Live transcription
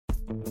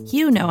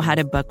You know how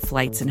to book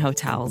flights and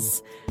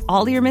hotels.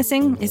 All you're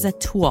missing is a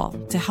tool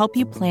to help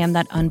you plan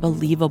that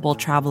unbelievable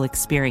travel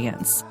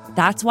experience.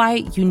 That's why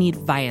you need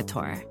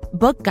Viator.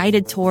 Book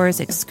guided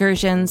tours,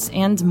 excursions,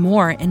 and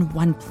more in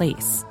one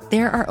place.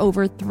 There are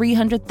over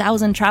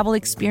 300,000 travel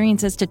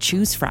experiences to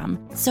choose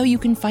from, so you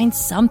can find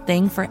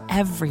something for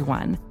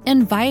everyone.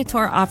 And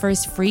Viator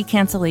offers free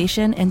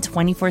cancellation and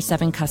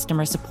 24/7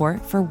 customer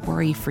support for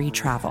worry-free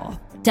travel.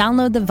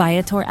 Download the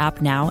Viator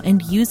app now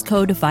and use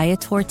code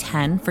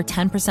Viator10 for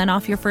 10%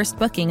 off your first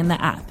booking in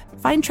the app.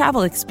 Find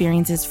travel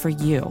experiences for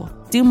you.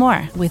 Do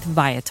more with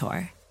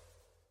Viator.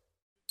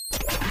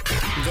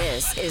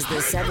 This is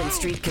the 7th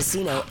Street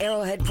Casino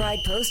Arrowhead Pride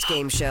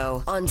postgame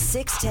show on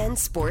 610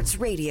 Sports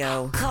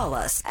Radio. Call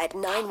us at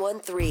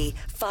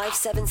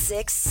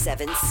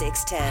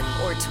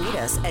 913-576-7610 or tweet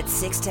us at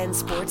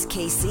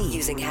 610SportsKC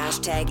using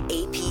hashtag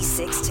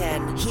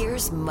AP610.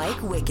 Here's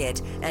Mike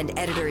Wickett and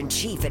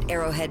editor-in-chief at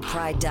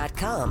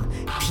arrowheadpride.com,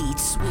 Pete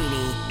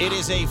Sweeney. It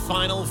is a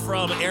final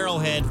from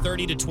Arrowhead,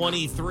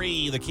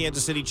 30-23. The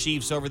Kansas City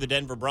Chiefs over the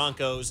Denver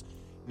Broncos.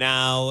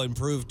 Now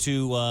improved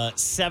to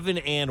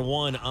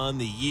 7-1 on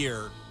the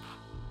year.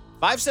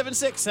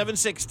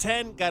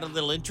 576-7610 got a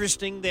little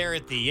interesting there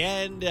at the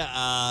end,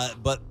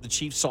 but the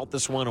Chiefs salt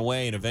this one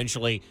away and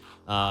eventually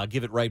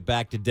give it right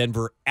back to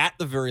Denver at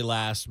the very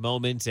last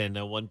moment and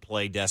a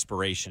one-play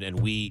desperation, and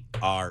we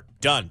are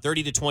done.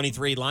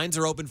 30-23. Lines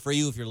are open for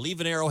you if you're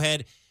leaving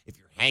Arrowhead. If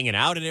you're hanging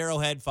out at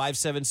Arrowhead,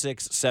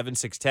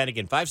 576-7610.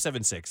 Again,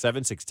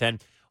 576-7610,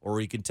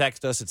 or you can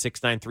text us at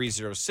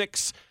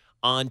 69306.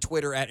 On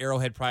Twitter at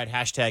Arrowhead Pride,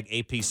 hashtag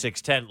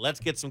AP610. Let's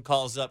get some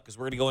calls up because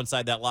we're going to go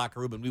inside that locker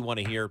room and we want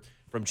to hear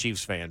from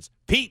Chiefs fans.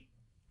 Pete.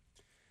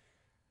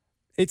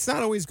 It's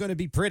not always going to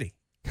be pretty.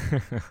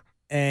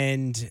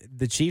 And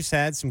the Chiefs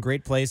had some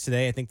great plays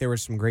today. I think there were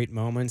some great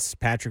moments.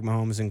 Patrick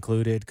Mahomes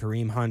included,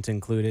 Kareem Hunt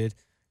included,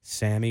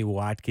 Sammy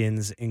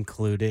Watkins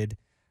included.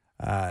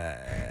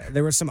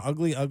 There were some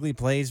ugly, ugly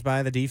plays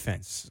by the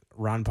defense.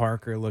 Ron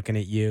Parker looking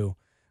at you.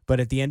 But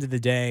at the end of the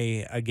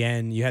day,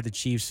 again, you had the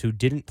Chiefs who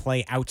didn't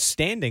play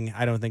outstanding,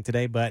 I don't think,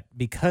 today. But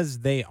because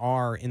they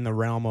are in the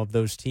realm of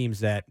those teams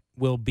that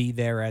will be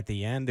there at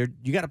the end,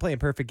 you got to play a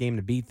perfect game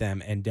to beat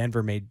them, and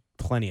Denver made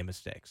plenty of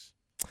mistakes.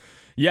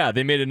 Yeah,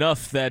 they made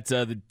enough that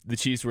the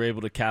Chiefs were able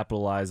to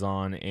capitalize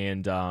on.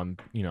 And,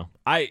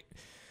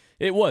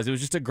 it was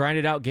just a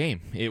grinded out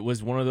game. It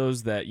was one of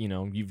those that,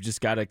 you've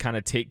just got to kind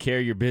of take care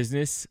of your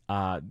business.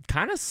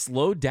 Kind of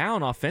slowed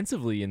down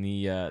offensively in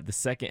the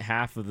second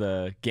half of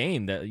the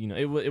game. That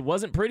it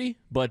wasn't pretty,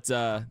 but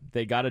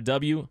they got a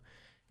W,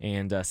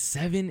 and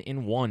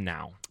 7-1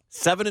 now.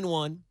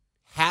 7-1,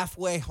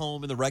 halfway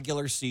home in the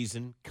regular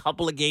season.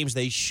 Couple of games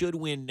they should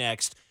win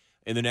next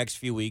in the next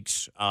few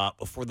weeks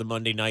before the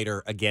Monday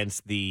nighter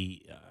against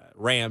the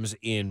Rams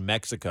in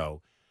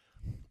Mexico.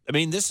 I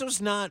mean, this was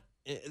not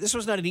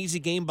an easy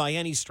game by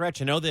any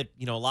stretch. I know that,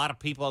 a lot of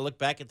people, I look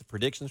back at the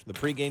predictions from the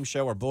pregame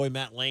show. Our boy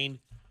Matt Lane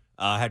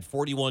had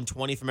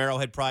 41-20 from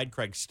Arrowhead Pride.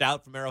 Craig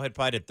Stout from Arrowhead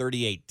Pride at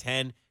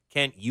 38-10.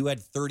 Kent, you had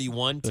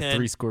 31-10. A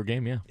three-score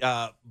game,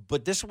 yeah.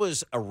 But this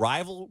was a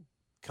rival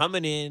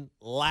coming in.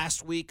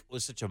 Last week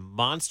was such a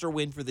monster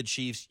win for the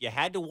Chiefs. You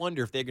had to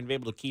wonder if they're going to be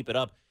able to keep it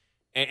up.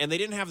 And they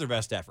didn't have their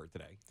best effort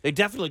today. They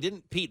definitely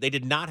didn't, Pete. They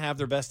did not have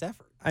their best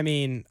effort. I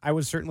mean, I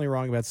was certainly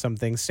wrong about some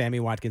things, Sammy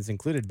Watkins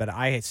included, but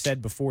I had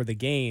said before the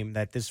game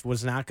that this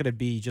was not going to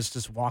be just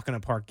this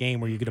walk-in-the-park game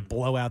where you're going to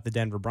blow out the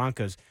Denver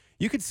Broncos.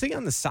 You could see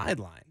on the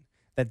sideline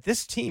that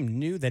this team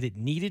knew that it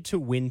needed to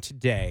win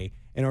today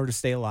in order to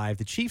stay alive.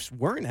 The Chiefs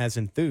weren't as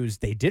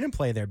enthused. They didn't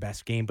play their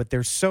best game, but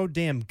they're so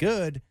damn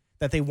good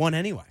that they won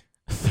anyway.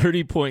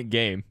 30-point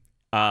game.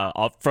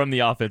 From the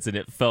offense, and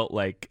it felt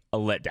like a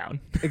letdown.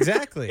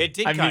 Exactly. It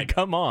did. I mean,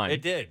 come on.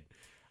 It did.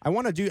 I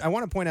want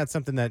to point out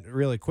something that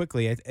really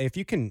quickly, if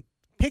you can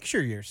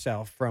picture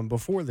yourself from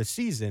before the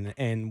season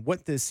and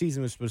what this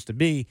season was supposed to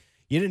be,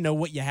 you didn't know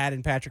what you had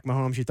in Patrick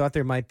Mahomes. You thought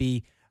there might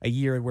be a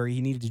year where he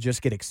needed to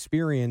just get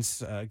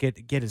experience, get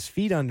his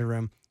feet under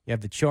him. You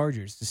have the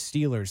Chargers, the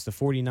Steelers, the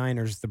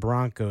 49ers, the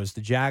Broncos,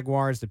 the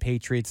Jaguars, the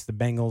Patriots, the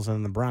Bengals,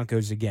 and the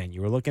Broncos again.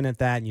 You were looking at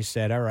that and you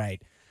said, all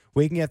right,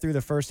 we can get through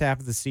the first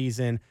half of the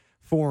season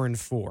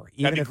 4-4.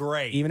 That'd be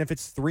great. Even if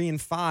it's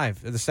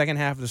 3-5. The second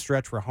half of the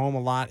stretch, we're home a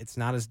lot. It's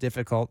not as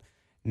difficult.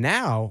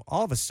 Now,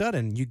 all of a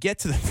sudden, you get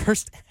to the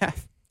first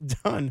half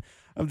done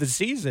of the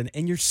season,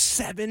 and you're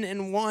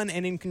 7-1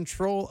 and in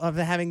control of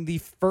having the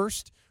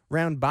first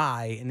round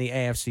bye in the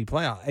AFC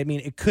playoff. I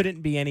mean, it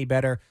couldn't be any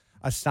better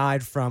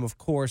aside from, of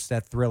course,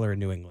 that thriller in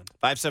New England.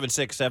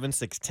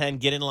 576-7610.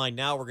 Get in line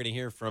now. We're going to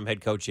hear from head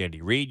coach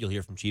Andy Reid. You'll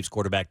hear from Chiefs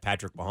quarterback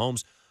Patrick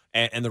Mahomes.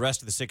 And the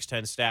rest of the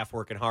 610 staff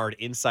working hard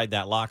inside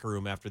that locker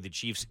room after the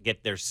Chiefs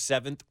get their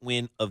 7th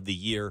win of the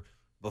year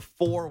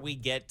before we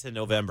get to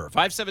November.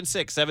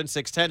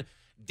 576-7610.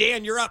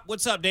 Dan, you're up.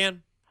 What's up,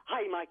 Dan?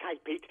 Hi, Mike. Hi,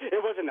 Pete.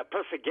 It wasn't a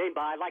perfect game,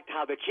 but I liked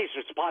how the Chiefs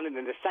responded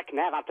in the second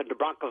half after the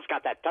Broncos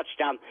got that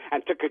touchdown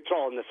and took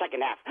control in the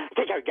second half.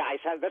 Take care, guys.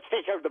 Let's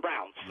take care of the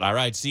Browns. All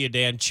right. See you,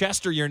 Dan.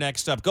 Chester, you're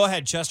next up. Go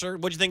ahead, Chester.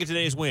 What'd you think of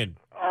today's win?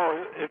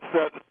 Oh, it's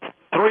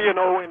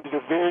 3-0 in the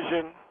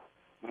division,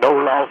 no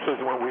losses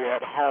when we're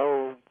at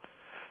home.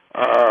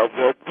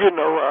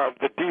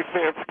 The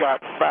defense got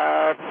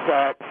 5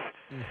 sacks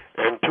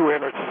and 2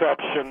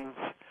 interceptions.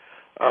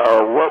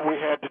 What we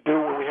had to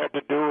do when we had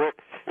to do it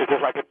is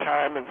just like a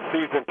time and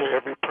season to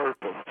every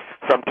purpose.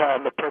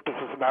 Sometimes the purpose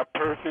is not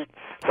perfect.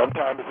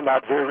 Sometimes it's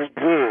not very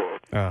good.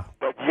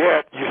 But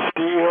yet you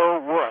still,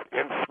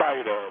 in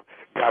spite of,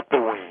 got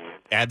the win.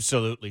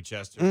 Absolutely,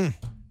 Chester.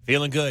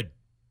 Feeling good.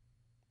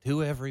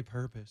 To every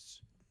purpose.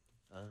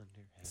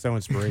 So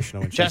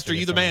inspirational. Chester,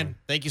 you the man.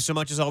 Thank you so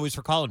much, as always,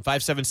 for calling.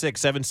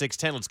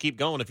 576-7610. Let's keep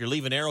going. If you're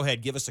leaving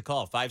Arrowhead, give us a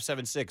call.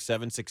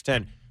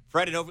 576-7610.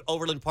 Fred at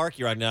Overland Park,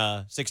 you're on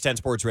 610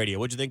 Sports Radio.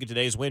 What'd you think of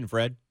today's win,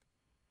 Fred?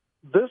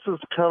 This is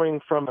coming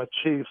from a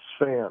Chiefs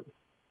fan.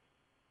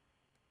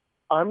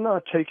 I'm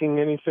not taking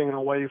anything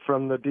away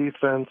from the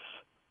defense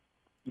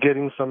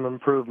getting some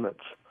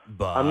improvements.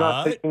 But I'm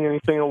not taking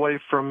anything away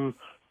from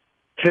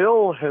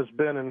Hill has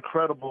been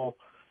incredible,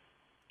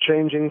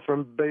 changing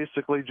from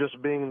basically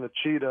just being the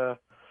cheetah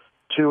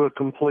to a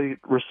complete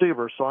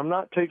receiver. So I'm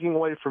not taking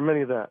away from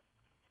any of that.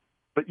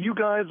 But you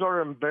guys are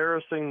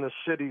embarrassing the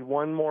city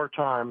one more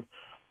time,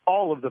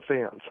 all of the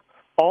fans,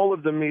 all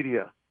of the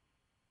media.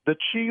 The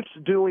Chiefs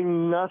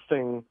doing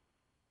nothing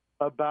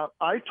about.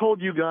 I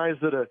told you guys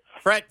that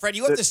Fred,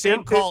 you have the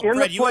same call.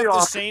 Fred, you have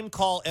the same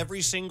call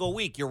every single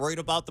week. You're worried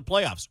about the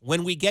playoffs.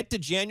 When we get to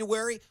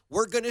January,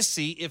 we're going to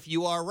see if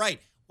you are right.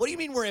 What do you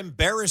mean we're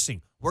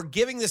embarrassing? We're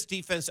giving this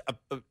defense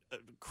a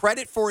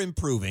credit for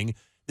improving.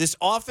 This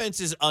offense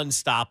is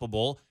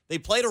unstoppable. They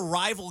played a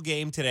rival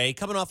game today,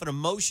 coming off an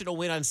emotional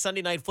win on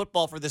Sunday Night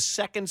Football for the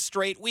second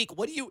straight week.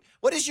 What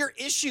is your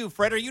issue,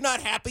 Fred? Are you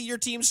not happy your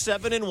team's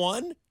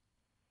 7-1?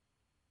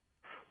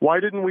 Why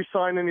didn't we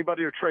sign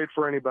anybody or trade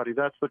for anybody?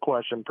 That's the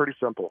question. Pretty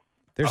simple.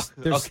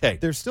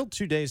 There's still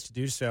 2 days to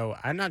do so.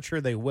 I'm not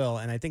sure they will,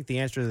 and I think the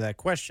answer to that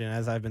question,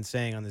 as I've been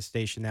saying on this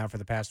station now for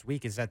the past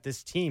week, is that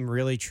this team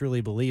really,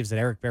 truly believes that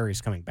Eric Berry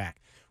is coming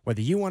back.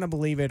 Whether you want to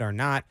believe it or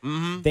not,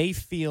 they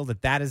feel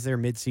that is their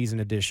midseason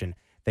addition.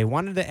 They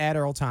wanted to add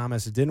Earl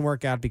Thomas. It didn't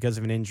work out because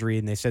of an injury,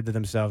 and they said to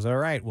themselves, all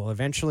right, well,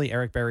 eventually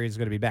Eric Berry is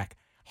going to be back.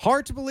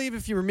 Hard to believe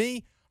if you were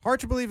me. Hard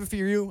to believe if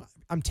you're you.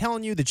 I'm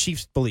telling you, the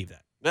Chiefs believe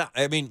that. No,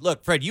 I mean,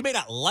 look, Fred, you may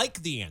not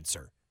like the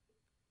answer.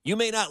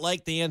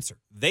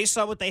 They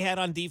saw what they had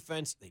on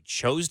defense. They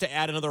chose to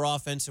add another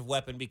offensive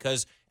weapon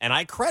because, and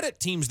I credit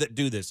teams that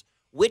do this,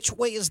 which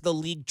way is the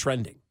league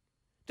trending?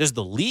 Does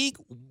the league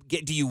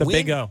do you the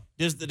win? Big O.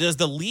 Does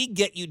the league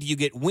get you? Do you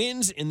get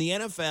wins in the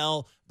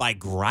NFL by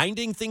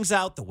grinding things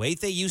out the way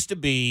they used to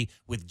be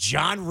with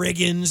John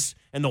Riggins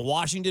and the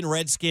Washington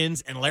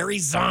Redskins and Larry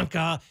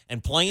Zonka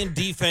and playing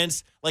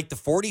defense like the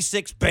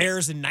 46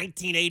 Bears in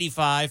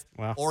 1985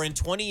 or in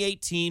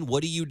 2018?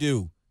 What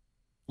do?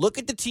 Look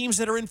at the teams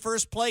that are in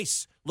first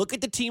place. Look at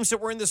the teams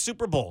that were in the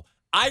Super Bowl.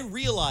 I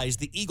realize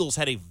the Eagles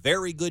had a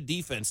very good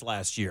defense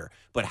last year,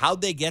 but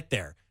how'd they get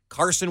there?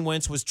 Carson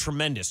Wentz was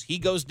tremendous. He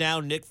goes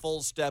down, Nick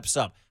Foles steps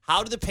up.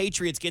 How do the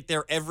Patriots get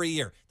there every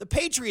year? The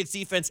Patriots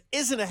defense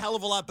isn't a hell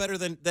of a lot better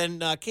than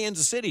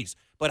Kansas City's,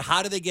 but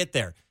how do they get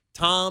there?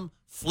 Tom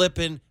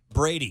flippin'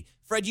 Brady.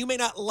 Fred, you may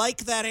not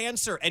like that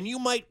answer, and you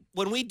might,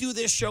 when we do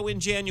this show in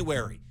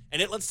January,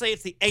 and let's say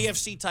it's the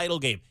AFC title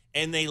game,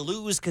 and they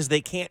lose because they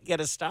can't get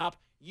a stop,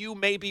 you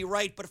may be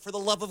right, but for the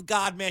love of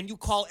God, man, you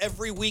call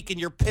every week and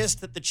you're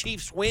pissed that the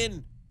Chiefs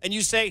win, and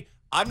you say,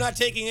 I'm not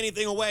taking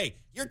anything away.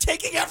 You're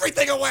taking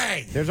everything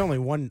away. There's only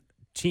one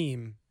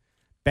team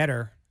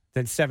better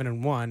than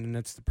 7-1, and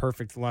it's the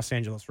perfect Los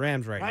Angeles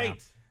Rams right now.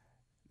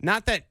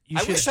 Not that you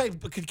I wish I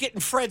could get in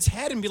Fred's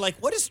head and be like,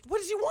 what does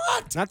he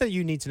want? Not that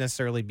you need to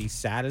necessarily be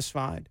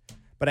satisfied,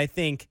 but I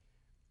think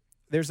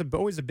there's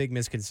always a big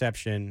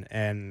misconception,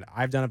 and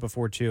I've done it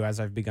before too as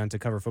I've begun to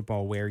cover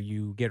football, where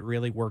you get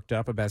really worked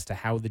up as to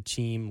how the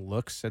team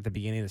looks at the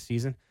beginning of the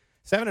season.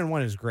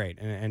 7-1 is great,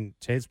 and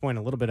to his point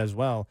a little bit as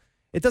well,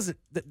 it doesn't.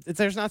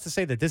 There's not to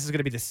say that this is going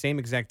to be the same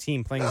exact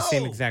team playing the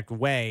same exact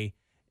way,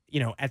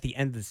 at the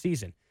end of the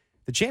season.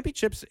 The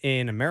championships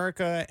in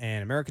America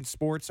and American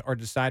sports are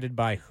decided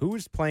by who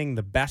is playing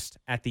the best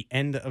at the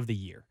end of the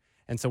year.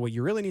 And so what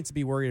you really need to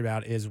be worried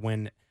about is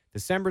when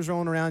December's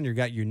rolling around, you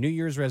got your New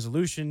Year's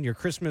resolution, your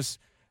Christmas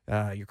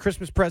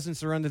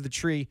presents are under the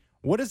tree.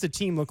 What does the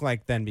team look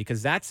like then?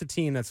 Because that's the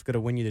team that's going to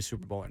win you the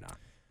Super Bowl or not.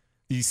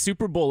 The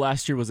Super Bowl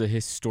last year was a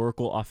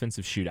historical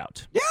offensive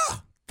shootout. Yeah.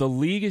 The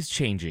league is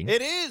changing.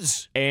 It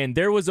is. And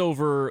there was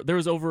over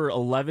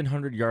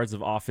 1,100 yards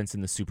of offense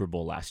in the Super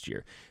Bowl last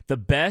year. The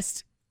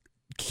best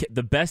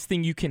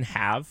thing you can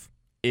have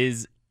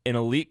is an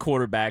elite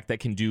quarterback that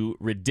can do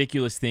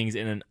ridiculous things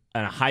in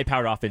a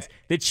high-powered offense.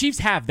 The Chiefs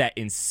have that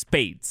in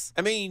spades.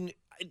 I mean,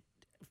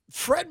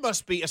 Fred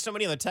must be, as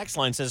somebody on the text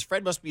line says,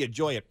 Fred must be a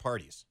joy at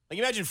parties. Like,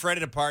 imagine Fred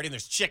at a party, and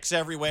there's chicks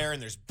everywhere,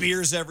 and there's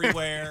beers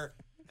everywhere,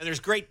 and there's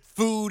great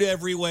food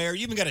everywhere.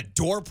 You even got a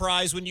door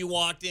prize when you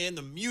walked in.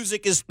 The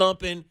music is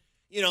thumping.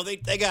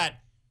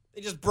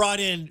 They just brought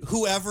in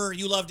whoever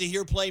you love to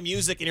hear play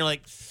music, and you're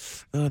like,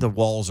 oh, the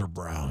walls are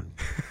brown.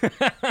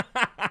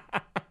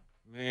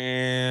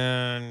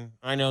 man,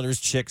 I know there's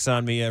chicks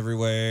on me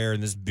everywhere,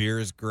 and this beer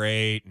is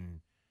great. And,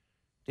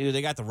 dude,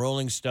 they got the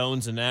Rolling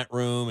Stones in that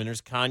room, and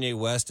there's Kanye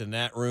West in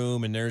that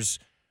room, and there's,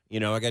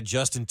 I got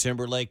Justin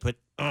Timberlake, but,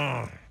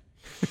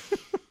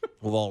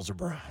 walls are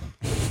brown.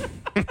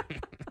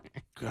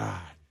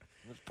 God,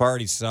 this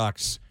party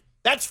sucks.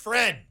 That's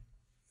Fred.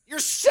 You're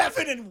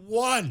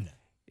 7-1.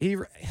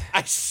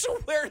 I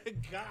swear to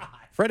God.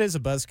 Fred is a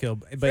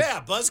buzzkill. But yeah,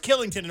 Buzz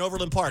Killington in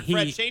Overland Park.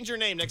 Fred, change your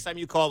name next time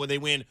you call when they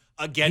win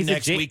again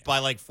next week by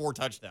like 4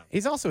 touchdowns.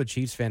 He's also a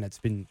Chiefs fan that's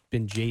been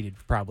jaded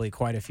probably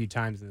quite a few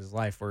times in his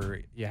life,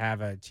 where you have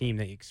a team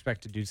that you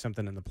expect to do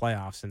something in the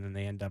playoffs, and then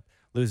they end up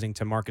losing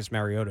to Marcus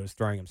Mariota, who's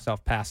throwing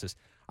himself passes.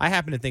 I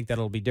happen to think that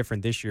it'll be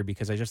different this year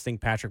because I just think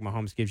Patrick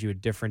Mahomes gives you a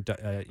different.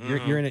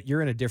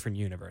 You're in a different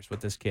universe with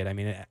this kid. I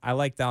mean, I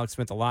liked Alex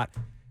Smith a lot.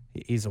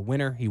 He's a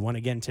winner. He won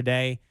again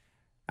today.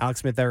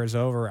 Alex Smith era is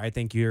over. I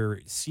think your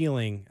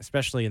ceiling,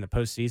 especially in the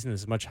postseason,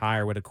 is much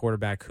higher with a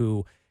quarterback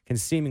who can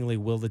seemingly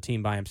will the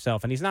team by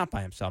himself. And he's not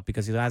by himself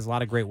because he has a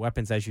lot of great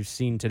weapons, as you've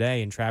seen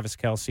today, in Travis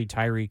Kelce,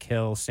 Tyreek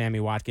Hill, Sammy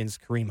Watkins,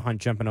 Kareem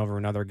Hunt jumping over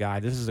another guy.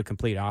 This is a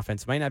complete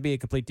offense. It might not be a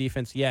complete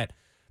defense yet,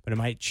 but it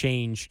might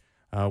change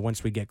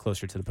once we get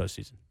closer to the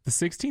postseason. The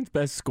 16th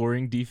best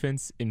scoring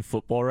defense in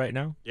football right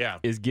now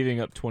is giving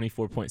up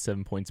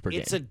 24.7 points per game.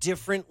 It's a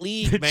different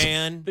league,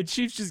 man. The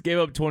Chiefs just gave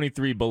up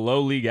 23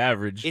 below league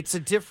average. It's a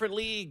different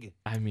league.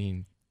 I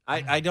mean,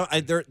 I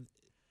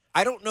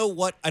don't know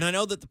what, and I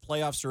know that the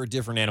playoffs are a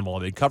different animal.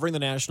 I've been covering the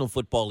National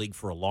Football League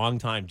for a long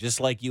time,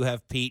 just like you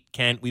have, Pete,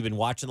 Kent. We've been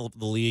watching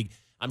the league.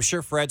 I'm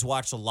sure Fred's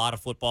watched a lot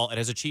of football, and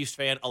as a Chiefs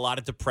fan, a lot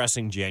of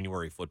depressing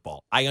January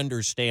football. I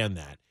understand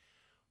that.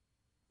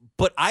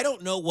 But I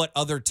don't know what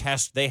other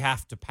tests they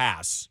have to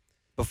pass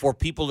before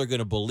people are going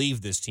to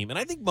believe this team. And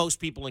I think most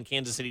people in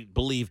Kansas City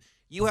believe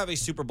you have a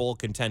Super Bowl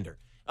contender.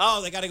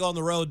 Oh, they got to go on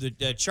the road.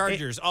 The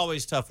Chargers,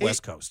 always tough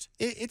West Coast.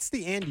 It's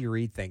the Andy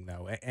Reid thing,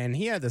 though. And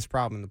he had this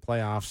problem in the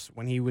playoffs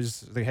when he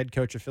was the head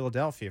coach of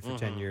Philadelphia for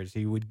 10 years.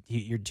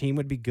 Your team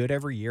would be good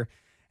every year.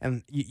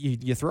 And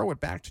you throw it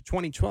back to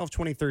 2012,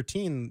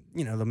 2013,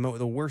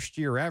 the worst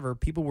year ever.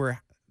 People were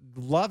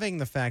loving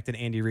the fact that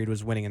Andy Reid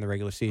was winning in the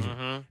regular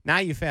season. Now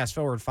you fast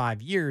forward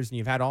 5 years and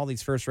you've had all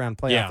these first-round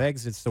playoff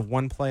exits to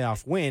one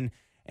playoff win,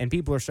 and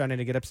people are starting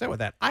to get upset with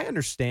that. I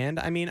understand.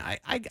 I mean,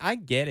 I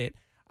get it.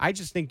 I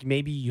just think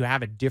maybe you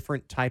have a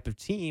different type of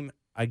team.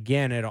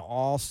 Again, it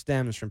all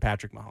stems from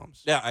Patrick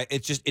Mahomes. Yeah,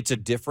 it's a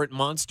different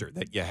monster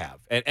that you have.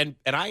 And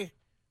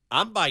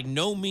I'm by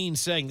no means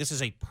saying this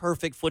is a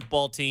perfect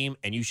football team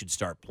and you should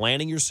start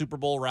planning your Super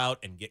Bowl route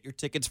and get your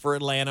tickets for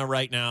Atlanta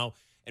right now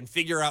and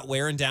figure out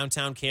where in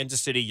downtown Kansas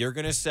City you're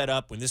going to set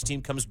up when this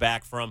team comes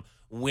back from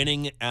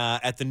winning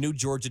at the new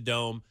Georgia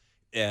Dome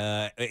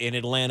in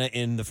Atlanta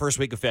in the first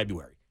week of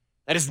February.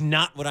 That is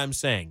not what I'm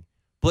saying.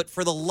 But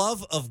for the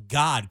love of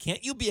God,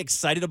 can't you be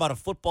excited about a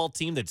football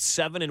team that's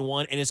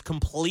 7-1 and is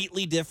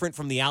completely different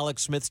from the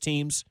Alex Smith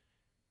teams?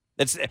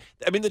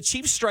 The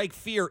Chiefs strike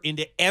fear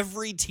into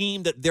every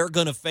team that they're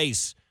going to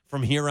face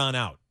from here on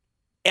out.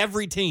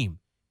 Every team,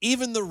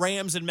 even the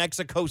Rams in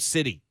Mexico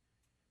City,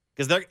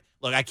 because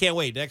look, I can't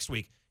wait next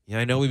week. Yeah,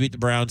 I know we beat the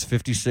Browns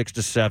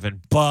 56-7,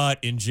 but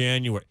in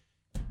January,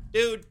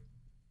 dude,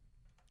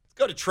 let's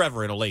go to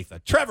Trevor in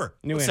Olathe. Trevor,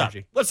 what's energy.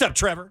 up? What's up,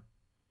 Trevor?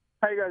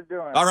 How you guys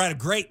doing? All right,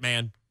 great,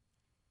 man.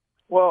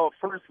 Well,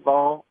 first of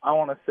all, I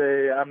want to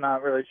say I'm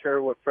not really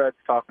sure what Fred's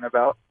talking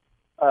about.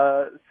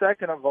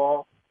 Second of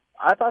all,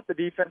 I thought the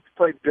defense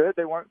played good.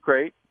 They weren't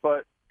great,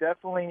 but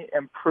definitely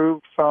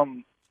improved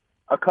from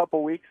a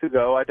couple weeks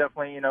ago. I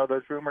definitely,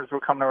 those rumors were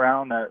coming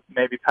around that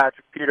maybe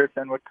Patrick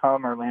Peterson would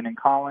come or Landon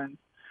Collins.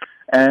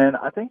 And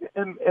I think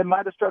it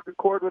might have struck a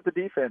chord with the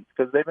defense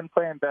because they've been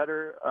playing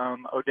better.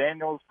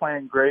 O'Daniel's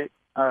playing great,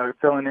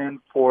 filling in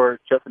for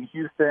Justin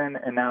Houston,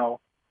 and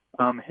now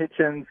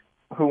Hitchens,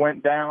 who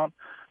went down.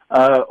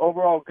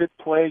 Overall, good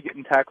play,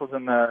 getting tackles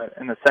in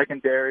the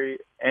secondary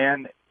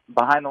and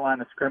behind the line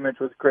of scrimmage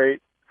was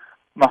great.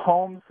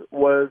 Mahomes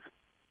was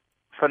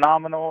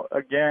phenomenal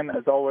again,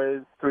 as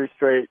always. 3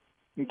 straight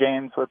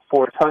games with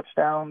 4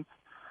 touchdowns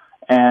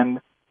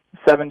and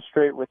 7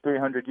 straight with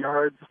 300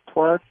 yards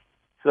plus.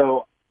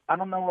 So I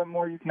don't know what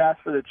more you can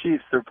ask for the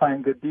Chiefs. They're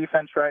playing good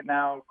defense right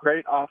now,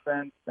 great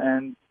offense,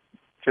 and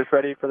just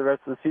ready for the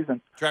rest of the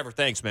season. Trevor,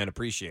 thanks, man.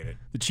 Appreciate it.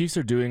 The Chiefs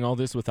are doing all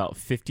this without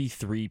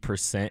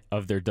 53%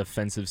 of their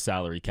defensive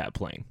salary cap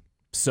playing.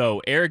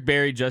 So Eric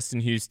Berry,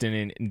 Justin Houston,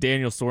 and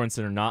Daniel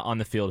Sorensen are not on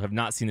the field, have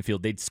not seen the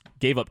field. They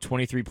gave up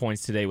 23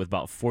 points today with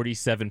about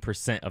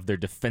 47% of their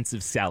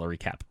defensive salary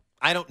cap.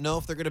 I don't know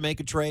if they're going to make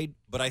a trade,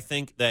 but I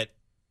think that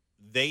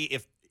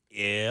if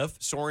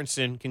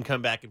Sorensen can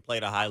come back and play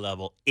at a high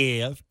level,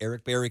 if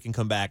Eric Berry can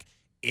come back,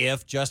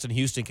 if Justin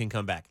Houston can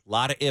come back, a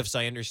lot of ifs,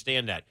 I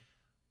understand that.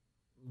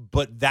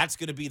 But that's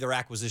going to be their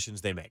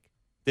acquisitions they make.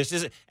 This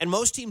isn't, and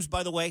most teams,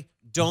 by the way,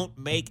 don't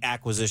make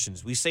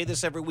acquisitions. We say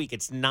this every week.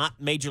 It's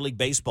not Major League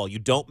Baseball. You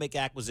don't make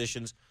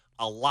acquisitions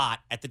a lot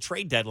at the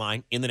trade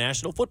deadline in the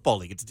National Football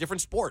League. It's a different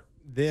sport.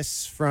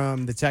 This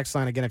from the text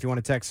line again. If you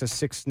want to text us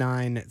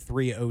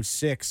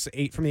 69306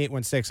 8 from the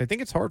 816. I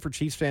think it's hard for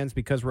Chiefs fans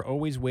because we're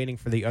always waiting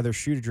for the other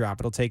shoe to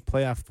drop. It'll take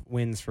playoff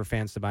wins for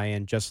fans to buy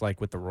in, just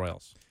like with the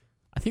Royals.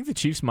 I think the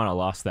Chiefs might have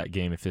lost that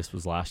game if this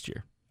was last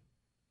year.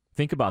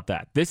 Think about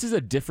that. This is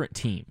a different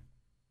team.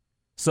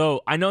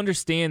 So I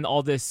understand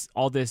all this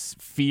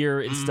fear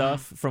and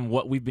stuff from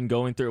what we've been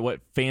going through, what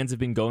fans have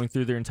been going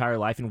through their entire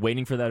life and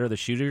waiting for that other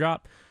shoe to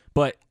drop.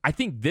 But I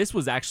think this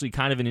was actually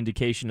kind of an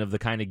indication of the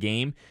kind of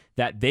game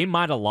that they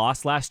might have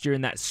lost last year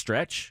in that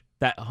stretch,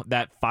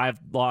 that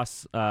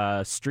 5-loss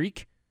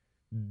streak.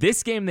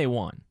 This game they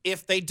won.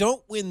 If they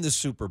don't win the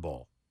Super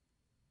Bowl,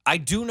 I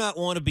do not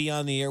want to be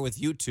on the air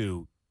with you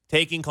two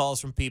taking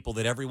calls from people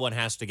that everyone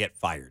has to get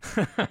fired.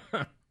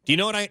 Do you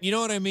know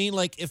what I mean?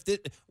 Like,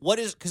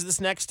 because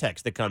this next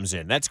text that comes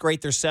in, that's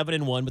great. They're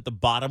 7-1, but the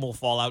bottom will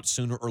fall out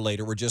sooner or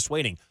later. We're just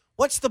waiting.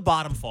 What's the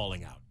bottom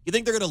falling out? You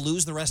think they're going to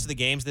lose the rest of the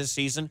games this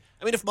season?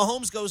 I mean, if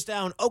Mahomes goes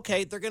down,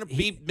 okay, they're going to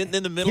be in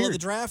the middle of the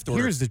draft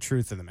order. Here's the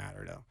truth of the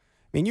matter, though.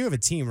 I mean, you have a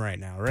team right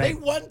now, right? They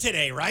won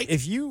today, right?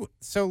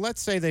 So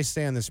let's say they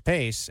stay on this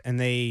pace and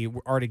they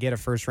are to get a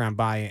first-round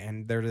bye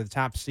and they're the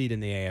top seed in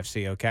the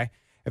AFC, okay?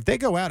 If they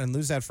go out and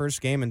lose that first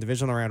game in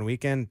divisional round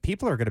weekend,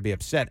 people are going to be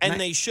upset. And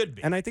they should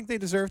be. And I think they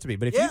deserve to be.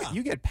 But if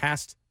you get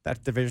past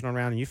that divisional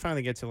round and you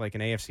finally get to like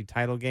an AFC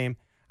title game,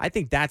 I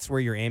think that's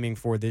where you're aiming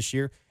for this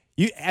year.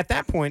 At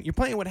that point, you're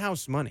playing with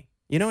house money.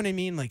 You know what I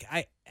mean? Like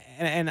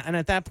and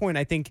at that point,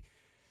 I think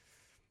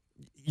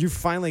you've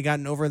finally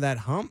gotten over that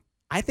hump.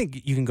 I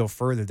think you can go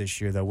further this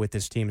year, though, with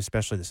this team,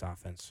 especially this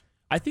offense.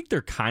 I think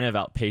they're kind of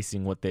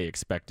outpacing what they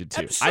expected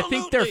to.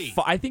 Absolutely.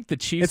 I think the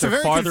Chiefs It's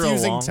are farther along.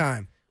 It's a very confusing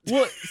time.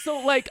 Well, so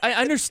like I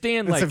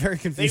understand, It's like a very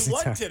confusing They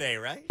won time. today,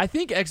 right? I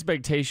think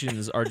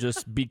expectations are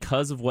just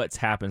because of what's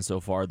happened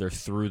so far, they're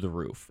through the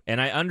roof. And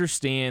I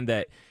understand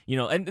that,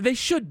 and they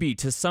should be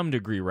to some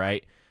degree,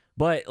 right?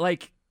 But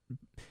like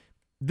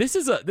this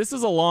is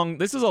a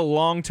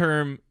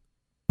long-term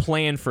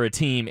plan for a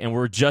team, and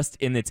we're just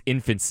in its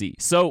infancy.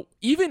 So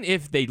even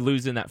if they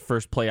lose in that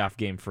first playoff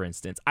game, for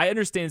instance, I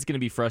understand it's going to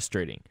be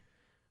frustrating.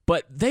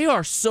 But they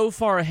are so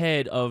far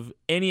ahead of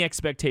any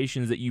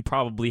expectations that you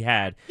probably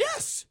had.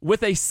 Yes.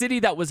 With a city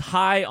that was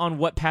high on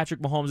what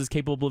Patrick Mahomes is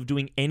capable of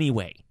doing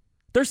anyway.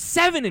 They're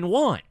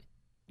 7-1.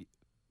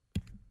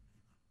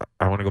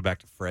 I want to go back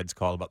to Fred's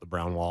call about the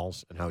brown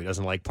walls and how he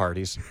doesn't like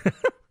parties.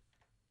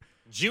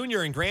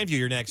 Junior in Grandview,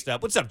 you're next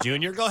up. What's up,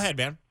 Junior? Go ahead,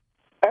 man.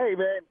 Hey,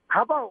 man.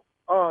 How about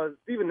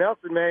Steven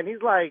Nelson, man?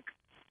 He's like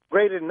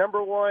rated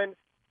number one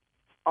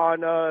on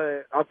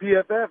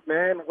PFF,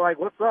 man. Like,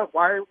 what's up?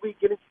 Why are we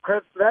getting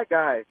credit for that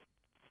guy?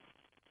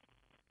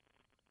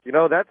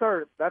 That's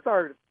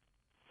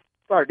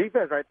our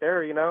defense right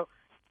there,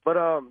 But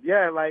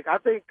yeah, like I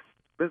think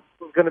this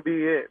is gonna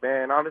be it,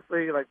 man.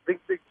 Honestly, like this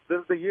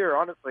is the year.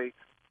 Honestly,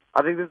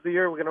 I think this is the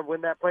year we're gonna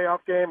win that playoff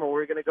game, or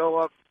we're gonna go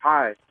up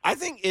high. I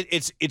think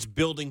it's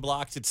building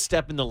blocks. It's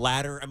stepping the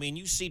ladder. I mean,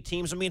 you see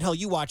teams. I mean, hell,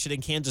 you watch it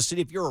in Kansas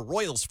City. If you're a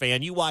Royals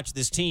fan, you watch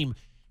this team.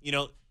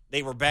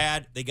 They were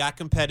bad. They got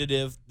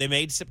competitive. They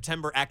made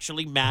September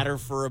actually matter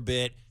for a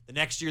bit. The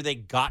next year, they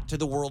got to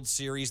the World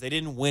Series. They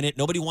didn't win it.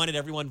 Nobody wanted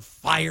everyone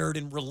fired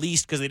and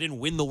released because they didn't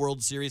win the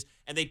World Series.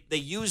 And they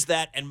used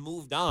that and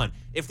moved on.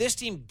 If this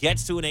team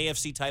gets to an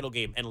AFC title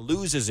game and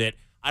loses it,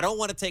 I don't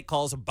want to take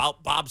calls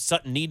about Bob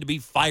Sutton need to be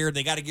fired.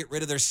 They got to get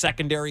rid of their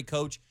secondary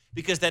coach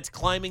because that's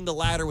climbing the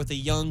ladder with a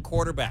young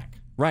quarterback.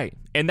 Right.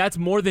 And that's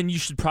more than you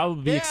should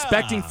probably be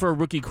expecting for a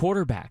rookie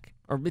quarterback.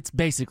 Or it's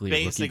basically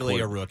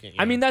a rookie.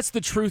 Yeah. I mean, that's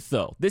the truth,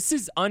 though. This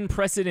is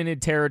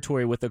unprecedented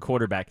territory with a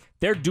quarterback.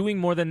 They're doing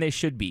more than they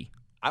should be.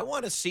 I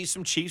want to see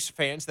some Chiefs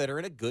fans that are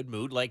in a good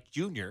mood, like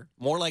Junior.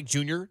 More like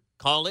Junior.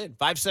 Call in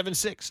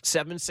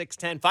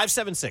 576-7610.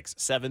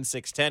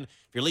 576-7610. If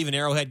you're leaving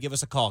Arrowhead, give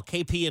us a call.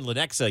 KP and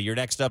Lenexa, you're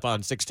next up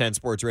on 610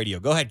 Sports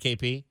Radio. Go ahead,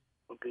 KP.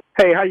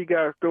 Hey, how you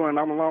guys doing?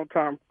 I'm a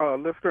long-time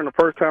listener and a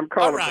first-time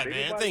caller. All right,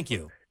 man. Thank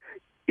you.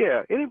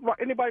 Yeah,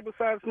 anybody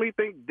besides me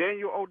think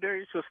Daniel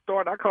O'Darius should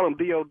start? I call him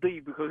DOD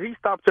because he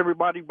stops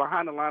everybody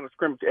behind the line of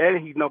scrimmage,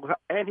 and he knows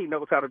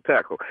how to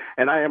tackle.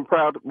 And I am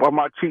proud of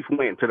my Chiefs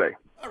win today.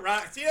 All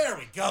right, there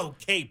we go,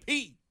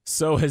 KP.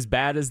 So as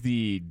bad as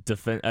the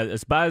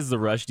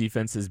rush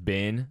defense has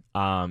been,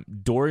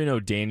 Dorian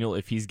O'Daniel,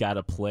 if he's got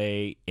to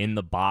play in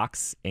the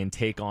box and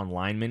take on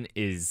linemen,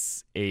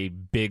 is a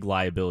big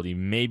liability,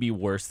 maybe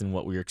worse than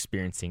what we're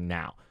experiencing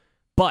now.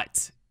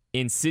 But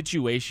in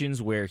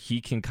situations where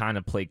he can kind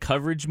of play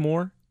coverage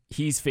more,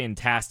 he's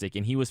fantastic,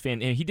 and he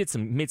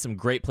made some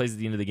great plays at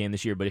the end of the game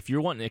this year. But if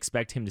you're wanting to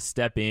expect him to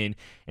step in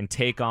and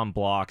take on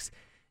blocks,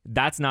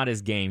 that's not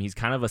his game. He's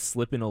kind of a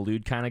slip and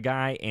elude kind of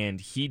guy, and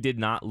he did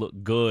not look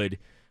good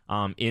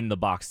in the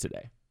box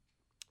today.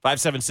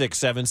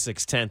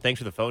 576-7610. Thanks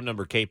for the phone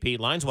number, KP.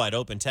 Line's wide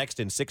open. Text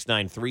in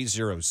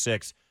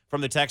 69306.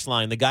 From the text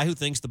line, the guy who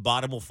thinks the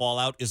bottom will fall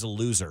out is a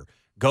loser.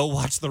 Go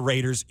watch the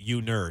Raiders,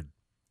 you nerd.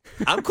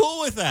 I'm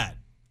cool with that.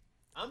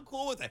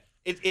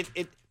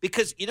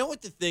 Because you know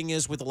what the thing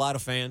is with a lot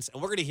of fans,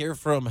 and we're going to hear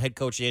from head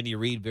coach Andy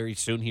Reid very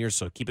soon here,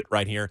 so keep it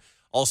right here.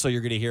 Also,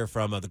 you're going to hear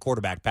from the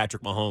quarterback,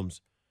 Patrick Mahomes.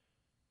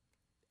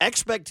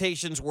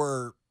 Expectations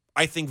were,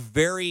 I think,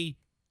 very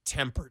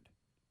tempered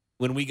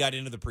when we got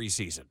into the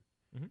preseason.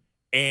 Mm-hmm.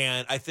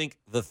 And I think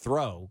the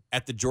throw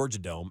at the Georgia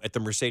Dome, at the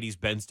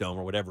Mercedes-Benz Dome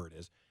or whatever it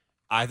is,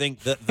 I think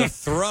the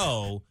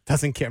throw...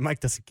 Doesn't care. Mike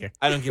doesn't care.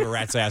 I don't give a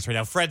rat's ass right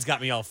now. Fred's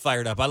got me all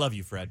fired up. I love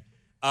you, Fred.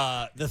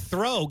 The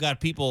throw got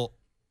people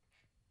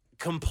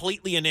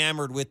completely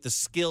enamored with the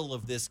skill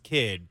of this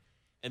kid.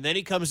 And then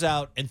he comes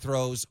out and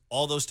throws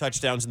all those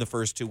touchdowns in the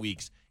first 2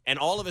 weeks. And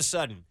all of a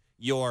sudden,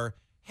 you're,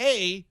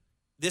 hey,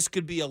 this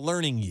could be a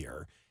learning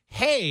year.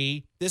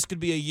 Hey, this could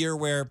be a year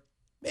where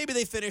maybe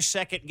they finish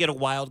second and get a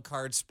wild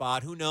card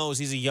spot. Who knows?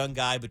 He's a young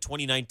guy, but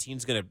 2019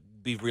 is going to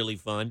be really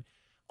fun.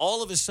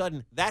 All of a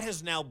sudden, that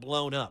has now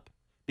blown up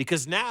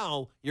because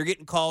now you're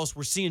getting calls.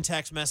 We're seeing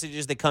text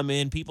messages that come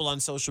in, people on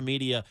social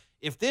media.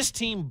 If this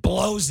team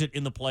blows it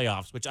in the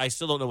playoffs, which I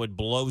still don't know what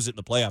blows it in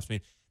the playoffs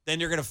mean, then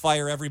you're going to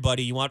fire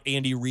everybody. You want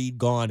Andy Reid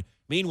gone.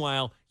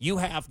 Meanwhile, you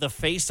have the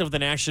face of the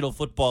National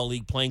Football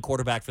League playing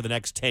quarterback for the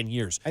next 10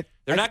 years.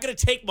 They're not going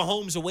to take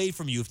Mahomes away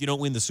from you if you don't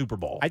win the Super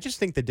Bowl. I just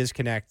think the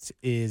disconnect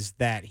is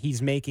that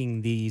he's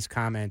making these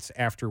comments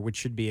after what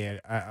should be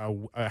a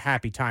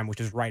happy time,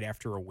 which is right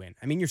after a win.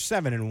 I mean, you're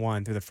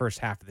 7-1 through the first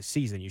half of the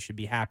season. You should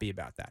be happy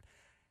about that.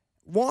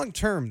 Long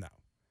term, though,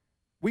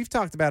 we've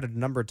talked about it a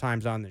number of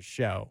times on this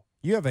show.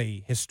 You have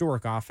a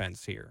historic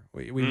offense here.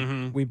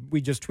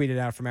 We just tweeted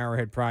out from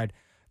Arrowhead Pride.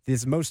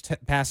 There's most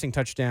passing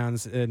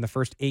touchdowns in the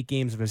first 8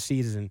 games of a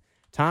season.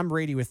 Tom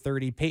Brady with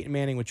 30, Peyton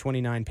Manning with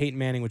 29, Peyton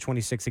Manning with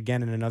 26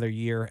 again in another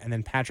year, and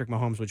then Patrick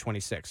Mahomes with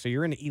 26. So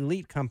you're in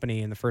elite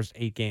company in the first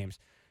 8 games.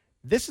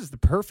 This is the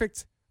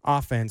perfect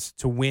offense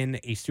to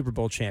win a Super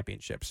Bowl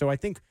championship. So I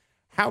think,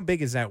 how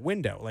big is that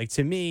window? Like,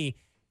 to me,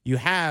 you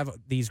have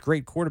these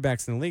great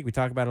quarterbacks in the league. We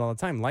talk about it all the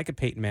time, like a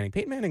Peyton Manning.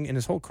 Peyton Manning in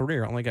his whole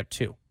career only got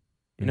 2.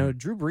 You know,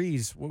 Drew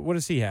Brees, what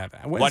does he have?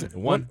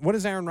 One. What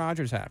does Aaron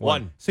Rodgers have?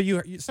 1. So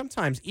you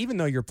sometimes, even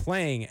though you're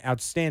playing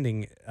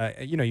outstanding,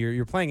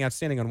 you're playing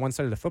outstanding on one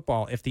side of the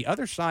football. If the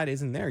other side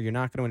isn't there, you're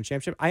not going to win a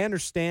championship. I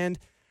understand.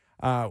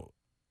 I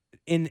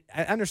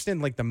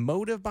understand like the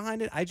motive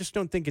behind it. I just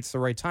don't think it's the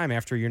right time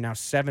after you're now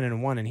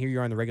 7-1 and here you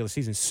are in the regular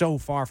season, so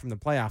far from the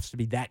playoffs, to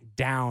be that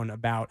down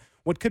about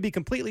what could be a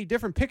completely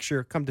different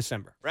picture come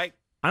December. Right.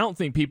 I don't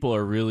think people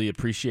are really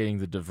appreciating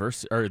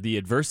the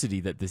adversity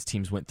that this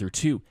team's went through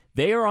too.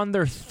 They are on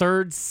their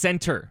 3rd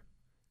center.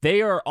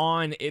 They're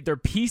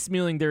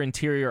piecemealing their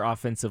interior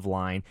offensive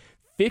line.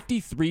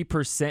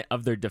 53%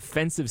 of their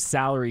defensive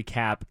salary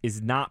cap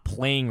is not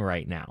playing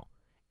right now.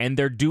 And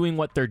they're doing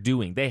what they're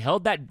doing.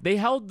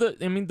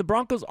 The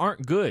Broncos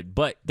aren't good,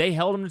 but they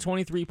held them to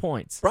 23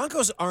 points.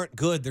 Broncos aren't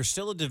good. They're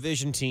still a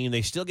division team.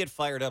 They still get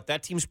fired up.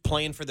 That team's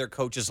playing for their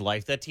coach's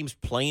life. That team's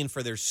playing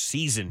for their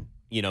season.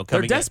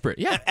 They're desperate.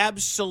 Yeah,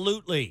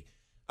 absolutely.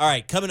 All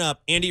right, coming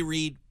up, Andy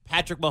Reid,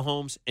 Patrick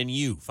Mahomes, and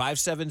you.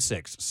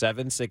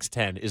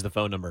 576-7610 is the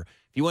phone number.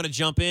 If you want to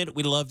jump in,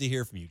 we'd love to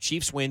hear from you.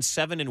 Chiefs win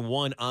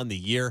 7-1 on the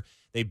year.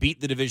 They beat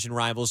the division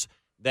rivals.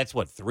 That's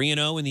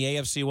 3-0 in the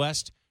AFC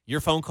West.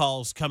 Your phone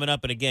calls coming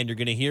up, and again, you're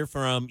going to hear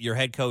from your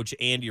head coach,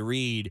 Andy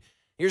Reid.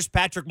 Here's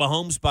Patrick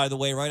Mahomes, by the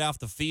way, right off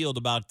the field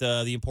about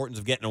the importance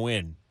of getting a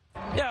win.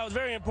 Yeah, it was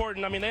very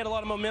important. I mean, they had a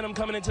lot of momentum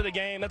coming into the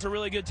game. That's a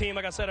really good team,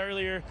 like I said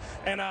earlier.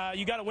 And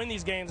you got to win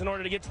these games in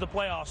order to get to the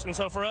playoffs. And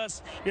so for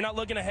us, you're not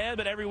looking ahead,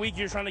 but every week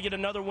you're trying to get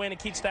another win and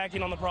keep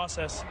stacking on the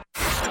process.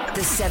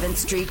 The 7th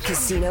Street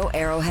Casino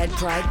Arrowhead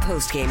Pride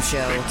postgame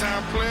show.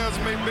 Big-time players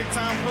make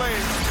big-time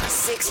plays.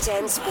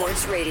 610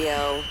 Sports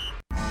Radio.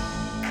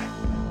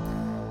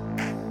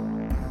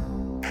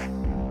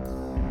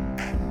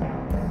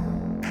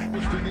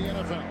 In the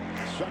NFL,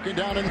 2nd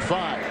down and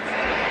 5.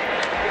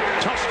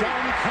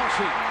 Touchdown,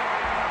 Kelsey.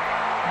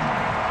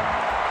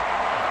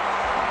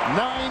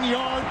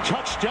 9-yard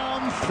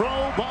touchdown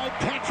throw by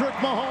Patrick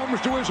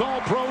Mahomes to his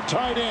all-pro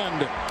tight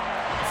end.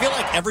 I feel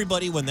like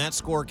everybody, when that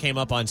score came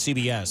up on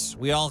CBS,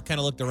 we all kind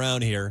of looked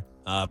around here.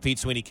 Pete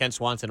Sweeney, Ken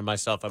Swanson, and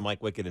myself. I'm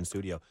Mike Wickett in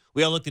studio.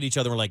 We all looked at each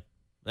other and were like,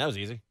 that was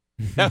easy.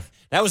 that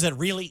was a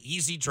really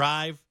easy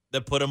drive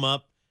that put them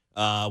up.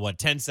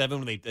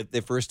 10-7 when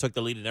they first took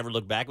the lead and never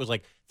looked back. It was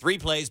like 3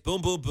 plays,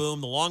 boom, boom,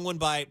 boom. The long one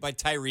by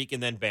Tyreek,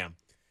 and then bam.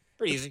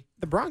 Pretty easy.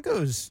 The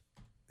Broncos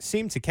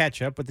seemed to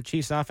catch up with the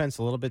Chiefs offense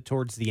a little bit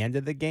towards the end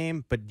of the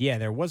game. But, yeah,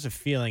 there was a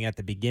feeling at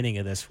the beginning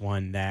of this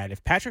one that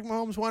if Patrick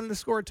Mahomes wanted to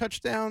score a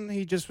touchdown,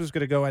 he just was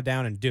going to go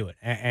down and do it.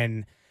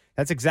 And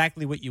that's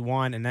exactly what you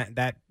want, and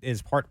that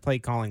is part play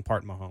calling,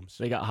 part Mahomes.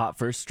 They got hot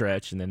first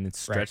stretch, and then it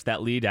stretched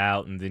that lead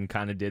out, and then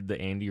kind of did the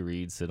Andy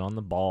Reid sit on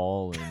the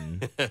ball,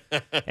 and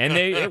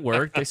it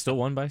worked. They still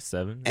won by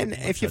 7. And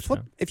if you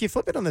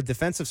flip it on the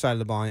defensive side of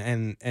the ball,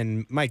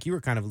 and Mike, you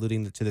were kind of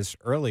alluding to this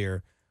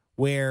earlier,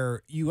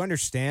 where you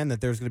understand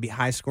that there's going to be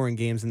high-scoring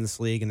games in this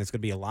league and there's going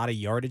to be a lot of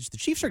yardage. The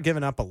Chiefs are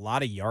giving up a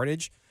lot of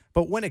yardage,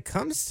 but when it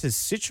comes to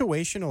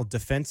situational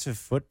defensive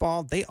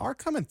football, they are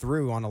coming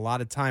through on a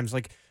lot of times.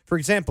 Like, For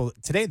example,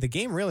 today the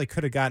game really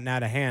could have gotten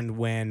out of hand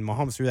when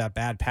Mahomes threw that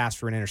bad pass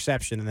for an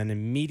interception, and then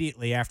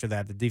immediately after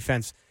that, the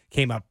defense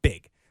came up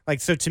big. Like,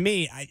 so to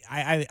me,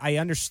 I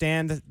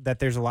understand that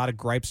there's a lot of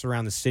gripes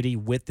around the city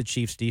with the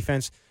Chiefs'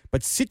 defense,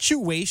 but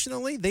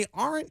situationally, they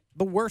aren't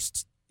the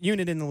worst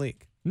unit in the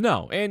league.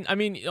 No, and I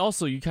mean,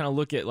 also you kind of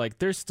look at like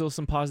there's still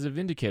some positive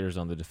indicators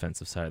on the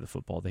defensive side of the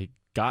football. They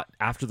got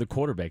after the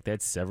quarterback. They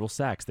had several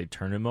sacks. They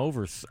turned him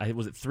over.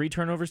 Was it 3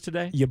 turnovers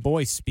today? Your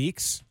boy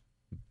Speaks.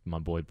 My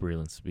boy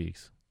Breland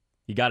Speaks.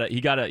 He got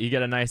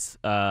a nice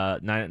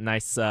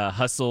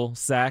hustle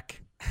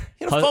sack.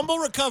 He had a fumble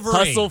recovery.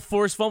 Hustle,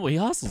 force fumble. He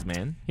hustles,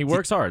 man. He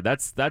works hard.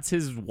 That's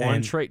his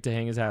one trait to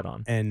hang his hat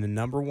on. And the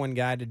number one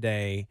guy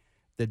today,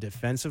 the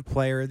Defensive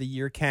Player of the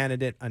Year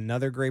candidate,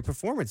 another great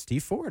performance, D.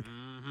 Ford.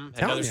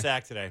 Another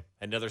sack today.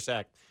 Another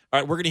sack. All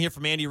right, we're going to hear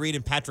from Andy Reid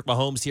and Patrick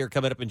Mahomes here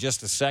coming up in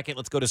just a second.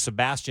 Let's go to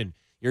Sebastian.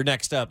 You're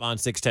next up on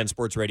 610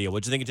 Sports Radio.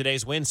 What'd you think of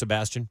today's win,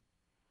 Sebastian?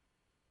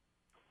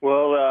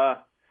 Well,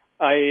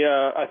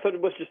 I thought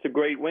it was just a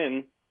great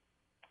win,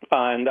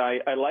 and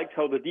I liked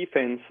how the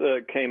defense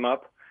came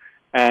up.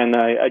 And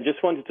I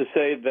just wanted to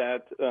say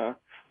that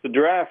the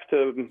draft,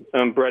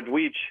 Brett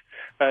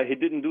Veach, he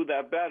didn't do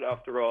that bad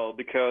after all,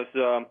 because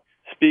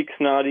Speak,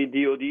 Snotty,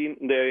 DOD,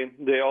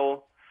 they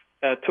all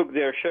took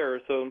their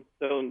share, so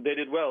they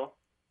did well.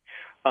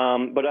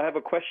 But I have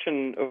a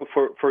question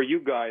for you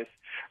guys.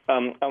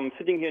 I'm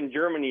sitting here in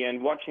Germany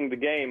and watching the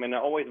game, and I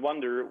always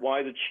wonder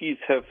why the Chiefs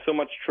have so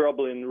much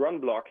trouble in run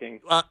blocking.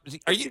 Are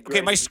you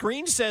okay? My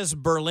screen says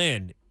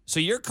Berlin. So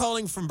you're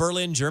calling from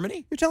Berlin,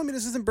 Germany? You're telling me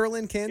this isn't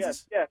Berlin,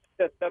 Kansas? Yes,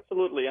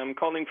 absolutely. I'm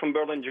calling from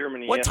Berlin,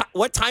 Germany.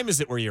 What time is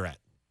it where you're at?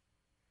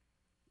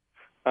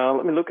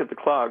 Let me look at the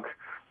clock.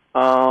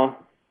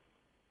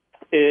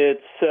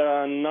 It's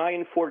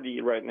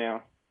 9:40 right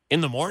now. In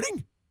the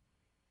morning?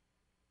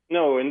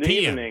 No, in the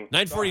PM. evening.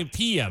 9:40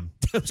 p.m.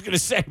 I was going to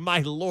say, my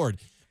Lord.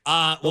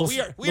 Well,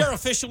 we are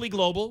officially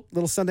global.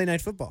 Little Sunday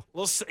Night Football.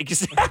 Well,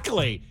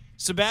 exactly.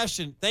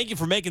 Sebastian, thank you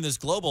for making this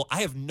global.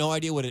 I have no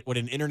idea what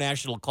an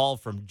international call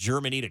from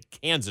Germany to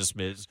Kansas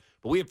is,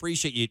 but we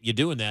appreciate you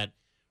doing that.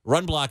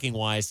 Run blocking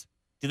wise,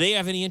 do they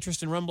have any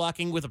interest in run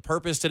blocking with a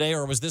purpose today,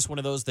 or was this one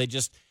of those they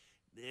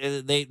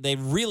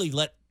really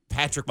let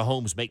Patrick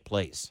Mahomes make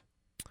plays?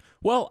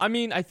 Well, I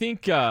mean, I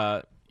think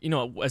as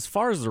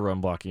far as the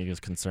run blocking is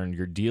concerned,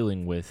 you're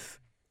dealing with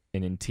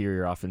an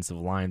interior offensive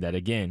line that,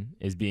 again,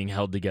 is being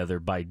held together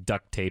by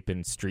duct tape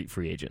and street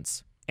free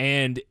agents.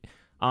 And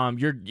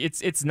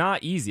it's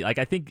not easy. Like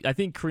I think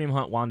Kareem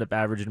Hunt wound up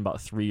averaging about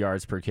 3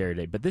 yards per carry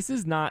today. But this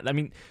is not, I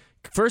mean,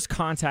 first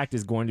contact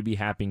is going to be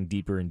happening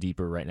deeper and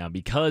deeper right now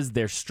because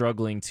they're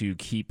struggling to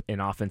keep an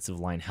offensive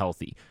line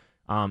healthy.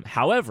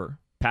 However,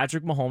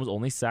 Patrick Mahomes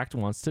only sacked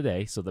once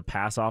today, so the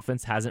pass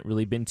offense hasn't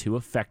really been too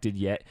affected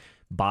yet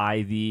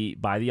by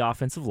the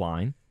offensive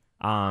line.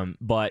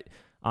 But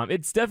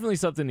it's definitely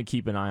something to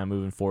keep an eye on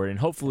moving forward, and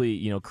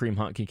hopefully, Kareem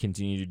Hunt can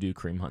continue to do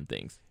Kareem Hunt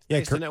things.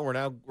 Yeah, so now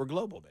we're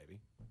global, baby.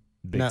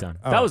 Big time.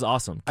 That was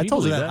awesome. I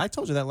told you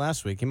that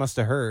last week. He must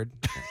have heard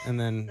and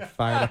then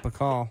fired up a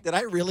call. Did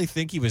I really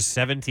think he was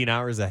 17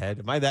 hours ahead?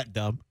 Am I that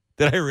dumb?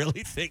 Did I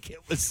really think it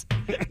was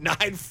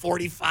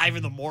 9:45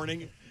 in the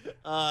morning?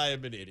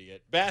 I'm an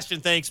idiot. Bastian,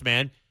 thanks,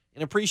 man,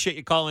 and appreciate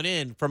you calling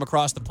in from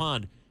across the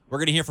pond. We're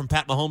going to hear from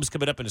Pat Mahomes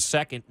coming up in a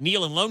second.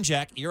 Neil and Lone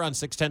Jack, you're on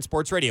 610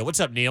 Sports Radio.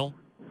 What's up, Neil?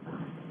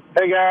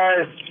 Hey,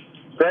 guys.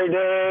 Great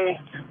day.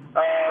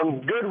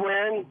 Good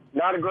win.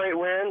 Not a great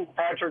win.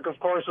 Patrick, of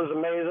course, was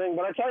amazing.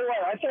 But I tell you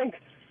what, I think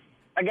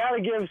I got to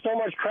give so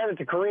much credit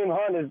to Kareem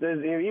Hunt.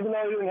 Even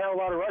though he didn't have a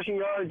lot of rushing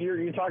yards, you're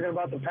talking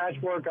about the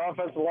patchwork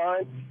offensive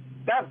line.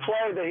 That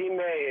play that he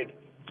made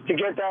to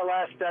get that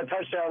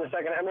touchdown in the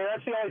second half, I mean,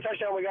 that's the only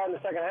touchdown we got in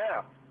the second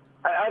half.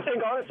 I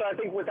think,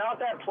 honestly, without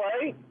that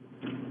play,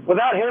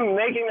 without him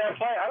making that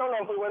play, I don't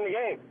know if we win the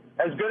game.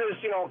 As good as,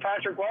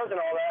 Patrick was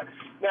and all that.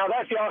 Now,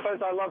 that's the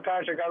offense. I love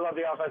Patrick. I love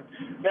the offense.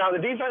 Now, the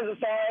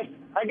defensive side,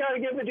 I got to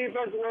give the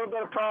defense a little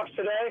bit of props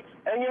today.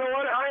 And you know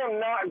what? I am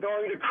not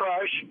going to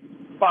crush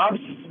Bob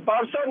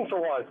Sutton for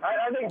once.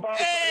 I think Bob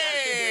Sutton.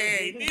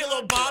 Hey, Neil,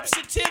 a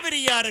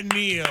Bob-sitivity out of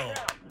Neil.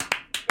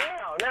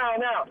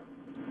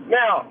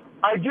 Now,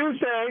 I do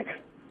think.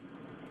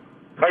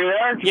 Are you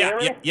there? Can you hear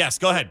me? Yes,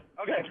 go ahead.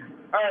 Okay.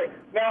 All right.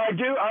 Now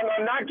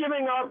I'm not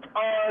giving up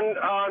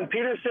on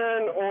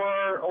Peterson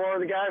or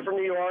the guy from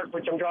New York,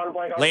 which I'm drawing a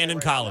blank on. Landon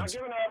Collins.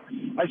 I'm not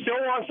giving up. I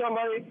still want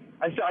somebody.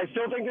 I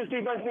still think this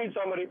defense needs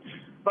somebody.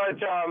 But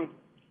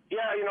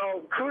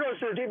kudos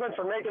to the defense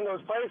for making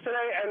those plays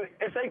today. And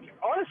if they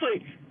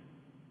honestly,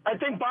 I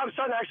think Bob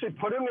Sutton actually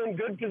put them in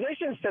good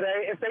positions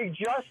today. If they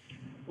just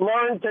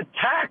learn to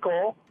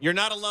tackle. You're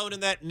not alone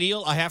in that,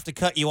 Neil. I have to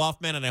cut you off,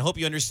 man, and I hope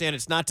you understand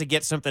it's not to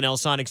get something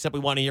else on, except we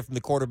want to hear from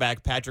the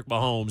quarterback, Patrick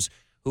Mahomes,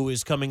 who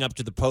is coming up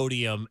to the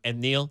podium. And,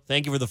 Neil,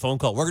 thank you for the phone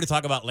call. We're going to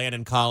talk about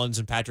Landon Collins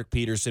and Patrick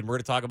Peterson. We're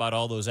going to talk about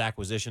all those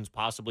acquisitions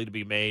possibly to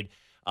be made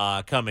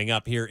coming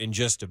up here in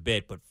just a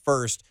bit. But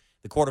first,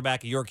 the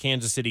quarterback of your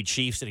Kansas City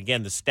Chiefs, and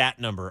again, the stat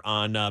number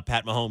on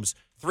Pat Mahomes,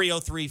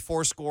 303,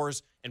 4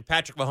 scores, And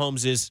Patrick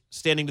Mahomes is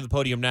standing to the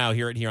podium now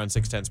here on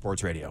 610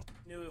 Sports Radio.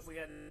 Knew if we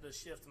had the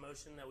shift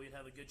motion that we'd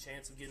have a good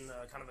chance of getting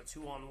kind of a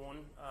 2-on-1.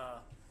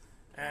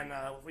 And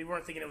we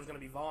weren't thinking it was going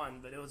to be Vaughn,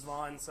 but it was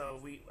Vaughn. So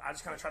I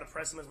just kind of tried to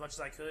press him as much as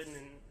I could and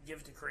give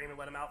it to Kareem and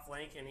let him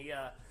outflank. And he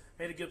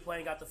made a good play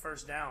and got the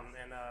first down.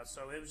 And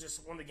so it was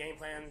just one of the game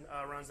plan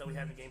runs that we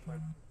had in the game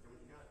plan.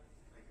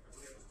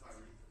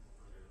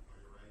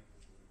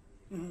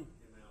 Mm-hmm.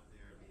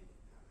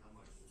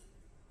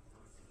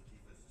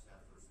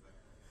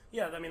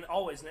 Yeah, I mean,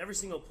 always. In every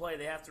single play,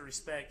 they have to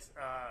respect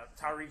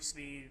Tyreek's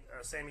speed,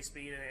 Sammy's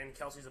speed, and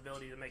Kelsey's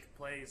ability to make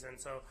plays. And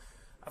so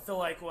I feel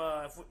like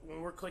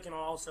when we're clicking on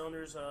all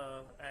cylinders,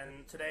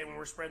 and today when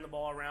we're spreading the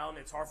ball around,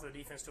 it's hard for the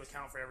defense to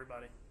account for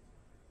everybody.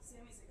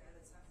 Sammy's a guy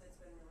that's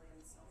been really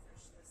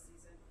unselfish this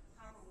season.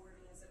 How rewarding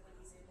is it when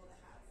he's able to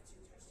have 2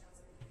 touchdowns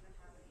and even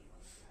have a game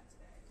like he had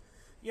today?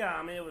 Yeah,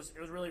 I mean, it was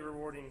really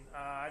rewarding.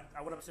 I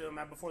went up to him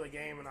before the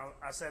game, and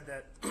I said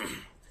that –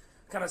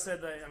 kind of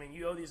said that, I mean,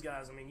 you owe these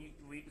guys. I mean,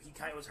 he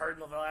kind of was hurt in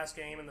the last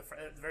game at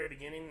the very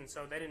beginning, and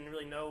so they didn't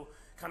really know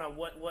kind of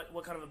what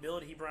kind of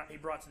ability he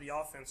brought to the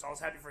offense. So I was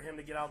happy for him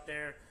to get out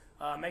there,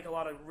 make a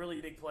lot of really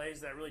big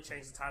plays that really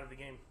changed the tide of the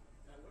game.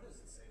 What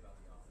does it say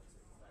about the offense,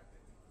 the fact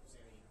that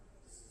Sammy,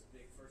 this is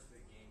his first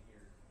big game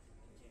here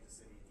in Kansas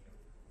City.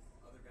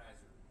 Other guys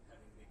are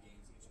having big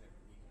games each and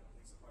every week. It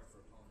makes it hard for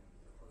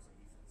opposing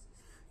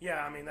defenses. Yeah,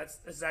 I mean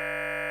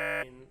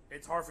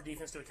it's hard for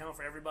defense to account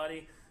for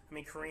everybody. I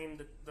mean, Kareem,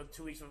 the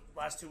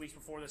last 2 weeks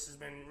before this has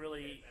been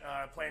really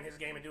playing his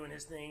game and doing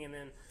his thing, and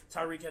then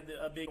Tyreek had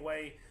a big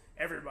way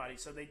everybody.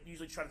 So they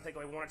usually try to take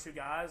away 1 or 2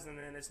 guys, and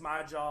then it's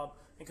my job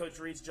and Coach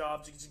Reed's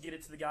job to just get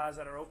it to the guys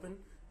that are open,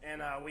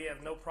 and we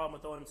have no problem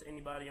with throwing them to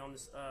anybody on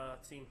this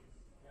team.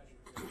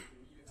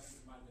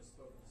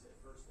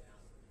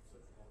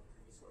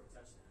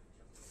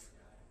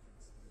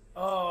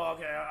 Oh,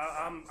 okay.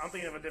 I'm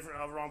thinking of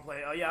a wrong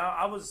play. Yeah,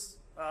 I was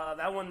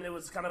that one. It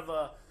was kind of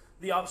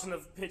the option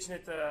of pitching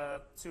it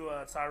to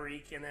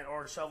Tyreek and then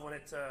or shoveling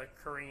it to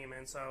Kareem,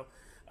 and so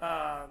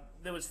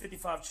there was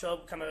 55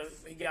 Chubb. Kind of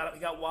he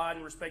got wide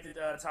and respected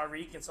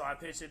Tyreek, and so I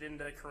pitched it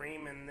into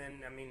Kareem, and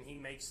then I mean he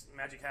makes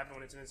magic happen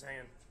when it's in his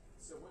hand.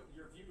 So what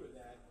your view of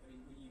that? I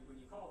mean,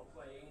 when you called the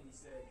play, Andy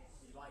said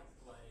you liked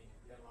the play,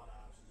 you had a lot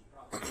of options, you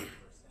probably got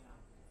the first down.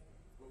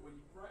 But when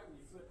you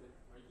flip it,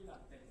 you're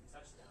not thinking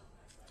touchdown,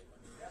 right? I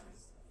mean that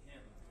was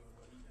him doing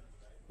what he does,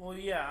 right? Well,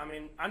 yeah. I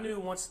mean, I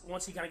knew once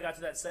he kind of got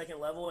to that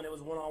second level and it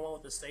was one-on-one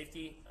with the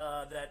safety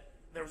that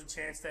there was a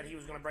chance that he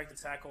was going to break the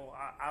tackle.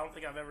 I don't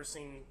think I've ever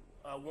seen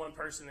one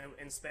person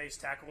in space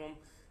tackle him.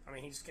 I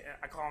mean,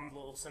 I call him a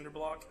little cinder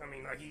block. I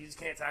mean, like he just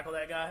can't tackle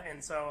that guy.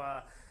 And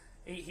so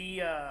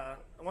he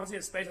once he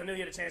had space, I knew he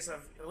had a chance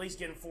of at least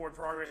getting forward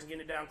progress and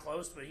getting it down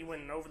close. But he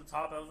went over the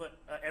top of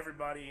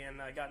everybody and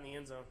got in the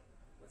end zone.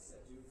 What's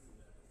that do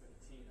for the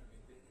team? I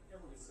mean,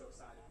 everyone gets so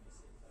excited when you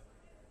see a play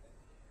like that.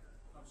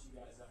 That pumps you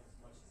guys up as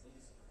much as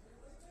these.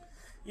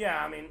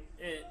 Yeah, I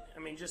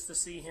mean, just to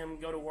see him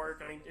go to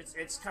work. I mean,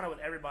 it's kind of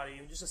with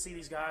everybody. Just to see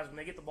these guys when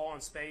they get the ball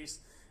in space,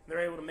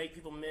 they're able to make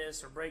people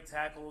miss or break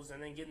tackles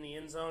and then get in the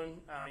end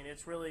zone. I mean,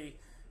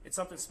 it's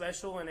something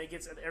special, and it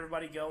gets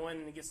everybody going,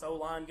 and it gets the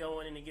O-line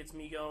going, and it gets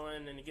me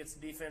going, and it gets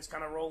the defense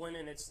kind of rolling,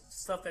 and it's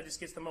stuff that just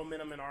gets the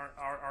momentum in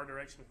our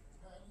direction.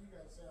 You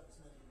guys have as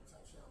many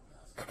touchdown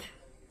passes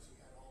as you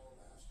had all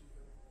last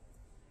year.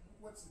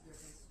 What's the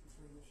difference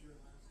between this year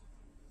and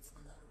last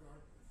in that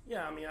regard?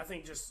 Yeah, I mean, I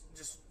think just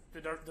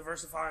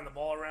diversifying the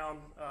ball around,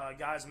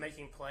 guys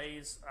making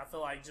plays. I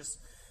feel like just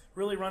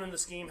really running the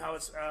scheme how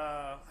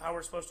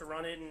we're supposed to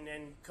run it, and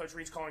Coach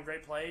Reed's calling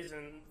great plays,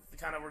 and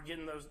kind of we're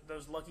getting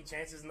those lucky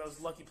chances and those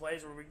lucky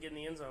plays where we get in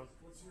the end zone.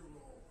 What's your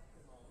role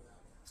in all of that?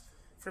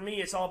 For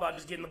me, it's all about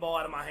just getting the ball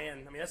out of my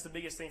hand. I mean, that's the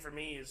biggest thing for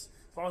me is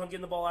as long as I'm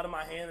getting the ball out of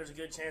my hand, there's a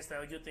good chance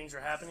that good things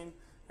are happening.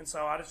 And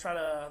so I just try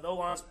to – the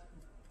O-line's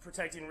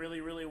protecting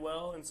really, really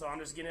well, and so I'm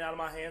just getting it out of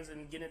my hands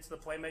and getting it to the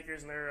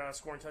playmakers, and they're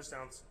scoring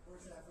touchdowns.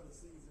 First half of the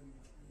season,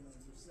 you're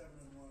 7-1.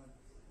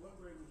 What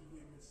grade would you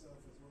give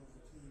yourself as well as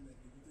the team that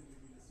you think would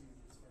be the season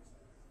this first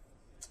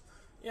half?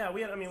 Yeah,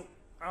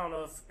 I don't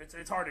know if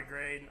it's hard to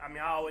grade. I mean,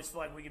 I always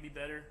feel like we could be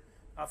better.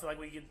 I feel like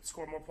we could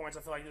score more points.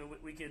 I feel like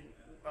we could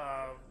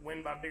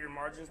win by bigger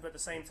margins. But at the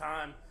same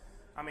time,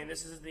 I mean,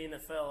 this is the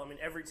NFL. I mean,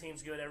 every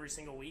team's good every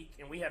single week.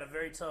 And we had a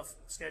very tough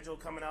schedule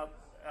coming out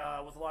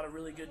with a lot of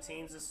really good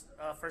teams this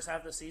first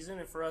half of the season.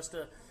 And for us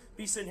to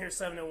be sitting here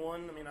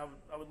 7-1, I mean,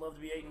 I would love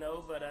to be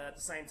 8-0. But at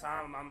the same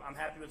time, I'm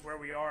happy with where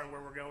we are and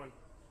where we're going.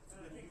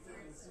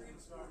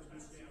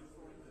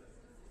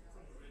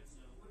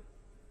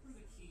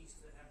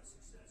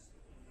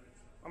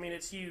 I mean,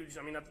 it's huge.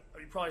 I mean,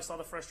 you probably saw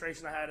the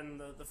frustration I had in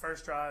the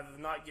first drive of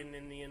not getting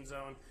in the end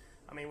zone.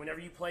 I mean, whenever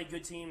you play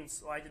good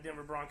teams like the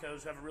Denver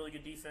Broncos who have a really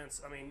good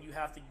defense, I mean,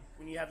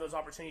 when you have those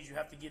opportunities, you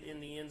have to get in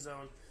the end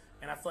zone.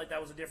 And I feel like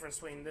that was the difference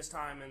between this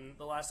time and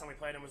the last time we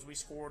played them was we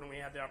scored and we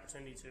had the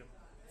opportunity to. It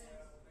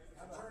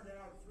turned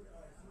out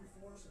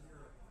 3/4 of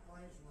your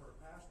plays were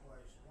pass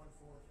plays,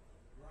 1/4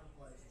 run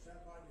plays. Is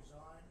that by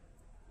design?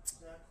 Is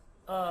that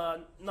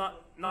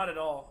Not at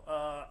all.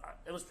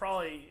 It was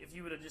probably, if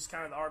you would have just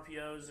counted the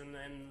RPOs and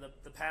then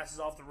the passes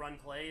off the run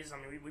plays, I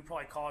mean, we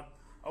probably called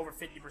over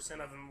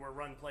 50% of them were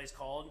run plays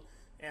called.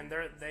 And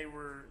their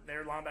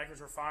linebackers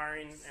were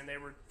firing, and they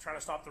were trying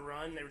to stop the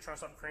run. They were trying to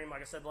stop Kareem.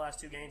 Like I said, the last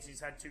 2 games, he's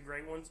had 2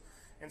 great ones.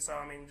 And so,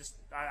 I mean,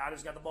 I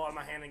just got the ball in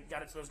my hand and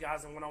got it to those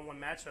guys in one-on-one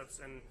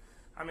matchups. And,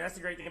 I mean, that's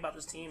the great thing about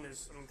this team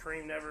is, I mean,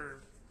 Kareem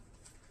never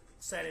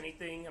said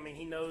anything. I mean,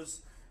 he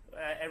knows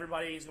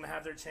everybody's going to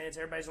have their chance.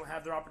 Everybody's going to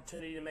have their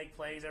opportunity to make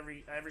plays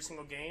every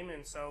single game.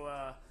 And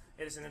so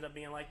it just ended up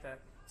being like that.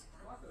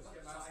 Broncos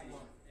kept fighting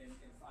and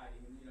fighting.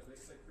 And, they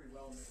played pretty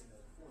well in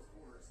the fourth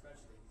quarter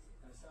especially.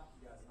 Kind of stopped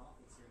you guys in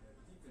offense here and there.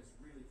 The defense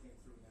really came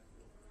through in that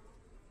fourth quarter.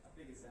 How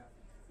big is that?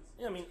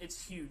 Yeah, I mean,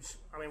 it's huge.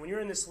 I mean, when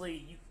you're in this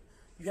league,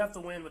 you have to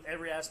win with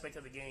every aspect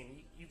of the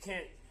game. You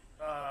can't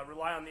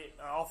rely on the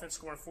offense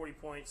scoring 40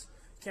 points.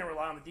 You can't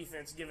rely on the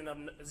defense giving up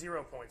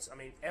 0 points. I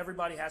mean,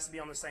 everybody has to be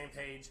on the same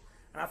page.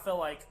 And I felt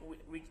like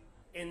we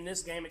in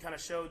this game, it kind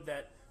of showed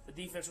that the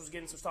defense was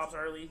getting some stops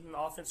early, and the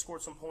offense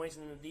scored some points,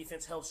 and the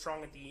defense held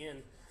strong at the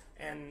end.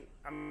 And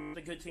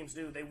the good teams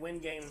do. They win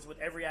games with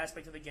every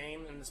aspect of the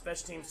game, and the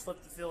special teams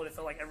flipped the field, it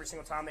felt like, every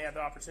single time they had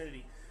the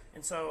opportunity.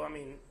 And so, I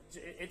mean,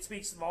 it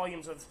speaks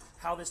volumes of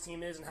how this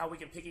team is and how we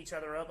can pick each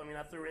other up. I mean,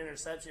 I threw an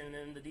interception, and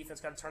then the defense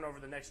got to turn over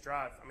the next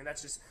drive. I mean,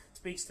 that just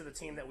speaks to the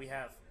team that we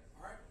have.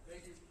 All right,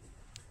 thank you.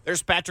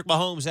 There's Patrick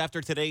Mahomes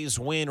after today's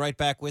win. Right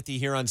back with you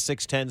here on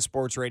 610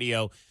 Sports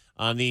Radio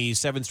on the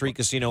 7th Street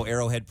Casino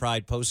Arrowhead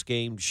Pride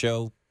post-game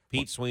show.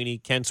 Pete Sweeney,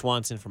 Ken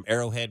Swanson from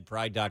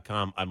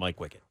ArrowheadPride.com. I'm Mike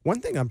Wickett. One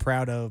thing I'm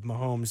proud of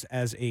Mahomes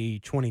as a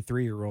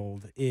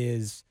 23-year-old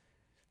is,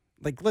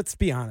 like, let's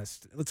be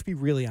honest. Let's be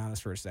really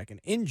honest for a second.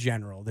 In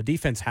general, the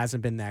defense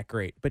hasn't been that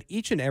great. But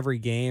each and every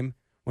game,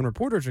 when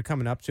reporters are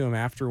coming up to him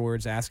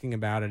afterwards asking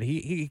about it,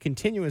 he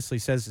continuously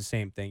says the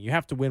same thing. You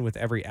have to win with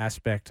every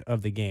aspect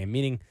of the game,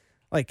 meaning,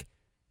 like,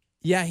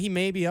 yeah, he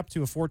may be up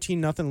to a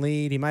 14-0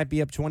 lead. He might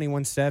be up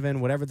 21-7,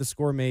 whatever the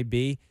score may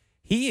be.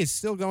 He is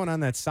still going on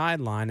that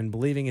sideline and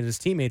believing in his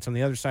teammates on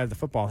the other side of the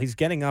football. He's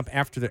getting up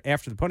after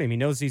the podium. He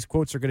knows these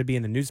quotes are going to be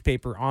in the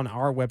newspaper on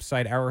our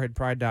website,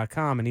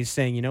 arrowheadpride.com, and he's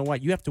saying, you know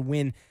what, you have to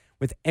win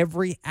with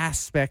every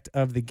aspect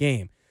of the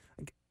game.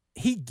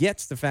 He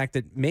gets the fact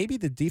that maybe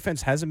the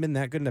defense hasn't been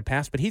that good in the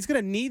past, but he's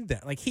going to need them.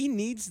 Like, he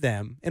needs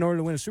them in order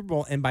to win a Super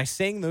Bowl, and by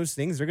saying those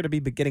things, they're going to be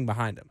getting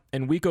behind him.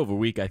 And week over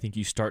week, I think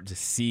you start to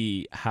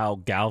see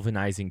how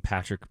galvanizing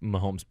Patrick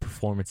Mahomes'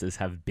 performances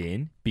have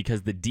been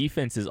because the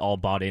defense is all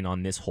bought in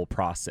on this whole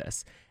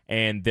process,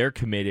 and they're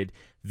committed.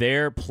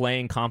 They're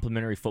playing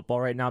complementary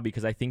football right now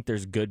because I think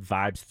there's good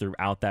vibes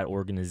throughout that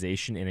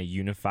organization in a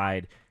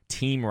unified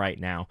team right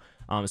now.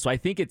 So I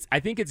think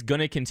it's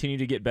going to continue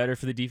to get better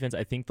for the defense.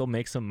 I think they'll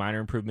make some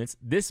minor improvements.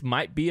 This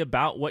might be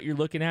about what you're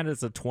looking at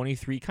as a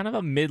 23, kind of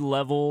a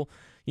mid-level,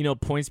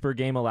 points per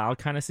game allowed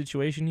kind of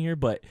situation here.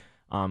 But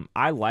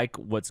I like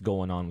what's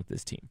going on with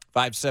this team.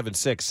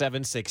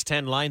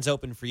 576-7610. Lines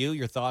open for you.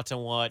 Your thoughts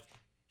on what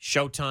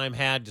Showtime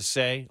had to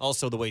say.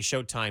 Also the way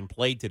Showtime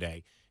played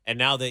today. And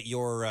now that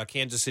your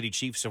Kansas City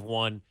Chiefs have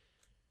won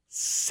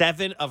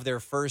 7 of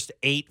their first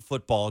 8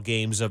 football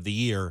games of the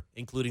year,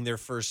 including their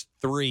first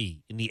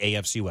 3 in the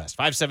AFC West.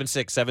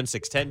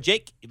 576-7610.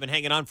 Jake, you've been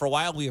hanging on for a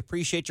while. We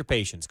appreciate your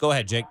patience. Go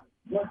ahead, Jake.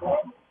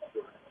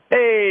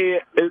 Hey,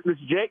 this is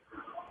Jake.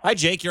 Hi,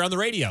 Jake. You're on the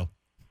radio.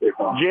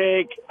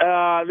 Jake,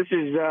 this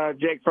is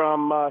Jake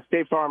from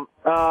State Farm.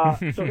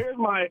 So here's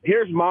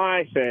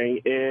my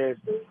thing is,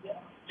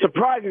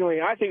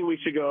 surprisingly, I think we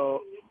should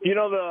go,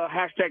 the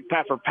hashtag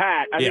Pat for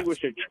Pat. I think we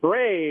should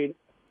trade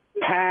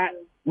Pat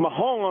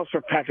Mahomes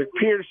for Patrick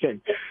Peterson.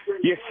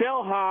 You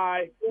sell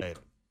high.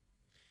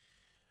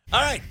 All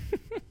right.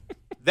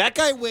 That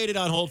guy waited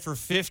on hold for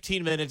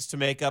 15 minutes to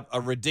make up a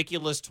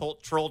ridiculous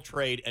troll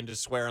trade and to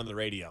swear on the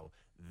radio.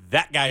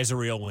 That guy is a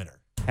real winner.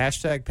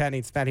 Hashtag Pat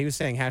needs Pat. He was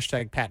saying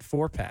hashtag Pat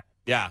for Pat.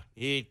 Yeah.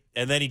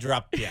 And then he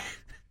dropped,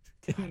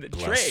 in the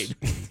trade.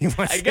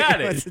 I got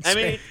it. I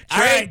mean,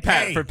 trade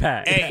Pat for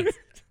Pat. Hey,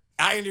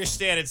 I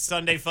understand it's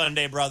Sunday Fun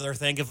Day, brother.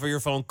 Thank you for your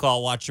phone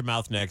call. Watch your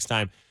mouth next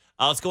time.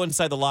 Let's go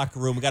inside the locker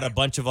room. We got a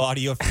bunch of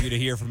audio for you to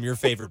hear from your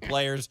favorite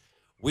players.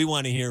 We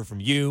want to hear from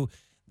you.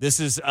 This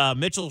is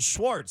Mitchell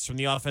Schwartz from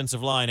the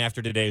offensive line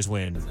after today's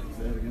win.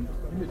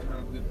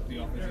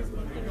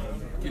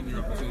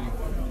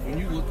 When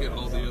you look at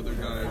all the other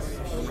guys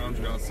around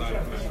you outside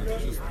of Patrick,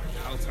 just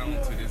how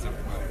talented is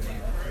everybody?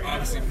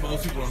 Obviously,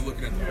 most people are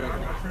looking at the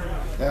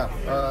quarterback. Yeah,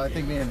 I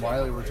think me and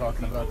Wiley were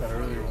talking about that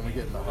earlier. When we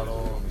get in the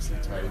huddle and we see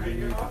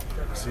Tyree, we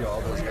see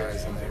all those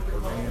guys in there,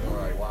 Kareem, we're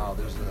like, wow,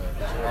 there's a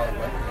lot of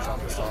weapons on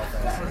this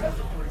offense.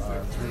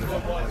 It's really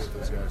fun to play with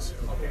those guys.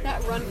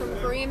 That run from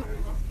Kareem,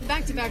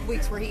 back-to-back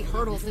weeks where he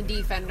hurdles the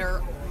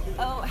defender.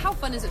 Oh, how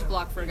fun is it to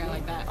block for a guy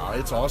like that?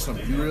 It's awesome.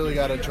 You really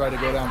got to try to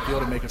go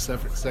downfield and make a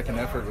second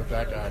effort with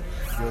that guy.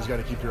 You always got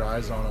to keep your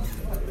eyes on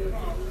him.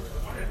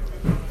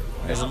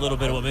 There's a little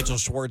bit of what Mitchell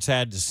Schwartz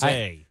had to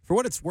say. For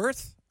what it's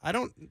worth, I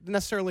don't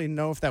necessarily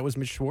know if that was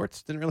Mitch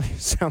Schwartz. Didn't really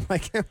sound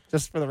like him,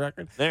 just for the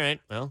record. All right,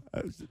 well.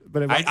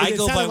 But I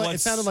go by it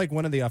sounded like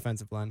one of the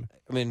offensive linemen.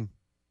 I mean,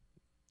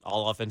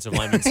 all offensive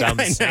linemen sound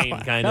the same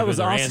kind that of. was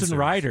in their Austin answers.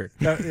 Ryder.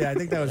 I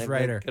think that was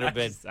Ryder. Could have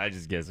been. I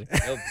just guessing.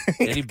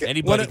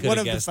 Anybody could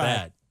have guessed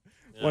that.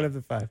 One of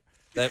the five.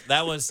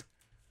 That was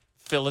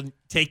Phil.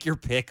 Take your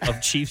pick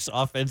of Chiefs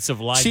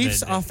offensive lineman.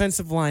 Chiefs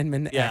offensive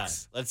lineman Yeah,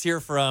 X. let's hear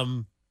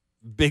from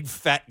big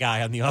fat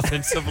guy on the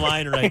offensive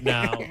line right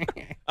now.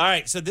 All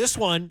right, so this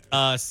one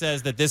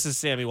says that this is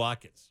Sammy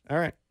Watkins. All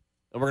right.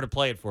 And we're going to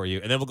play it for you.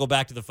 And then we'll go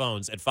back to the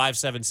phones at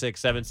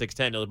 576-7610.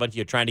 There's a bunch of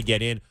you trying to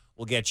get in.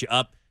 We'll get you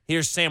up.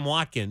 Here's Sam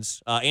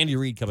Watkins. Andy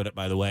Reid coming up,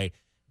 by the way,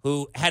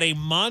 who had a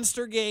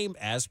monster game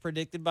as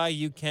predicted by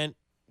you, Kent.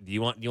 Do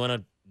you want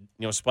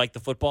to spike the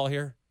football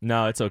here?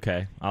 No, it's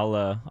okay.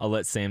 I'll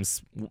let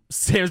Sam's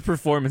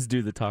performance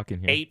do the talking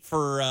here. 8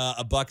 for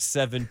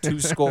 $107, 2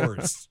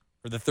 scores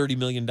for the $30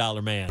 million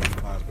man.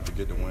 But to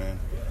get the win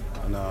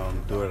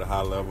and do it at a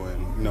high level,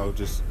 and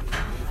just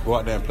go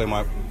out there and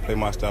play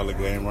my style of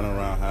game, run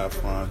around, have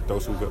fun, throw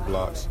some good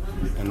blocks,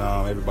 and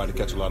everybody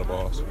catch a lot of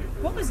balls.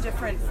 What was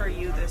different for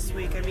you this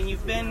week? I mean,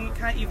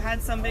 you've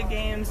had some big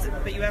games,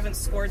 but you haven't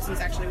scored since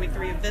actually week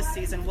 3 of this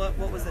season. What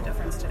was the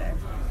difference today?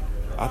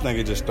 I think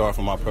it just started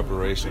from my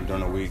preparation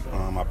during the week.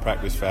 I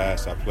practiced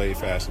fast, I played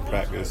fast in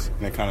practice,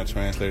 and it kind of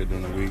translated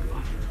during the week.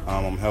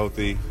 I'm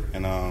healthy,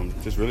 and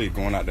just really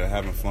going out there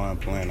having fun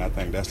playing. I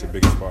think that's the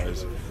biggest part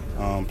is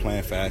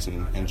playing fast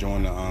and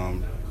enjoying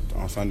on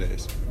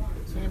Sundays.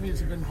 Sammy,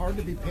 has it been hard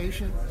to be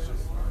patient,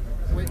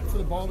 waiting for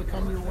the ball to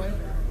come your way?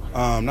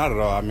 Not at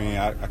all. I mean,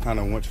 I kind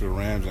of went to the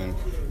Rams, and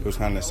it was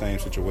kind of the same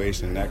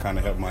situation. That kind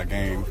of helped my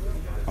game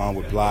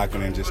with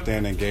blocking and just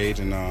staying engaged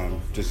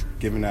and just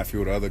giving that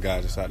fuel to other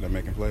guys just out there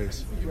making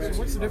plays. So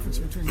what's the difference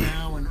between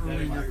now and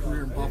early in your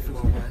career in Buffalo,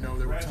 where I know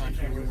there were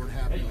times when you weren't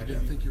happy, you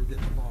didn't think you were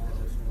getting the ball?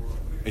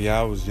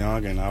 Yeah, I was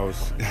young and I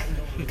was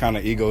kind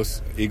of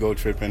ego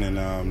tripping, and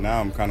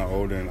now I'm kind of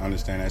older and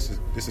understand that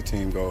this is a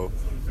team goal,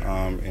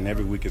 and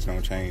every week it's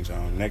going to change.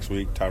 Next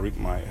week, Tyreek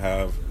might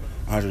have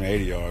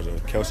 180 yards, or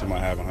Kelsey might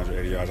have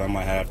 180 yards. I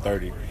might have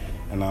 30,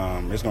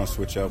 and it's going to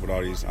switch up with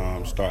all these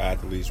star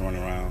athletes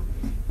running around.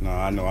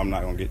 I know I'm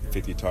not going to get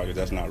 50 targets.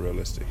 That's not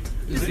realistic.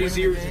 Does the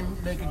easier game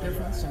make a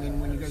difference? I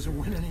mean, when you guys are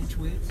winning each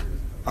week?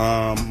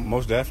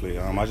 Most definitely.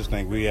 I just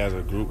think we as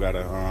a group got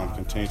to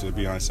continue to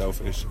be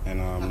unselfish and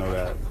know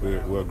that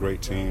we're a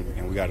great team,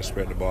 and we got to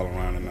spread the ball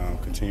around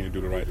and continue to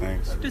do the right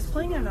things. Does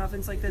playing in an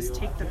offense like this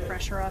take the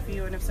pressure off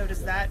you? And if so,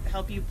 does that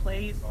help you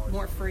play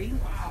more free?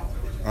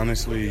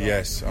 Honestly,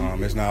 yes.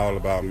 It's not all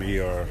about me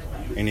or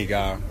any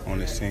guy on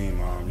this team.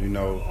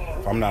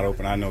 If I'm not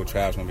open, I know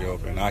Trav's going to be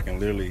open. I can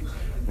literally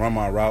run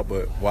my route,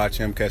 but watch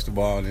him catch the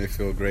ball, and it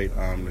feels great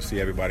to see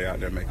everybody out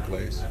there making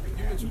plays.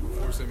 You mentioned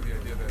before, Sammy, the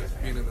idea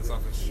that being in this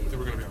offense, there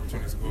were going to be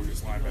opportunities to go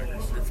against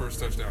linebackers. Your first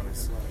touchdown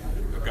is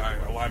a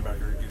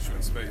linebacker who gets you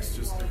in space.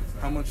 Just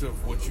how much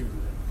of what you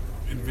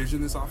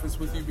envision this offense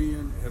with you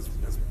being has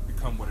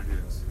become what it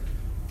is?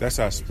 That's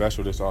how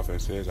special this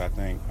offense is, I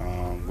think.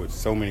 With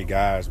so many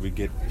guys, we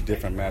get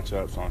different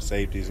matchups on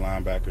safeties,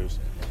 linebackers,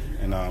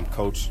 and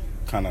Coach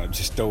kind of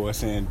just throw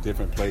us in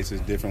different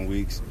places, different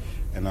weeks,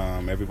 and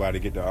everybody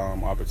get the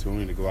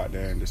opportunity to go out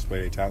there and display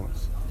their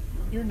talents.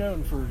 You're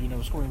known for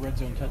scoring red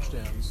zone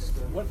touchdowns.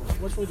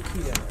 What's really the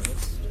key there?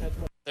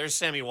 There's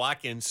Sammy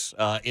Watkins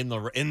in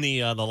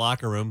the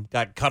locker room.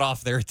 Got cut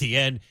off there at the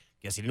end.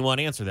 Guess he didn't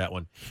want to answer that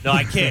one. No,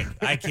 I kid.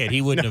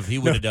 He wouldn't have. He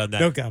would have done that.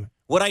 No comment.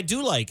 What I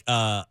do like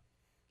out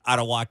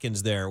of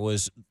Watkins there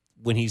was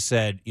when he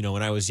said,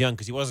 when I was young,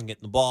 because he wasn't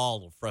getting the ball, a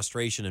little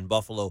frustration in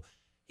Buffalo.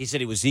 He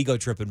said he was ego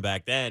tripping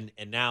back then,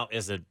 and now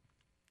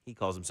he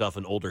calls himself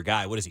an older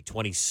guy. What is he,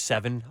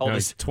 27? No,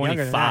 he's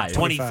 25.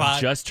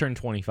 25. Just turned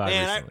 25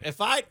 Man,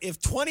 recently.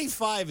 if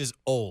 25 is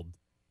old,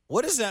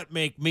 what does that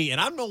make me? And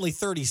I'm only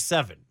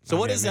 37. So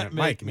what does that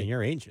make Mike, me?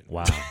 You're ancient.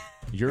 Wow.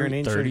 You're an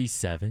ancient.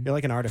 37? You're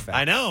like an artifact.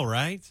 I know,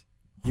 right?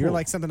 You're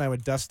like something I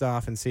would dust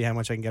off and see how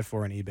much I can get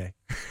for on eBay.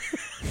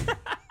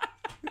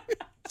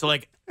 So,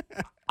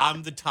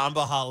 I'm the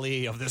Tamba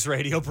Hali of this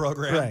radio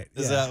program. Right.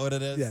 Is that what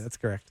it is? Yeah, that's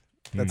correct.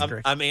 That's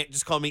correct.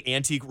 Just call me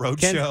Antique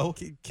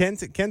Roadshow.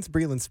 Kent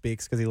Breland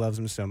speaks because he loves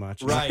him so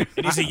much. Right.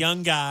 And he's a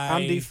young guy.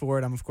 I'm D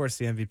Ford. I'm, of course,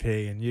 the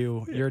MVP. And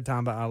you're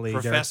Tamba Ali.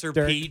 Professor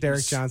Derek Pete.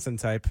 Johnson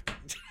type.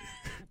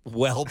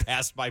 Well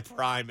past my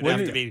prime and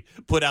have to be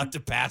put out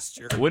to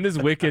pasture. When does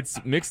Wicket's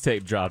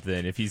mixtape drop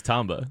then, if he's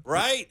Tamba?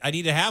 Right. I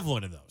need to have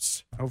one of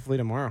those. Hopefully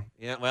tomorrow.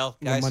 Yeah, well,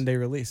 The guys. Monday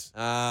release.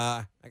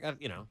 I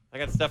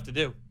got stuff to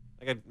do.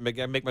 I got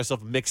to make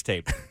myself a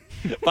mixtape.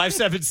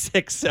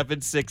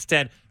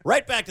 576-7610.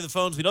 Right back to the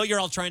phones. We know you're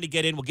all trying to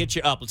get in. We'll get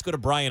you up. Let's go to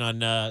Brian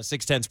on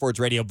 610 Sports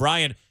Radio.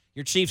 Brian,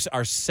 your Chiefs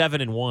are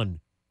 7-1.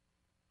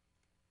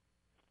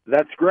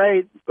 That's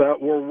great,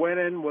 but we're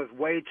winning with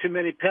way too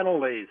many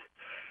penalties.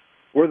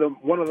 We're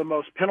one of the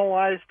most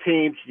penalized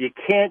teams. You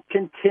can't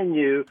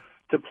continue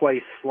to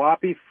play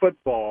sloppy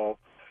football.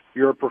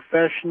 You're a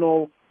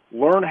professional.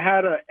 Learn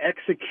how to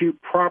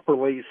execute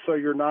properly so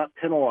you're not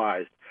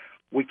penalized.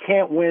 We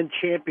can't win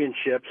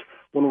championships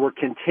when we're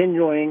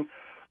continuing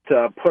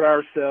to put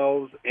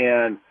ourselves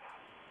in,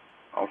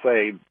 I'll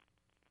say,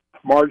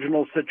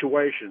 marginal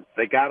situations.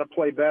 They got to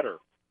play better.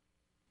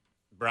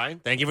 Brian,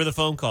 thank you for the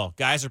phone call.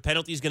 Guys, are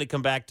penalties going to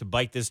come back to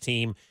bite this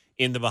team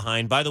in the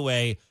behind? By the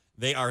way,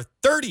 they are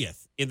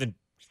 30th in the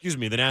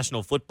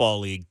National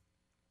Football League,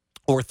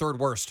 or third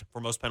worst for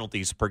most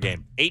penalties per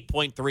game.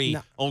 8.3.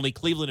 No. Only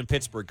Cleveland and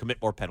Pittsburgh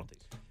commit more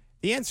penalties.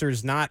 The answer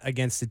is not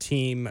against a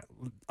team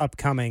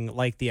upcoming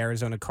like the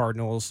Arizona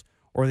Cardinals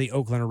or the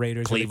Oakland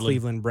Raiders or the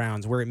Cleveland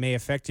Browns. Where it may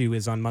affect you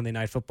is on Monday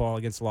Night Football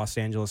against the Los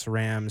Angeles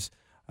Rams,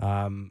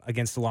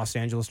 against the Los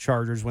Angeles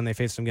Chargers when they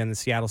face them again, the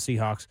Seattle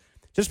Seahawks.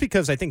 Just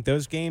because I think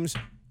those games,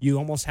 you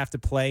almost have to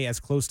play as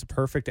close to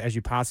perfect as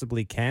you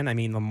possibly can. I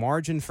mean, the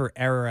margin for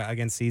error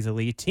against these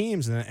elite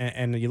teams,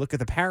 and you look at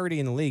the parity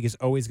in the league, is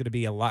always going to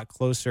be a lot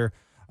closer.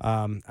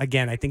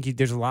 Again, I think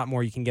there's a lot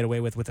more you can get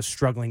away with a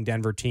struggling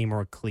Denver team or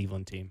a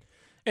Cleveland team.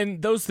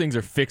 And those things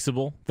are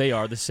fixable. They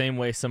are the same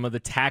way some of the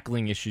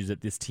tackling issues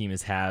that this team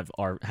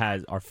are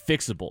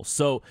fixable.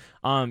 So,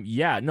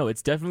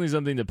 it's definitely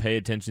something to pay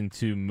attention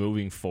to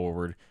moving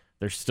forward.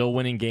 They're still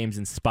winning games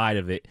in spite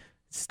of it.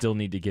 Still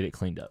need to get it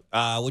cleaned up.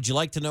 Would you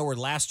like to know where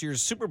last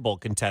year's Super Bowl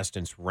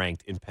contestants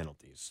ranked in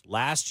penalties?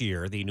 Last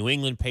year, the New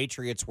England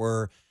Patriots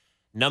were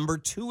number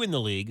 2 in the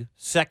league,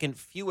 second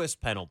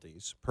fewest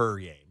penalties per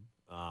game.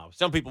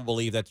 Some people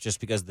believe that's just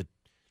because the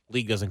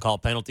league doesn't call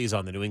penalties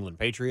on the New England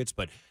Patriots,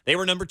 but they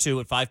were number 2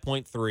 at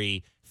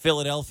 5.3.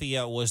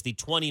 Philadelphia was the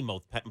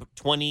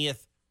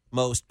 20th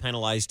most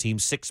penalized team,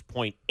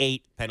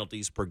 6.8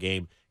 penalties per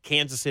game.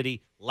 Kansas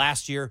City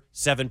last year,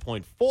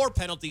 7.4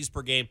 penalties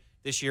per game.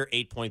 This year,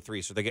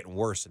 8.3, so they're getting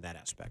worse in that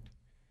aspect.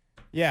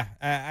 Yeah,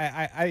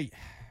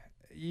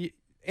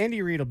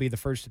 Andy Reid will be the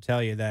first to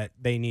tell you that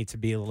they need to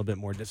be a little bit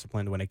more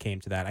disciplined when it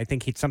came to that. I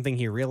think it's something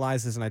he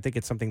realizes, and I think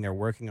it's something they're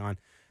working on.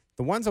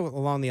 The ones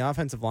along the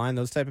offensive line,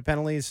 those type of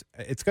penalties,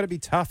 it's going to be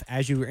tough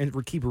as you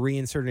keep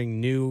reinserting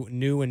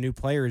new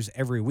players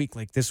every week.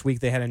 Like this week,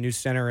 they had a new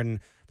center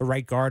and the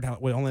right guard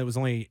was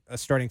only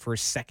starting for a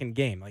second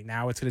game. Like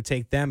now, it's going to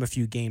take them a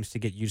few games to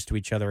get used to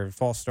each other,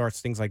 false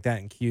starts, things like that,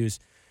 and cues.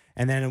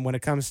 And then when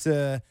it comes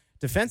to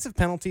defensive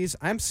penalties,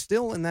 I'm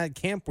still in that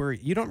camp where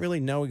you don't really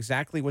know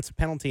exactly what's a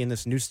penalty in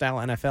this new style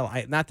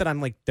NFL. Not that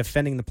I'm like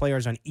defending the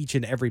players on each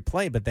and every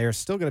play, but they're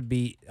still going to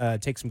be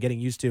take some getting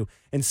used to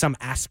in some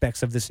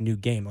aspects of this new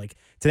game. Like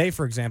today,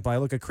 for example, I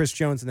look at Chris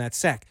Jones in that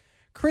sack.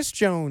 Chris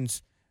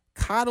Jones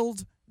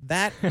coddled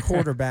that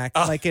quarterback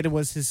like it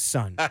was his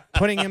son,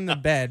 putting him to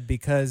bed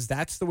because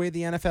that's the way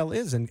the NFL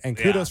is. And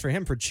kudos for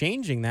him for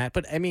changing that.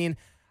 But I mean,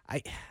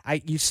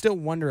 you still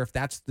wonder if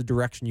that's the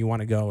direction you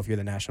want to go if you're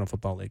the National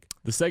Football League.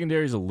 The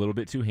secondary is a little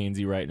bit too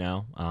handsy right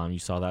now. You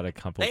saw that a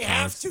couple They times.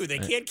 have to. They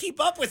can't keep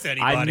up with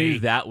anybody. I knew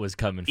that was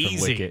coming from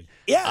Easy. Wicket.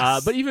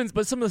 Yes.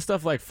 But some of the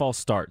stuff like false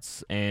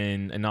starts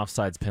and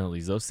offsides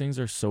penalties, those things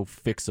are so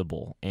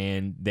fixable,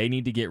 and they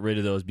need to get rid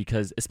of those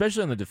because,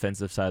 especially on the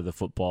defensive side of the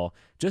football,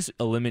 just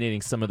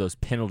eliminating some of those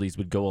penalties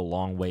would go a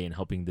long way in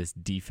helping this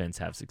defense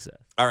have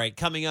success. All right,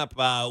 coming up,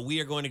 we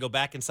are going to go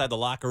back inside the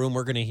locker room.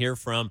 We're going to hear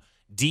from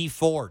D.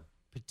 Ford,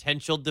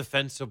 potential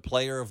Defensive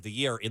Player of the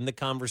Year, in the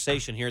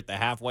conversation here at the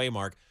halfway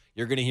mark.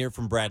 You're going to hear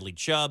from Bradley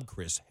Chubb,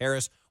 Chris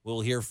Harris.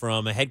 We'll hear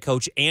from head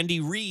coach Andy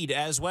Reid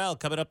as well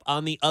coming up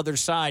on the other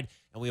side.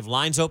 And we have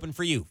lines open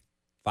for you.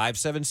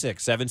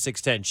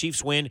 576-7610.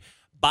 Chiefs win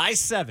by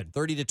 7,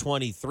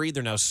 30-23.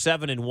 They're now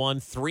 7-1,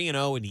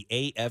 3-0 in the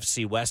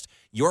AFC West.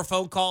 Your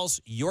phone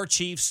calls, your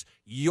Chiefs,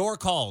 your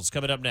calls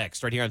coming up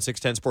next right here on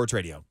 610 Sports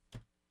Radio.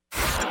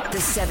 The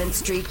 7th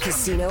Street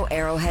Casino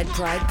Arrowhead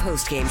Pride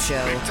postgame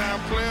show. Big-time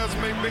players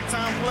make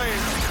big-time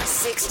plays.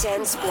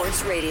 610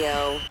 Sports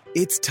Radio.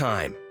 It's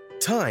time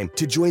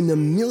to join the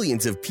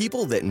millions of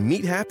people that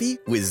meet happy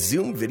with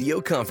Zoom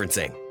video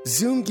conferencing.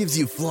 Zoom gives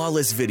you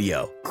flawless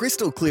video,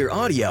 crystal clear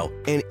audio,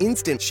 and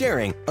instant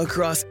sharing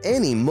across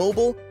any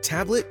mobile,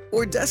 tablet,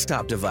 or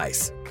desktop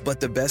device. But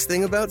the best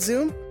thing about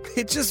Zoom?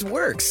 It just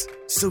works.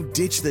 So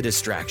ditch the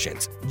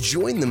distractions,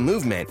 join the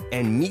movement,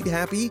 and meet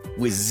happy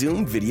with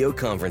Zoom video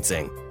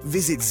conferencing.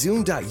 Visit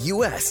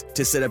Zoom.us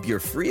to set up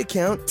your free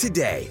account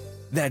today.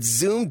 That's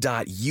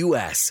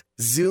Zoom.us.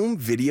 Zoom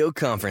video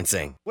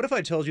conferencing. What if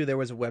I told you there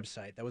was a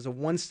website that was a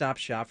one-stop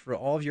shop for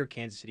all of your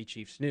Kansas City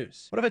Chiefs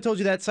news? What if I told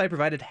you that site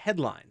provided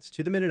headlines,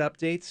 to-the-minute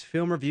updates,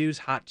 film reviews,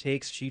 hot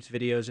takes, Chiefs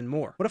videos, and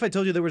more? What if I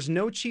told you there was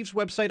no Chiefs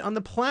website on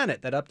the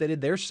planet that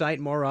updated their site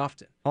more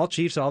often? All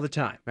Chiefs all the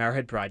time.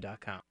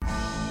 ArrowheadPride.com.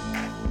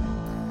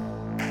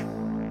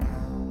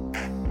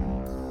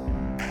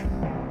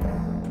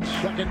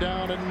 Second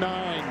down and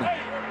 9.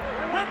 Hey,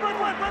 rip.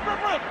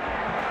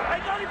 Hey,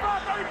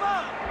 35.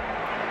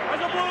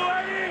 There's a blue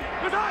 80.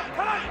 It's hot.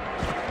 Come on.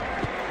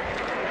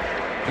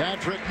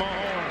 Patrick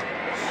Mahomes.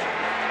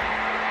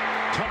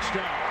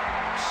 Touchdown.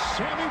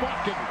 Sammy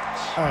Watkins.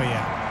 Oh,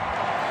 yeah.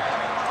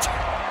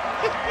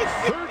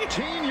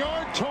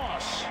 13-yard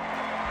toss.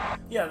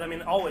 Yeah, I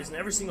mean, always, in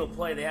every single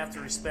play, they have to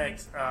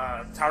respect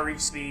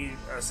Tyreek's speed,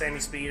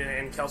 Sammy's speed,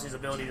 and Kelsey's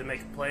ability to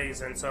make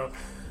plays. And so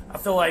I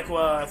feel like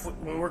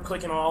when we're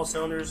clicking on all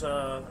cylinders,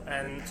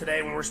 and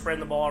today when we're spreading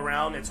the ball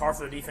around, it's hard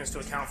for the defense to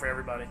account for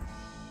everybody.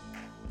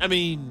 I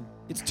mean,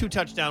 it's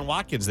 2-touchdown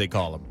Watkins, they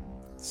call him.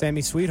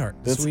 Sammy Sweetheart,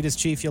 the sweetest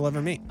chief you'll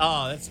ever meet.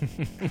 Oh, that's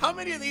how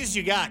many of these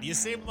you got? You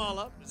save them all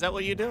up? Is that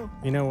what you do?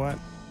 You know what?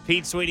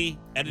 Pete Sweetie,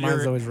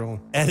 Mine's always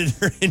rolling.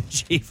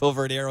 Editor-in-chief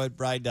over at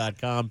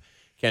arrowheadpride.com.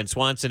 Ken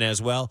Swanson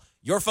as well.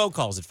 Your phone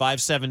calls at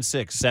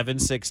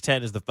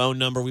 576-7610 is the phone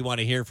number. We want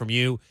to hear from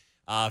you.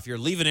 If you're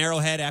leaving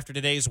Arrowhead after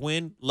today's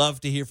win, love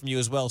to hear from you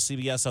as well.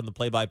 CBS on the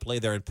play-by-play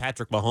there, and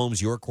Patrick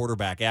Mahomes, your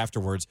quarterback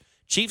afterwards.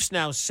 Chiefs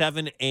now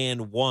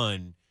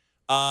 7-1.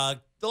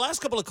 The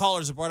last couple of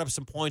callers have brought up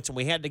some points, and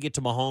we had to get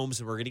to Mahomes,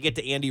 and we're going to get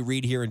to Andy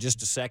Reid here in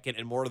just a second,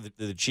 and more to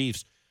the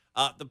Chiefs.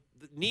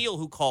 Neil,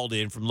 who called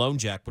in from Lone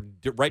Jack,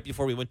 right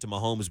before we went to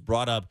Mahomes,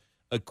 brought up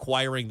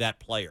acquiring that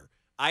player.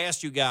 I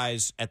asked you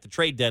guys at the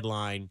trade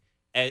deadline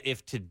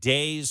if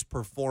today's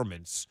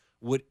performance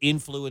would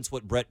influence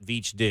what Brett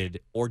Veach did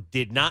or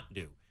did not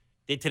do.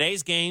 Did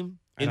today's game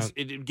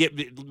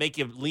make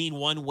you lean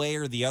one way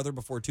or the other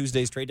before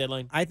Tuesday's trade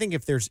deadline? I think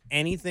if there's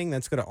anything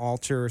that's going to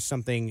alter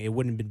something, it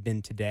wouldn't have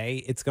been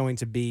today. It's going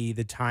to be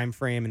the time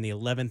frame and the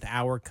 11th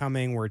hour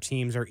coming where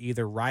teams are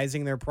either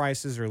rising their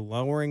prices or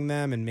lowering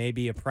them, and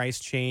maybe a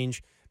price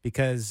change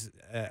because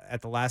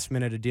at the last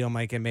minute a deal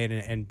might get made,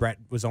 and Brett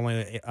was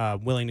only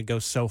willing to go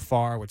so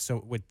far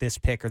with this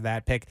pick or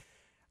that pick.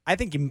 I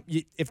think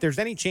if there's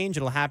any change,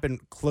 it'll happen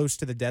close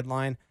to the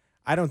deadline.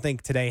 I don't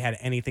think today had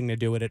anything to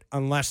do with it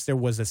unless there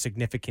was a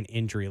significant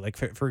injury. Like,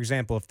 for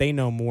example, if they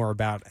know more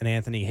about an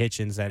Anthony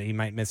Hitchens that he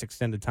might miss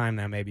extended time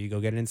now, maybe you go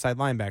get an inside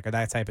linebacker,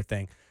 that type of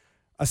thing.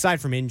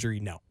 Aside from injury,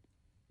 no.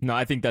 No,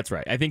 I think that's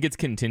right. I think it's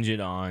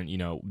contingent on,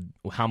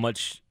 how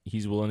much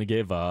he's willing to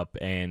give up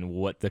and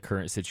what the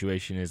current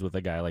situation is with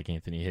a guy like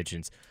Anthony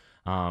Hitchens.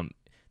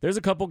 There's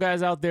a couple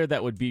guys out there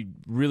that would be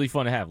really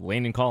fun to have.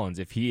 Landon Collins,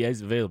 if he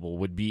is available,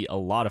 would be a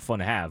lot of fun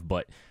to have.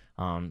 But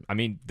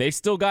they've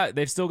still got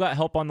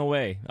help on the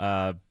way,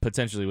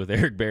 potentially with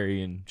Eric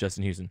Berry and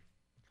Justin Houston.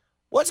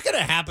 What's going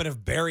to happen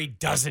if Berry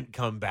doesn't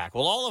come back?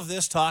 Well, all of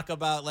this talk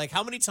about, like,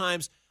 how many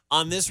times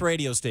on this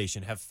radio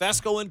station have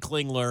Fesco and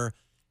Klingler,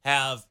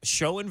 have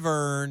Show and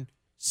Vern,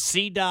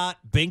 C-Dot,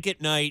 Bink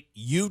at Night,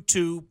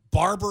 U2,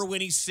 Barber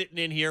when he's sitting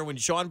in here, when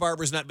Sean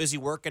Barber's not busy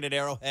working at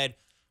Arrowhead?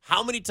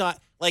 How many times?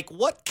 Like,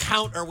 what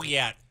count are we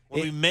at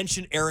when we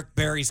mention Eric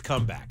Berry's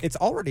comeback? It's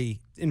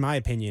already, in my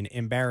opinion,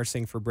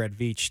 embarrassing for Brett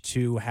Veach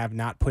to have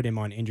not put him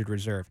on injured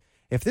reserve.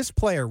 If this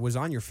player was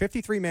on your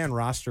 53-man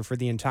roster for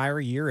the entire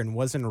year and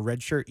wasn't a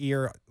redshirt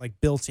year, like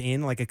built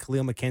in, like a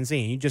Khalil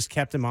McKenzie, and you just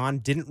kept him on,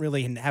 didn't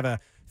really have a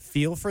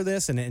feel for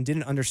this and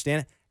didn't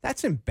understand it,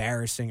 that's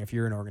embarrassing if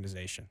you're an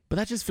organization. But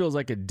that just feels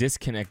like a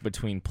disconnect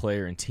between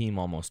player and team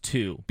almost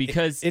too,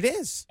 because it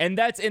is. And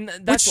that's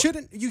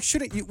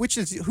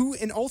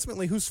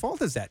ultimately whose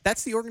fault is that?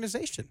 That's the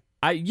organization.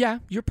 Yeah,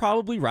 you're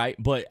probably right,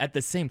 but at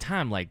the same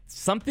time, like,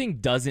 something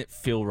doesn't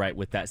feel right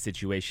with that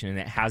situation, and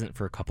it hasn't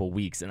for a couple of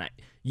weeks. And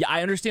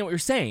I understand what you're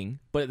saying,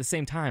 but at the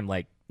same time,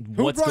 like,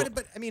 who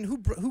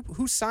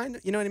signed?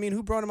 You know what I mean?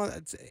 Who brought him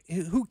on?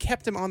 Who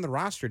kept him on the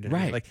roster?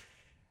 Right. Like,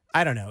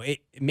 I don't know.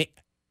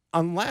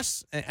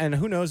 Unless, and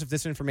who knows if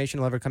this information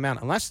will ever come out,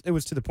 unless it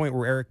was to the point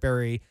where Eric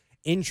Berry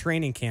in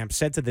training camp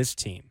said to this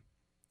team,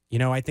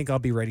 I think I'll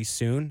be ready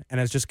soon, and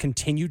has just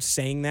continued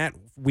saying that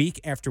week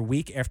after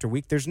week after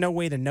week. There's no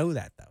way to know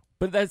that, though.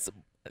 But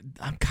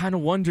I'm kind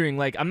of wondering,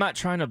 like, I'm not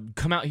trying to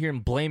come out here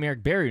and blame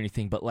Eric Berry or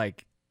anything, but,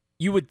 like,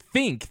 you would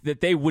think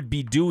that they would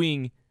be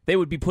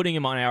putting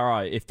him on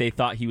IR if they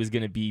thought he was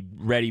going to be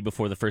ready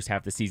before the first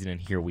half of the season,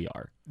 and here we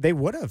are. They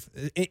would have.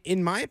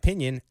 In my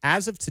opinion,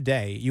 as of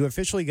today, you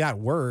officially got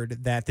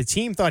word that the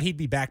team thought he'd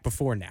be back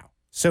before now.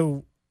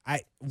 So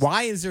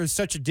why is there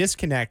such a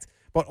disconnect?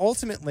 But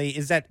ultimately,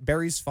 is that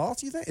Berry's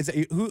fault, you think?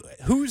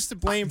 Who's to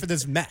blame for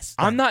this mess?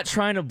 I'm not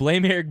trying to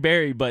blame Eric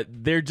Berry, but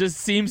there just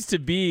seems to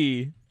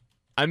be,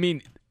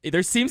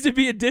 there seems to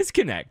be a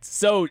disconnect.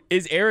 So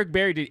did Eric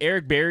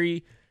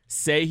Berry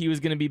say he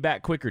was going to be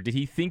back quicker? Did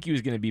he think he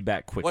was going to be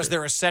back quicker? Was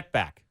there a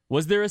setback?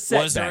 Maybe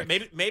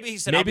he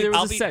said, maybe there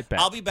was a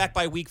setback. I'll be back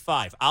by week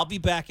 5. I'll be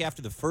back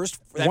after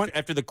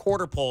after the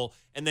quarter pole,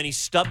 and then he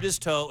stubbed his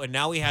toe, and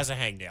now he has a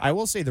hangnail. I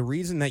will say the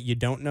reason that you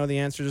don't know the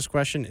answer to this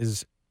question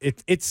is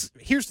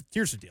here's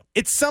the deal.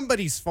 It's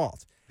somebody's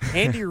fault.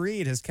 Andy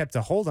Reid has kept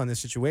a hold on this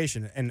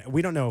situation, and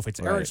we don't know if it's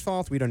Eric's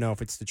fault. We don't know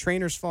if it's the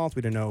trainer's fault.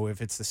 We don't know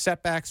if it's the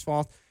setback's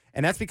fault.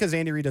 And that's because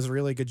Andy Reid does a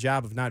really good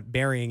job of not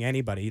burying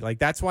anybody. Like,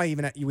 that's why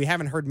we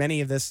haven't heard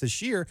many of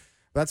this year.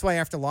 That's why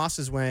after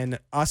losses, when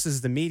us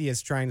as the media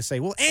is trying to say,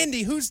 well,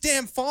 Andy, whose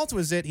damn fault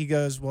was it? He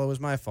goes, well, it was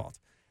my fault.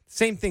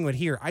 Same thing with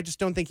here. I just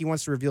don't think he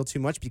wants to reveal too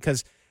much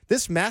because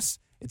this mess,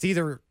 it's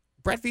either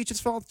Brett Veach's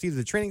fault, it's either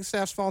the training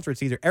staff's fault, or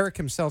it's either Eric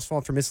himself's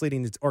fault for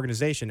misleading the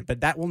organization.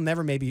 But that we'll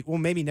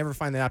maybe never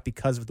find that out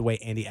because of the way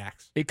Andy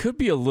acts. It could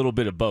be a little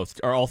bit of both,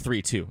 or all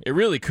three too. It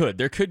really could.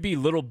 There could be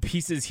little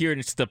pieces here, and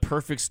it's the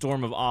perfect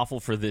storm of awful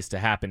for this to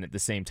happen at the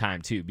same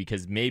time too.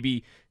 Because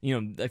maybe,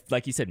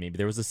 like you said, maybe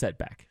there was a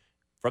setback.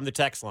 From the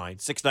text line,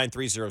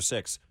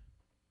 69306,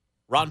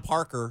 Ron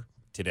Parker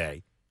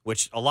today,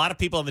 which a lot of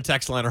people on the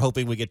text line are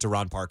hoping we get to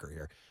Ron Parker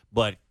here,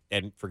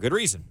 and for good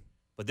reason.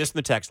 But this in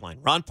the text line.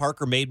 Ron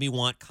Parker made me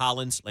want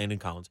Landon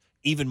Collins,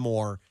 even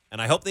more.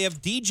 And I hope they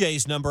have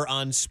DJ's number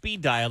on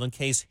speed dial in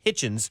case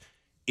Hitchens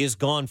is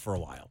gone for a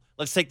while.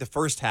 Let's take the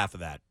first half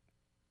of that.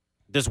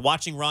 Does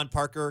watching Ron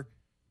Parker,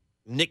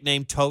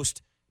 nicknamed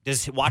Toast,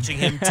 does watching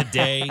him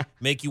today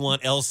make you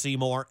want LC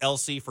more?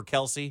 LC for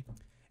Kelsey?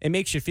 It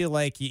makes you feel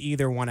like you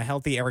either want a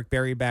healthy Eric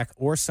Berry back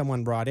or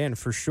someone brought in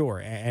for sure.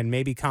 And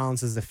maybe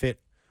Collins is the fit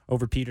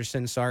over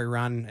Peterson. Sorry,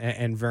 Ron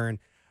and Vern.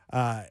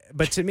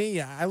 But to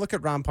me, I look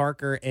at Ron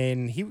Parker,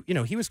 and he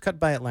was cut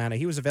by Atlanta.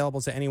 He was available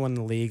to anyone in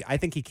the league. I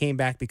think he came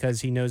back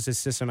because he knows this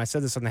system. I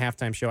said this on the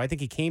halftime show. I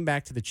think he came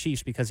back to the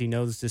Chiefs because he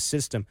knows this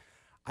system.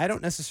 I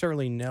don't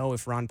necessarily know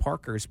if Ron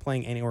Parker is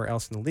playing anywhere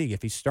else in the league,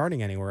 if he's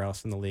starting anywhere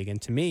else in the league.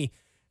 And to me,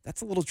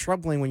 that's a little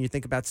troubling when you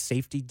think about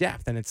safety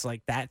depth. And it's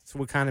like, that's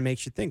what kind of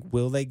makes you think,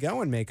 will they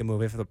go and make a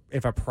move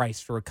if a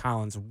price for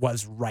Collins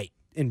was right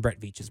in Brett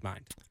Veach's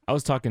mind? I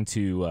was talking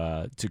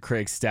to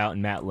Craig Stout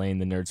and Matt Lane,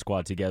 the Nerd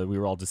Squad, together. We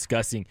were all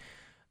discussing.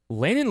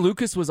 Landon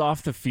Lucas was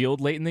off the field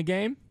late in the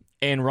game,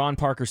 and Ron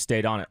Parker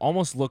stayed on it.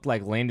 Almost looked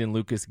like Jordan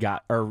Lucas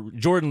got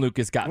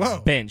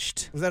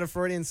benched. Was that a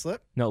Freudian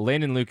slip? No,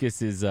 Landon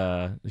Lucas is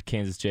the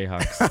Kansas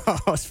Jayhawks.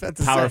 I was about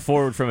to Power say.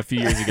 forward from a few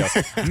years ago.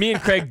 Me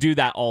and Craig do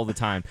that all the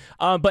time.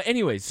 But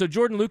anyway, so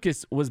Jordan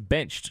Lucas was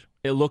benched,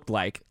 it looked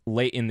like,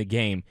 late in the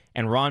game,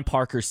 and Ron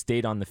Parker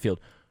stayed on the field.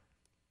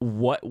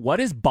 What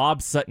is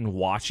Bob Sutton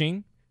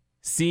watching,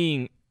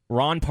 seeing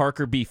Ron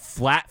Parker be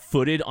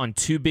flat-footed on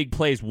two big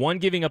plays, one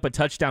giving up a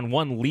touchdown,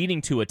 one leading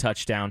to a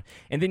touchdown,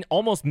 and then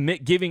almost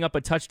giving up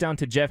a touchdown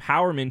to Jeff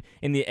Howerman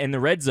in the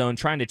red zone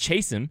trying to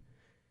chase him?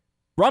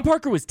 Ron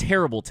Parker was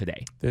terrible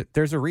today.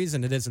 There's a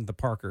reason it isn't the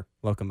Parker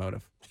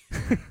locomotive.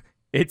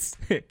 It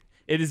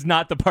is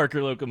not the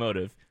Parker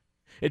locomotive.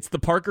 It's the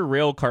Parker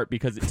rail cart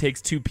because it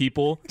takes two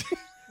people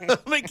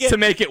to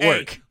make it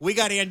work. We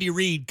got Andy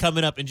Reid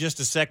coming up in just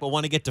a sec. We'll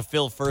want to get to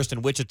Phil first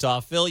in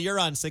Wichita. Phil, you're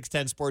on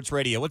 610 Sports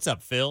Radio. What's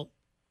up, Phil?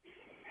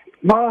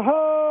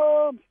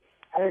 Mahomes!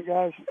 Hey,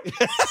 guys.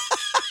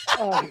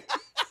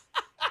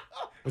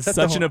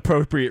 Such an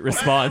appropriate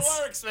response.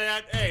 That works,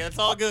 man. Hey, that's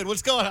all good.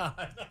 What's going on?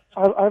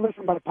 I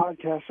listen to the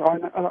podcast, so I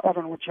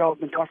don't know what y'all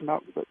have been talking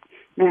about, but,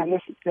 man,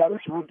 this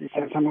run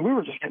defense, I mean, we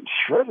were just getting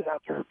shredded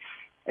out there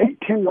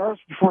 8-10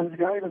 yards before the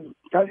guy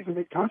even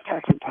made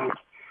contact sometimes.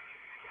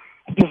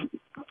 Just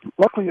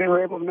luckily they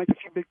were able to make a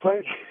few big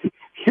plays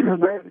here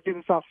and there to get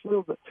us off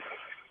field, but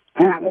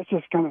man, that's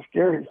just kind of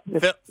scary.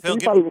 Phil,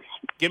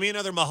 give me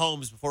another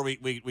Mahomes before we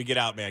get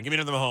out, man. Give me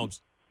another Mahomes.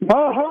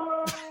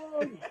 Mahomes!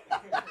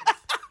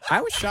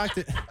 I was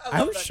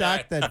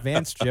shocked that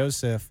Vance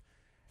Joseph.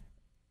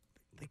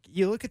 Like,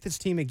 you look at this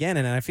team again,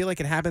 and I feel like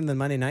it happened in the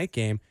Monday night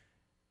game.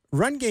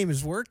 Run game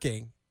is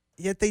working,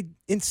 yet they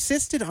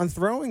insisted on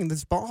throwing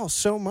this ball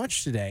so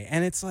much today,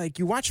 and it's like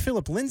you watch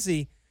Phillip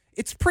Lindsay.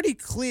 It's pretty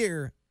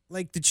clear,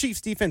 like, the Chiefs'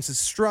 defense is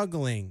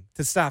struggling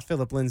to stop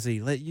Phillip Lindsay.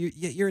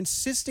 You're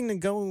insisting to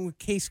go with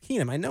Case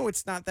Keenum. I know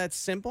it's not that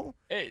simple.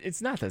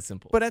 It's not that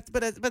simple. But at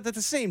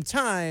the same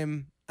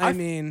time,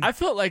 I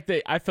felt like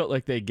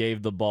they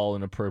gave the ball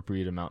an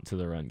appropriate amount to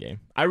the run game.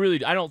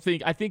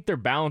 I think their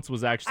balance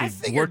was actually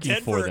working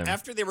for them.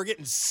 After they were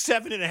getting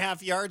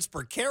 7.5 yards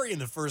per carry in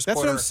the first That's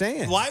quarter. what I'm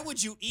saying. Why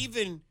would you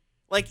even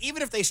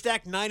if they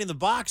stacked 9 in the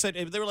box,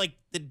 they were like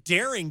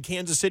daring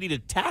Kansas City to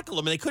tackle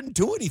them, and they couldn't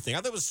do anything. I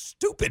thought it was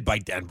stupid by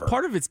Denver.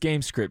 Part of it's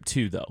game script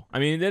too, though. I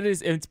mean,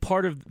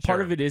 part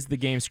of it is the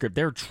game script.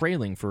 They're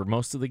trailing for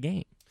most of the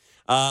game.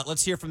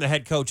 Let's hear from the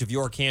head coach of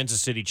your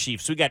Kansas City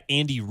Chiefs. We got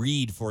Andy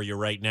Reid for you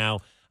right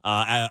now,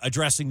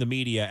 addressing the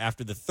media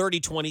after the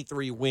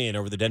 30-23 win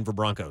over the Denver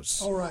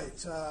Broncos. All right.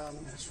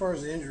 As far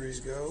as the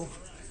injuries go,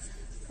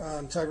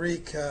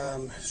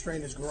 Tyreek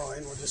strained his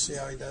groin. We'll just see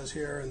how he does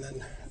here, and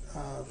then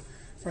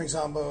Frank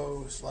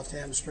Zombo's left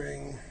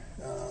hamstring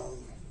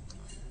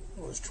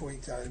was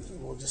tweaked.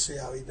 We'll just see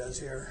how he does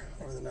here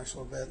over the next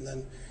little bit. And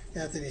then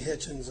Anthony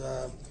Hitchens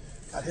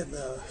got hit in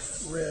the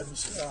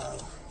ribs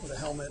with a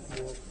helmet,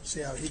 and we'll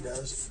see how he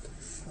does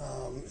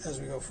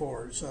as we go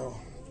forward. So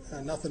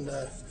nothing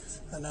to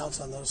announce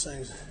on those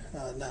things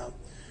now.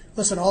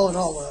 Listen, all in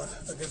all,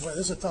 a good win.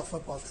 This is a tough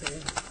football team.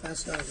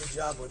 Vance done a good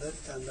job with it,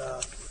 and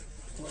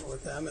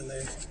with them, and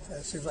it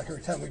seems like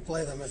every time we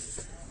play them, it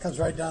comes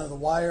right down to the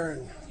wire,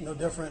 and no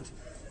different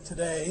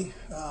today.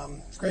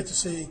 It's great to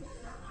see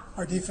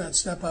our defense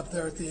step up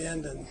there at the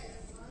end and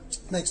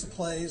makes the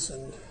plays,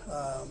 and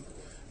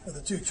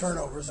the 2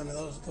 turnovers, I mean,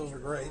 those are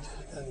great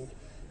and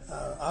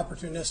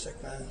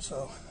opportunistic, man.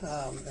 So,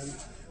 and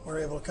we're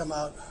able to come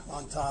out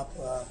on top.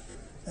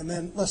 And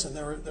then, listen,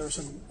 there were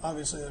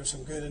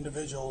some good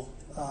individual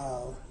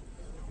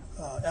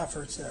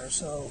efforts there.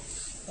 So,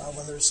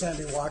 whether it's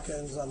Sammy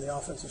Watkins on the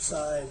offensive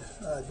side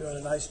doing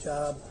a nice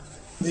job,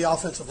 the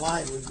offensive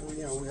line,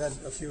 we had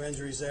a few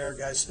injuries there,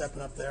 guys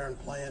stepping up there and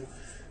playing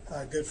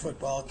good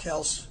football.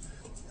 Kels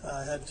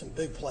had some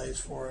big plays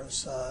for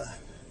us.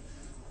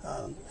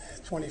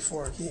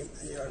 24,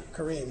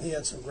 Kareem, he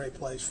had some great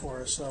plays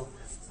for us. So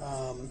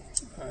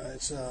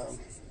it's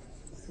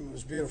It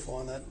was beautiful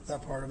on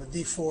that part of it.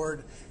 D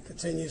Ford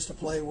continues to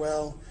play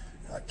well.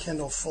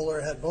 Kendall Fuller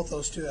had both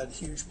those two had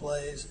huge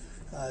plays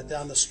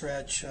down the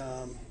stretch,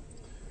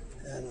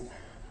 and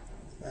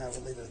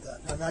we'll leave it at that.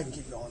 I mean, I can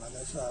keep going on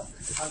this.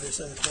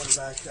 Obviously, the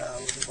quarterback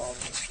was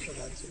involved with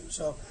that too.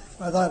 So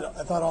I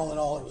thought all in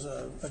all, it was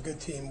a good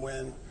team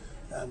win,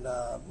 and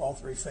all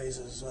three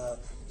phases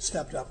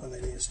stepped up when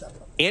they needed to step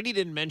up. Andy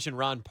didn't mention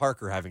Ron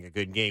Parker having a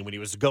good game when he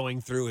was going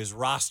through his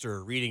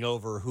roster, reading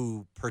over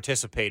who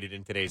participated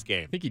in today's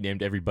game. I think he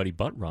named everybody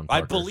but Ron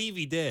Parker. I believe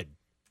he did.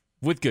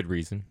 With good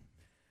reason.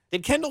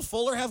 Did Kendall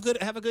Fuller have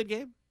a good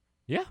game?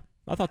 Yeah,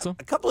 I thought so.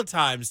 A couple of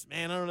times.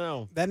 Man, I don't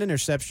know. That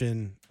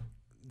interception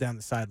down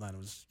the sideline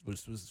was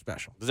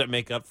special. Does that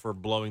make up for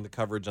blowing the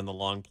coverage on the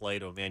long play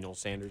to Emmanuel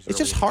Sanders? It's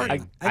just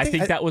hard. I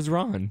think that was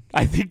Ron.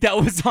 I think that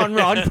was on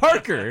Ron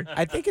Parker.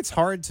 I think it's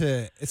hard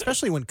to,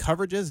 especially when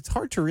coverage is, it's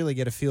hard to really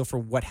get a feel for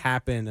what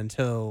happened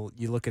until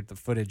you look at the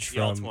footage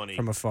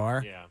from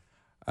afar. Yeah.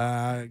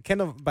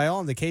 Kendall, by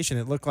all indication,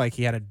 it looked like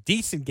he had a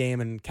decent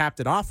game and capped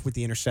it off with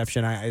the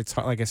interception. It's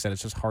like I said,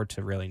 it's just hard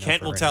to really know.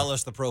 Kent will tell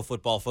us the Pro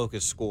Football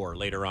Focus score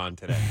later on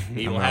today.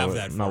 He will have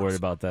that. I'm not worried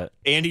about that.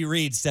 Andy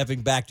Reid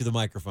stepping back to the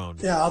microphone.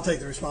 Yeah, I'll take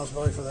the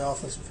responsibility for the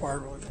offensive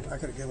part. I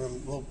could have given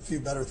him a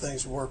few better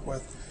things to work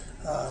with.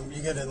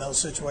 You get in those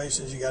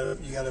situations, you got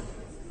to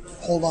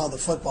hold on to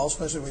the football,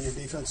 especially when your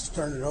defense is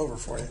turning it over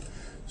for you.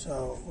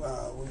 So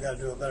we've got to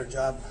do a better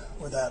job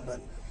with that.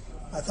 But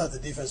I thought the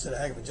defense did a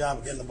heck of a job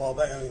of getting the ball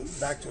back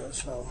to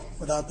us. So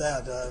without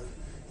that,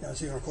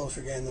 it's even a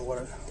closer game than what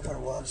it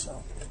was.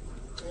 So.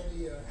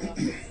 Andy,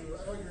 halfway through,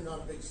 I know you're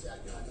not a big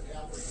stat guy, but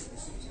halfway through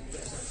the season, you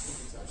guys have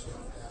 2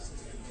 touchdown passes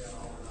and you got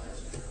all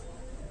last year.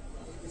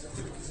 Is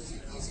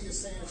it easy to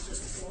say it's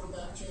just a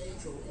quarterback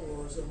change,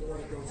 or is there more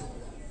that goes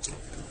into that?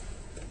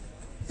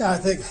 Yeah, I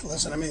think.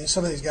 Listen, I mean,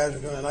 some of these guys are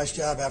doing a nice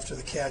job after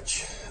the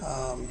catch.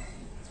 Some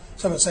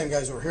of the same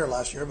guys who were here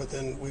last year, but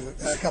then we've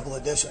had a couple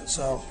additions.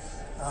 So.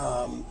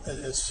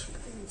 It's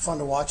fun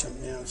to watch him.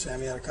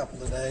 Sammy had a couple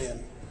today,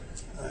 and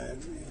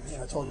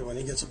I told you when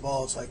he gets the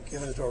ball, it's like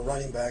giving it to a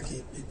running back.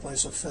 He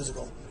plays so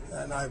physical,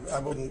 and I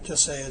wouldn't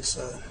just say it's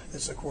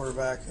a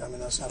quarterback. I mean,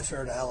 that's not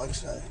fair to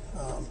Alex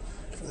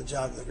for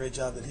the great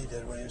job that he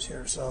did when he was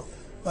here. So,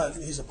 but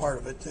he's a part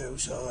of it too.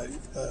 So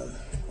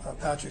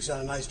Patrick's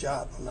done a nice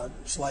job. I'm not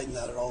slighting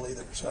that at all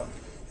either. So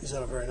he's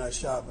done a very nice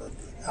job. But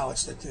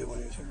Alex did too when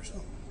he was here. So.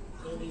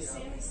 Sammy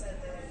said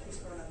that he's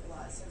grown up a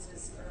lot since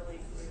his early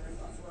career in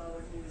Buffalo,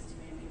 and he was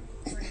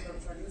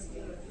demanding for his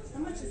game. How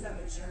much has that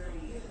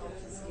maturity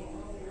helped his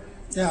game?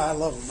 Yeah, I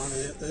love him. I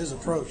mean, his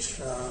approach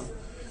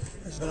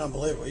has been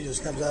unbelievable. He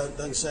just comes out,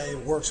 doesn't say,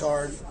 works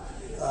hard.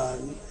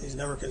 He's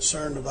never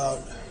concerned about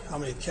how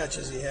many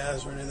catches he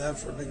has or any of that.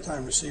 For a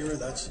big-time receiver,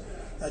 that's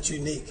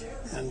unique.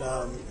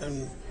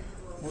 And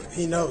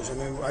he knows. I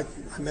mean, I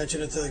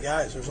mentioned it to the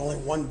guys. There's only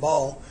one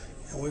ball,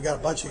 and we've got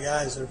a bunch of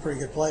guys that are pretty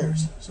good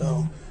players.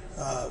 So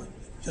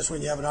just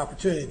when you have an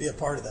opportunity to be a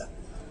part of that.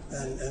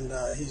 And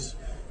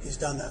he's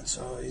done that.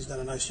 So he's done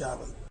a nice job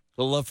with it.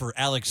 A love for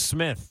Alex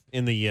Smith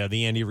in the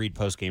Andy Reid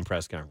post-game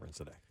press conference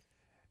today.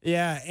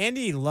 Yeah,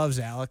 Andy loves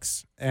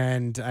Alex,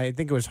 and I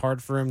think it was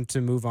hard for him to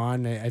move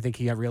on. I think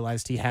he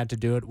realized he had to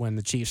do it when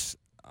the Chiefs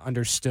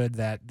understood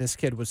that this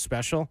kid was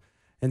special.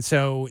 And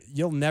so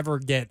you'll never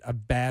get a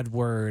bad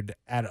word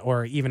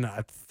or even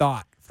a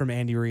thought from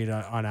Andy Reid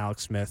on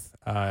Alex Smith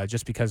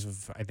just because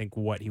of, I think,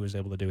 what he was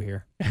able to do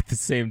here. At the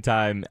same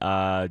time,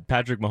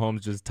 Patrick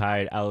Mahomes just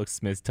tied Alex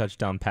Smith's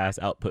touchdown pass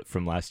output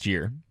from last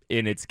year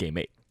in its Game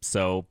 8.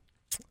 So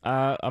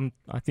I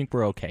think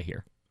we're okay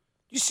here.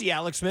 You see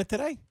Alex Smith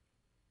today?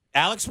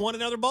 Alex won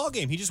another ball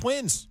game. He just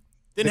wins.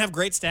 Didn't have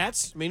great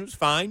stats. I mean, it was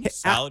fine.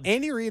 Solid.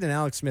 Andy Reid and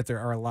Alex Smith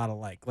are a lot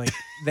alike. Like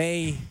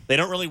they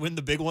don't really win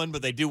the big one,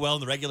 but they do well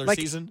in the regular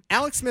season.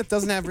 Alex Smith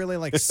doesn't have really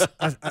like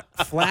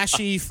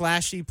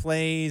flashy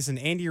plays, and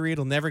Andy Reid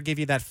will never give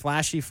you that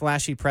flashy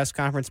press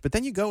conference. But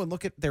then you go and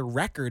look at their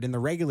record in the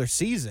regular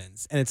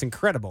seasons, and it's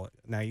incredible.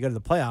 Now you go to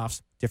the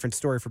playoffs, different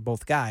story for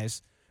both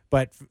guys.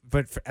 But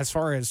as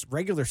far as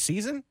regular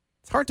season,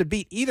 it's hard to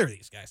beat either of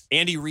these guys.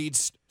 Andy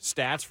Reid's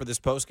stats for this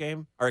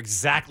postgame are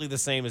exactly the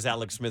same as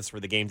Alex Smith's for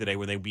the game today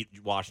when they beat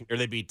Washington, or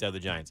they beat the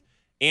Giants.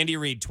 Andy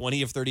Reid,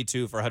 20 of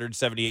 32 for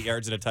 178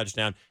 yards and a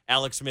touchdown.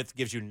 Alex Smith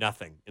gives you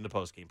nothing in the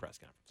postgame press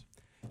conference.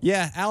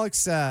 Yeah,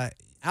 Alex,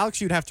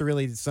 you'd have to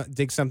really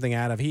dig something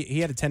out of. He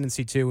had a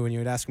tendency to, when you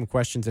would ask him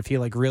questions, if he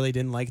really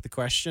didn't like the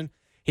question,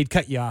 he'd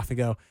cut you off and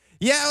go,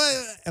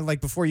 yeah, and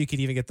before you could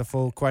even get the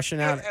full question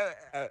out.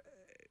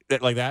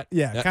 Like that?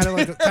 Yeah, kind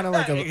of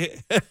like a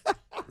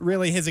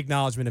really his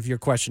acknowledgement of your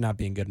question not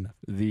being good enough.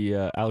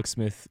 The Alex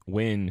Smith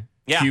win,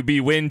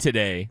 QB win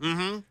today.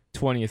 Mm-hmm.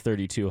 20 of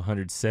 32,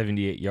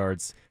 178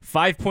 yards,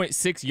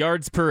 5.6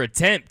 yards per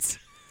attempt.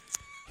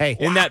 Hey,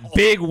 in that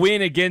big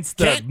win against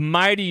the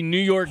mighty New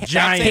York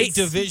Giants. That's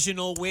a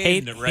divisional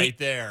win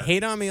there.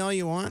 Hate on me all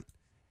you want.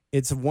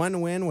 It's one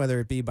win, whether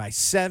it be by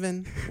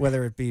 7,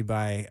 whether it be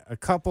by a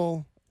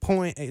couple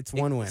point. It's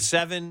one win.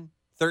 7,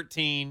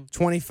 13,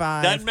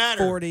 25, doesn't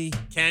matter. 40.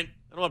 Kent,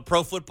 I don't know what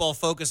Pro Football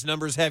Focus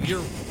numbers have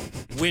your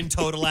win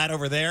total at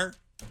over there.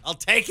 I'll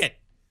take it.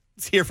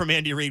 Let's hear from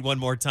Andy Reid one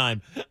more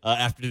time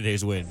after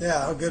today's win.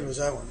 Yeah, how good was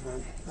that one,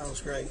 man? That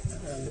was great.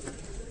 And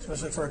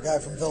especially for a guy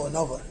from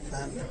Villanova,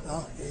 man.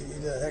 He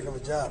did a heck of a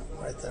job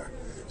right there.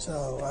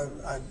 So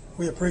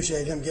we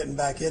appreciate him getting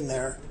back in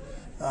there.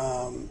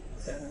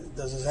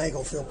 Does his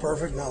ankle feel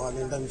perfect? No, I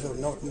mean, it doesn't feel.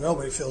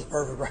 Nobody feels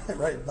perfect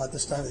right about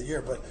this time of the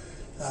year. But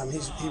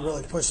he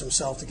really pushed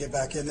himself to get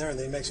back in there, and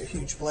then he makes a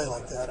huge play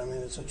like that. I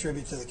mean, it's a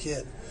tribute to the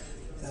kid,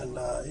 and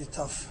he's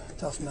tough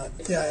nut.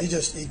 Yeah, he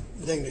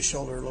dinged his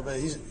shoulder a little bit.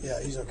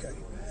 He's okay.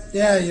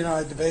 Yeah,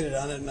 I debated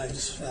on it, and I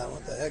just,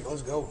 what the heck?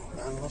 Let's go,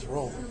 man. Let's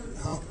roll.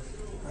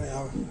 I mean,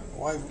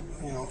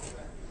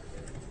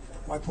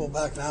 why pull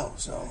back now?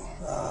 So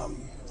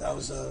that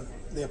was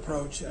the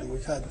approach, and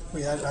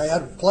I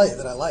had a play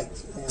that I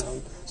liked.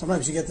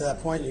 Sometimes you get to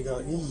that point and you go,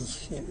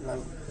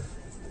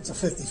 it's a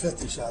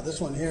 50-50 shot. This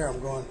one here,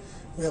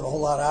 we have a whole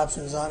lot of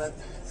options on it,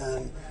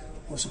 and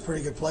with some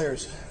pretty good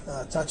players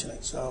touching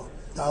it. So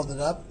dialed it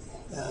up,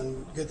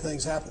 and good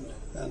things happened.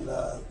 And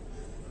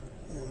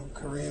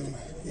Kareem,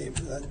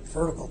 that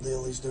vertical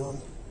deal he's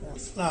doing.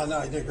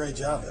 No, he did a great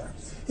job there.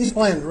 He's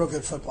playing real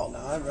good football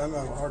now. I have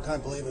a hard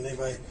time believing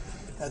anybody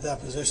at that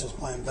position is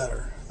playing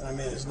better. I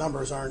mean, his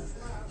numbers aren't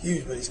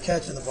huge, but he's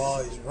catching the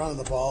ball, he's running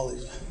the ball,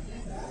 he's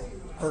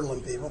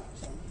hurdling people.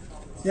 So,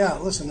 yeah,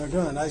 listen, they're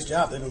doing a nice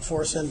job. They've been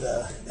forced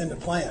into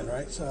playing,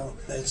 right? So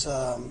it's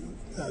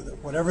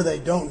whatever they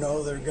don't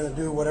know, they're going to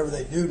do whatever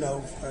they do know,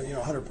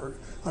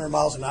 100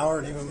 miles an hour,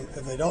 and even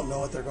if they don't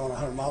know it, they're going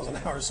 100 miles an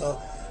hour.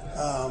 So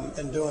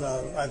and doing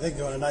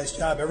a nice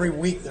job. Every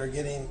week they're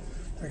getting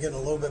a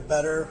little bit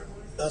better.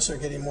 Thus, they're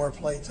getting more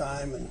play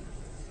time, and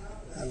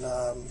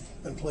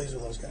been pleased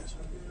with those guys.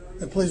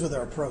 Been pleased with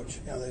their approach.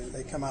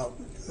 They come out,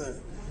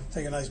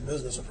 take a nice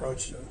business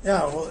approach to it.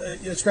 Yeah, well,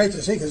 it's great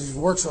to see because he's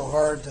worked so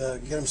hard to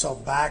get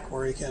himself back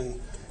where he can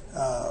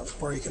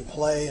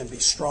play and be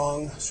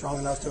strong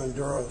enough to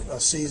endure a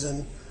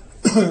season.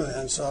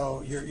 And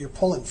so you're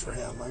pulling for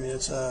him. I mean,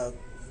 it's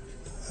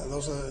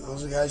those are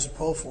the guys you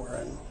pull for,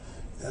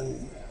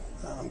 and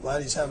I'm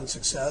glad he's having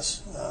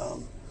success.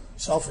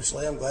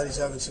 Selfishly, I'm glad he's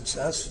having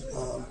success.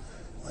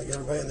 Like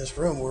everybody in this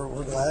room,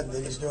 we're glad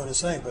that he's doing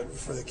his thing. But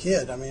for the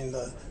kid, I mean,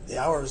 the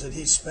hours that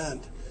he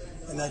spent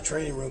in that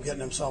training room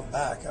getting himself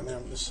back, I mean,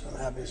 I'm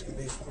happy as can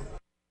be for him.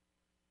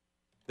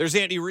 There's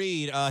Andy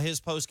Reid, his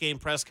post-game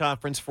press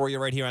conference for you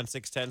right here on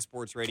 610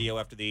 Sports Radio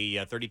after the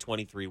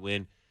 30-23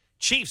 win.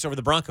 Chiefs over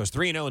the Broncos,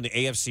 3-0 in the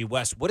AFC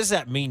West. What does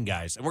that mean,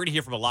 guys? And we're going to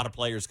hear from a lot of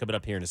players coming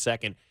up here in a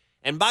second.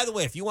 And by the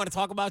way, if you want to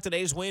talk about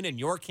today's win and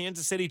your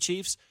Kansas City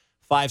Chiefs,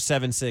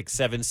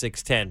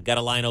 576-7610. Got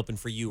a line open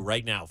for you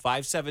right now.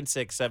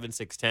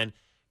 576-7610.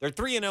 They're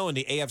 3-0 in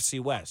the AFC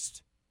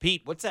West.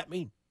 Pete, what's that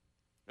mean?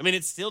 I mean,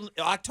 it's still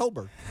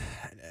October.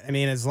 I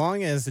mean, as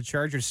long as the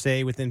Chargers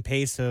stay within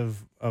pace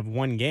of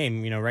one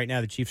game, right now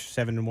the Chiefs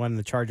are 7-1,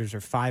 the Chargers are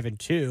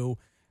 5-2,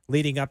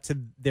 leading up to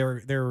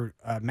their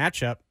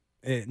matchup.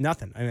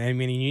 Nothing. I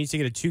mean, you need to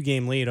get a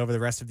 2-game lead over the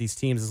rest of these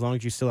teams as long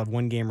as you still have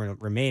one game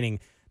remaining.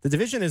 The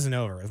division isn't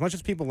over. As much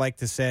as people like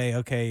to say,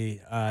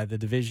 okay, the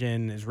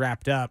division is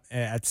wrapped up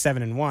at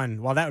 7-1,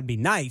 while that would be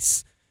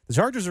nice, the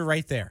Chargers are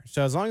right there.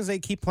 So as long as they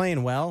keep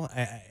playing well,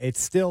 it's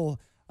still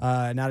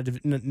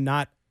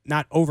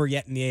not over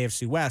yet in the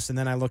AFC West. And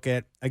then I look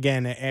at,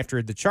 again,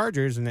 after the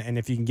Chargers, and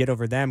if you can get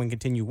over them and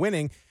continue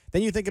winning,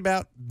 then you think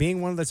about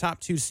being one of the top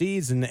 2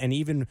 seeds and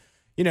even,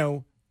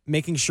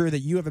 making sure that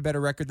you have a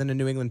better record than the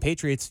New England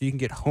Patriots so you can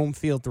get home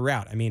field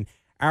throughout. I mean,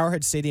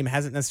 Arrowhead Stadium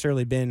hasn't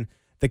necessarily been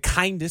the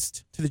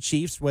kindest to the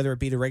Chiefs, whether it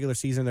be the regular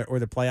season or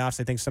the playoffs.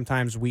 I think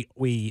sometimes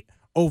we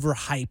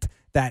overhype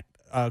that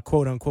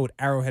quote-unquote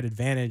Arrowhead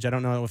advantage. I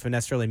don't know if it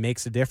necessarily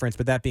makes a difference,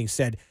 but that being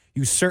said,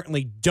 you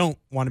certainly don't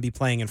want to be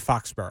playing in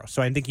Foxborough.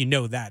 So I think you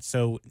know that.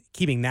 So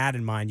keeping that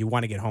in mind, you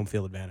want to get home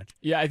field advantage.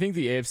 Yeah, I think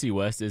the AFC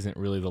West isn't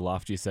really the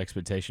loftiest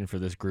expectation for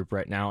this group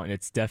right now, and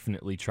it's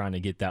definitely trying to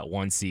get that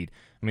 1 seed.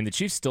 I mean, the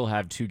Chiefs still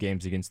have 2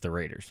 games against the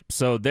Raiders.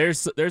 So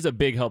there's a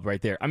big help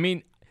right there. I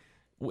mean,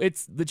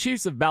 it's the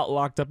Chiefs have about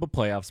locked up a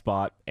playoff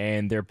spot,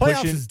 and they're pushing.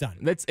 Playoffs is done.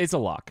 It's a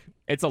lock.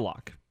 It's a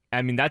lock.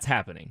 I mean, that's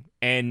happening,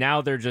 and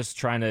now they're just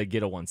trying to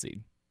get a 1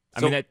 seed.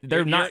 So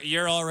they're not.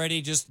 You're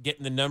already just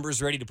getting the numbers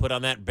ready to put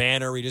on that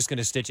banner. Are we just going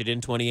to stitch it in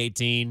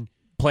 2018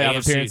 playoff AFC,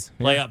 appearance?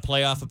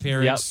 Playoff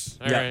appearance.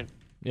 Yep. All right.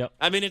 Yep.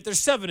 I mean, if they're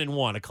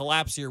 7-1, a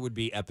collapse here would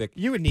be epic.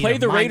 You would need play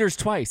the Raiders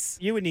twice.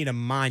 You would need a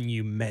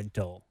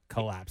monumental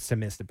collapse to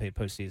miss the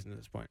postseason at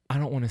this point. I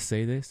don't want to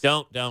say this.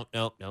 Don't.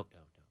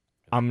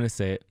 I'm going to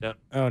say it. No.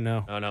 Oh,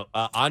 no. Oh, no.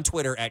 On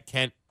Twitter, at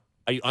Kent,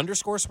 are you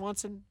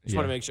 _Swanson? Just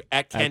want to make sure.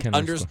 At Kent,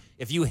 Kent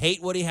if you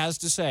hate what he has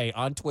to say,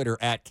 on Twitter,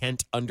 at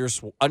Kent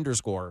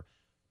 _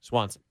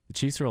 Swanson. The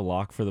Chiefs are a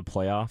lock for the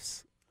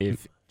playoffs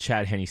if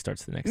Chad Henne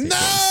starts the next 8 games.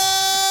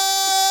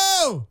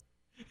 No!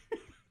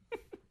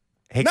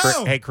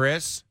 Hey,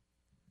 Chris.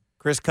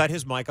 Chris, cut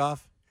his mic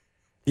off.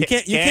 You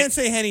can't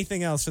say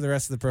anything else for the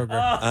rest of the program.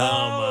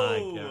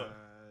 Oh my gosh.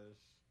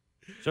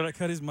 Should I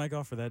cut his mic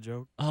off for that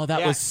joke? Oh,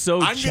 that was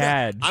so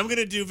Chad. I'm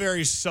gonna do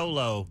very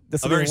solo.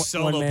 This a will be very a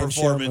solo one-man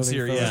show performance moving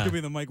here. forward. Yeah, This could be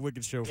the Mike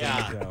Wicked show for the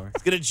next hour.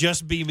 It's gonna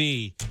just be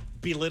me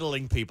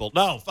belittling people.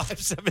 No,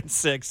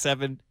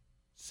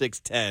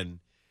 576-7610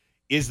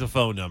 is the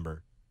phone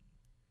number.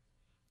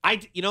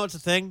 You know what's the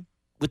thing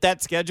with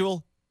that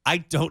schedule? I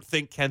don't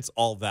think Kent's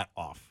all that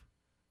off.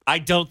 I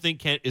don't think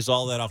Kent is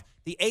all that off.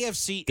 The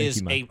AFC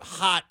is a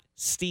hot,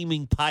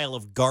 steaming pile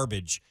of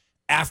garbage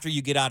after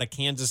you get out of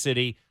Kansas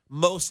City,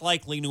 most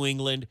likely New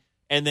England,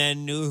 and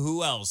then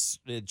who else?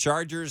 The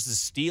Chargers, the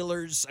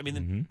Steelers. I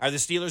mean, are the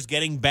Steelers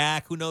getting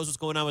back? Who knows what's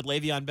going on with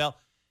Le'Veon Bell?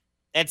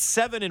 At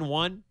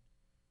 7-1,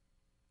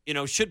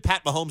 should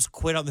Pat Mahomes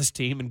quit on this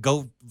team and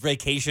go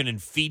vacation in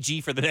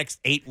Fiji for the next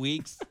 8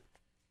 weeks?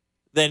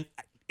 Then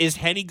is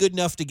Henny good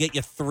enough to get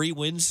you 3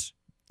 wins?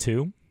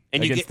 2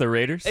 and against the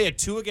Raiders? Yeah,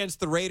 2 against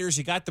the Raiders.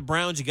 You got the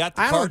Browns. You got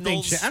the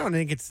Cardinals. I don't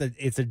think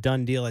it's a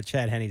done deal that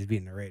Chad Henne's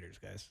beating the Raiders,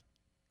 guys.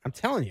 I'm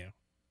telling you,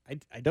 I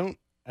don't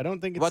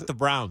think it's what the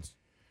Browns,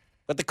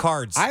 but the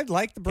Cards. I'd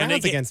like the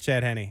Browns against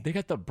Chad Henne. They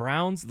got the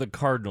Browns, the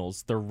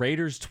Cardinals, the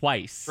Raiders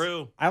twice.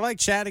 True. I like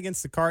Chad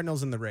against the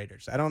Cardinals and the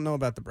Raiders. I don't know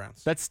about the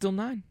Browns. That's still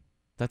 9.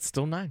 That's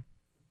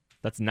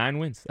 9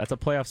 wins. That's a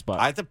playoff spot.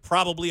 I think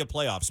probably a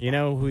playoff spot. You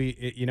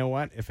know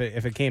what? If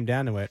it came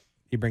down to it,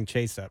 you bring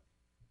Chase up.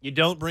 You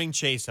don't bring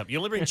Chase up. You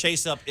only bring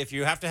Chase up if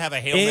you have to have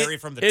a Hail Mary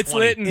from the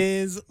 20. It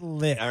is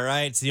lit. All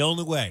right, it's the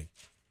only way.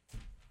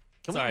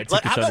 Sorry, I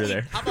took your thunder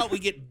there. How about we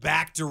get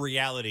back to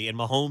reality and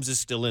Mahomes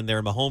is still in there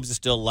and Mahomes is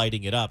still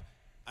lighting it up?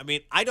 I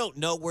mean, I don't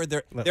know where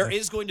there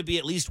is going to be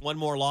at least one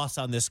more loss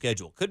on this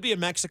schedule. Could be in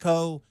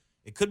Mexico.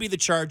 It could be the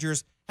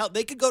Chargers. Hell,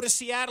 they could go to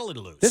Seattle and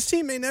lose. This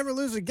team may never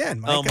lose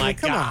again, Mike. Oh, my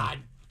come God.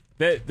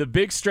 on. The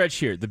big stretch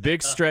here, the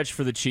big stretch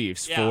for the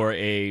Chiefs for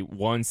a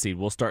 1 seed.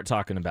 We'll start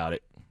talking about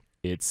it.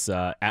 It's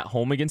at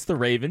home against the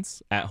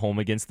Ravens, at home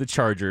against the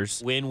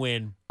Chargers.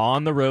 Win-win.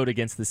 On the road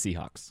against the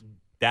Seahawks.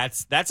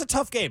 That's a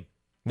tough game.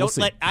 We'll Don't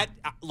see.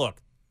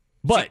 look.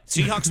 But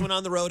Seahawks went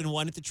on the road and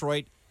won at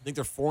Detroit. I think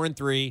they're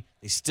 4-3.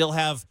 They still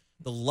have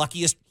the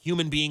luckiest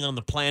human being on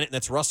the planet, and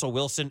that's Russell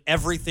Wilson.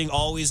 Everything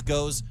always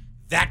goes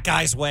that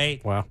guy's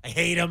way. Wow. I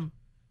hate him.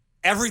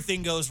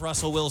 Everything goes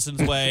Russell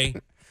Wilson's way.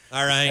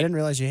 All right. I didn't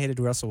realize you hated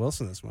Russell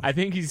Wilson this much. I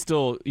think he's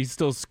still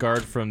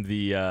scarred from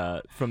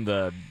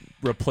the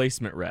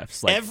replacement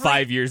refs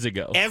 5 years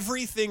ago.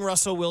 Everything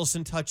Russell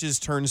Wilson touches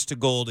turns to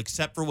gold,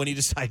 except for when he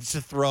decides to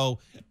throw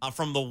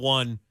from the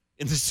 1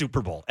 in the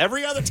Super Bowl.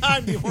 Every other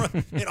time,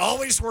 it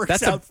always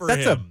works out for him.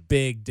 That's a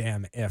big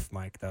damn if,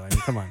 Mike, though. I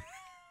mean, come on.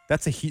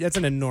 That's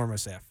an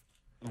enormous if.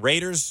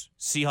 Raiders,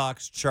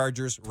 Seahawks,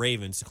 Chargers,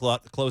 Ravens to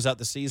close out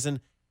the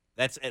season.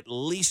 That's at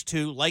least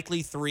 2,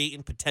 likely 3,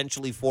 and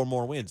potentially 4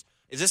 more wins.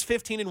 Is this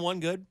 15-1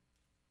 good?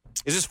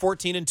 Is this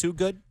 14-2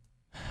 good?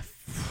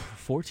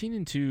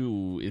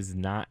 14-2 is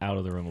not out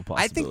of the realm of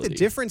possibility. I think the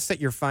difference that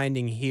you're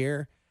finding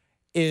here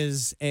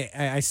is,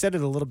 I said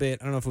it a little bit,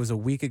 I don't know if it was a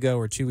week ago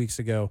or 2 weeks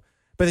ago,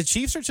 but the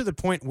Chiefs are to the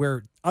point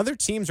where other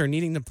teams are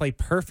needing to play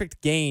perfect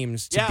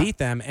games to beat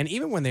them. And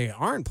even when they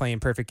aren't playing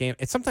perfect games,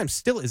 it sometimes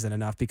still isn't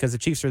enough because the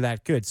Chiefs are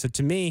that good. So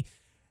to me,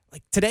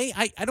 like today,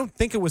 I don't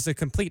think it was a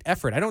complete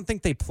effort. I don't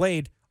think they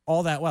played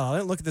all that well. I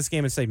didn't look at this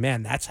game and say,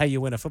 man, that's how you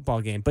win a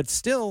football game. But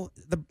still,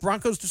 the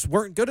Broncos just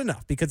weren't good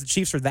enough because the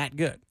Chiefs are that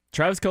good.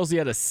 Travis Kelce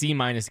had a C-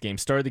 game,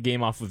 started the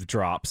game off with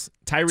drops.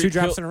 2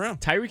 drops in a row.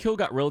 Tyreek Hill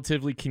got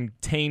relatively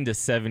contained to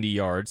 70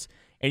 yards,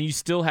 and you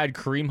still had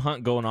Kareem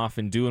Hunt going off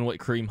and doing what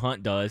Kareem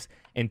Hunt does,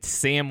 and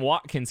Sam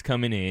Watkins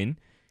coming in,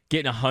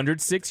 getting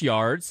 106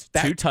 yards,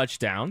 2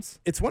 touchdowns.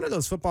 It's one of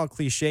those football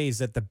cliches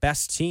that the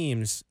best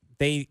teams,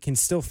 they can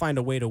still find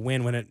a way to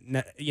win when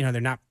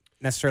they're not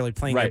necessarily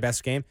playing their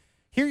best game.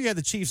 Here you have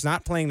the Chiefs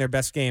not playing their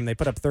best game. They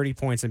put up 30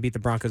 points and beat the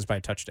Broncos by a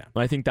touchdown.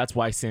 I think that's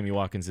why Sammy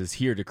Watkins is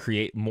here, to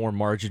create more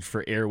margin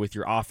for error with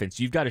your offense.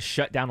 You've got to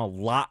shut down a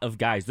lot of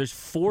guys. There's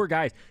 4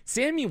 guys.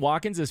 Sammy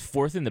Watkins is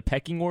 4th in the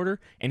pecking order,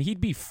 and he'd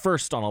be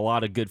first on a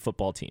lot of good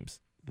football teams.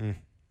 I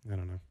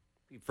don't know.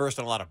 First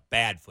on a lot of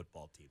bad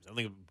football teams. I don't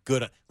think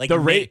good. Like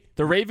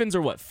the Ravens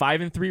are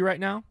 5-3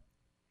 right now,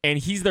 and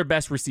he's their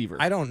best receiver.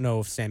 I don't know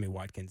if Sammy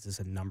Watkins is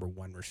a number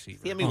 1 receiver.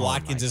 Sammy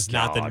Watkins is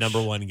not the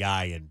number 1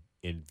 guy in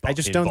I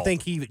just don't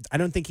think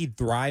he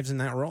thrives in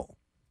that role.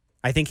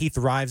 I think he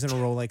thrives in a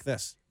role like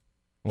this.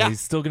 Well,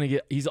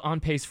 he's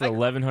on pace for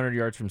 1,100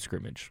 yards from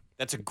scrimmage.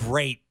 That's a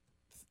great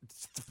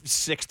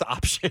 6th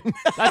option.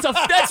 That's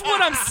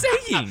what I'm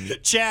saying.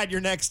 Chad, you're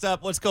next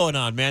up. What's going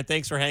on, man?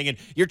 Thanks for hanging.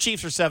 Your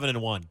Chiefs are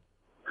 7-1.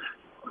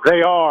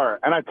 They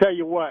are, and I tell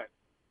you what,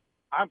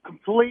 I'm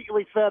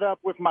completely fed up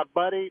with my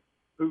buddy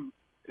who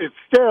is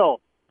still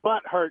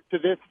butthurt to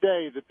this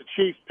day that the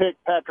Chiefs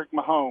picked Patrick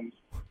Mahomes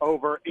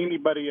over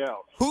anybody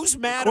else. Who's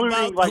mad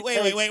about? Like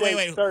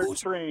wait.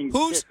 Third-string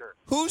kicker.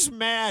 Who's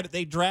mad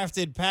they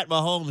drafted Pat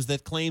Mahomes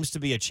that claims to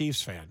be a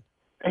Chiefs fan?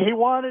 He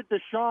wanted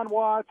Deshaun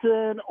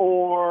Watson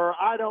or,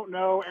 I don't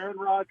know, Aaron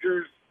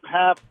Rodgers'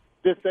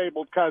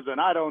 half-disabled cousin.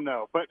 I don't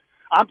know. But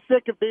I'm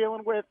sick of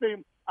dealing with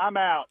him. I'm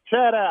out.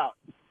 Chad out.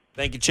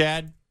 Thank you,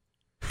 Chad.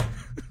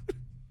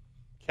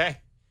 Okay.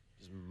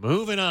 Just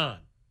moving on.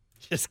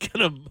 just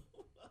going to.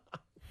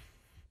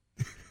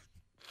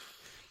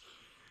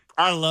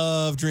 I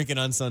love drinking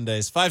on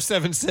Sundays.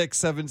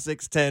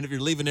 576-7610. If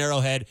you're leaving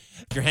Arrowhead,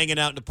 if you're hanging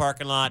out in the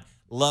parking lot,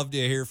 love to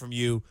hear from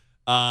you.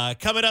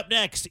 Coming up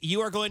next,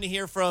 you are going to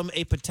hear from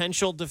a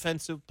potential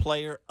Defensive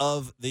Player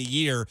of the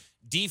Year.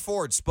 Dee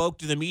Ford spoke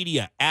to the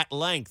media at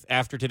length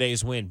after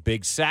today's win.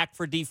 Big sack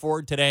for Dee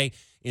Ford today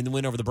in the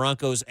win over the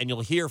Broncos, and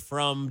you'll hear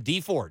from Dee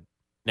Ford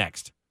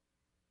next.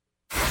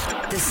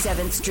 The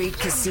 7th Street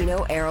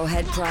Casino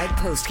Arrowhead Pride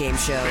postgame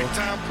show.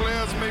 Big-time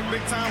players make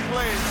big-time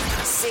plays.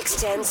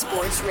 610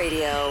 Sports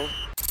Radio.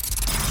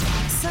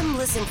 Some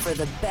listen for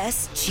the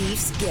best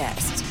Chiefs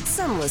guests.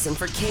 Some listen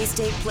for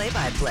K-State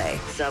play-by-play.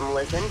 Some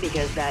listen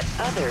because that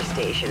other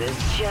station is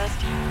just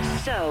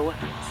so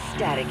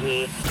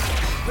staticky.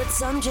 But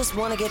some just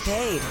want to get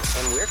paid,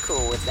 and we're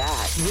cool with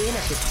that. Win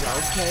up to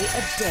 $12K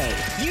a day.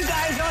 You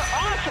guys are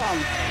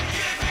awesome.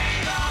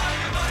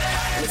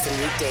 Listen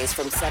weekdays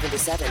from 7 to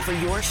 7 for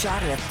your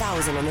shot at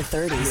 1,000 on the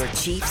 30s. Your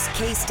Chiefs,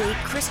 K-State,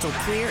 Crystal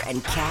Clear,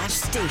 and Cash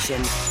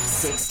station.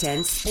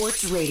 610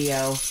 Sports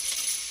Radio.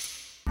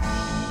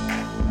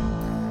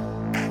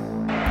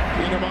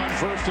 Keenum on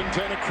 1st and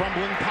 10, a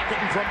crumbling pocket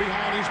and from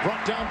behind. He's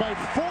brought down by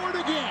Ford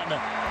again.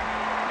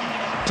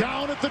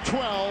 Down at the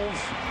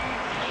 12.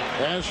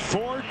 As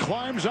Ford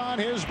climbs on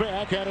his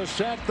back, had a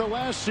sack the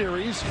last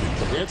series.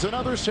 It's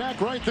another sack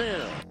right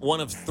there.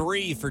 1 of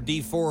 3 for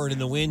Dee Ford in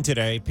the win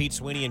today. Pete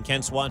Sweeney and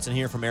Ken Swanson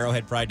here from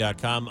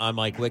ArrowheadPride.com. I'm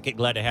Mike Wickett.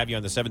 Glad to have you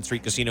on the 7th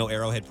Street Casino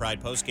Arrowhead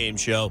Pride postgame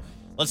show.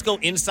 Let's go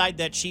inside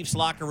that Chiefs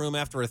locker room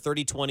after a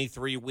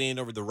 30-23 win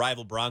over the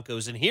rival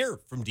Broncos and hear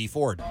from Dee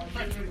Ford.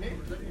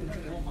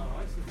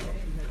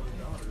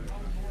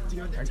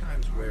 There are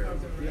times where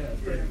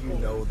you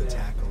know the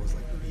tackle is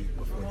like the beat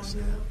before the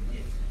snap.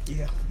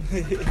 Yeah.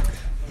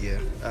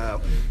 Yeah.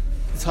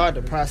 It's hard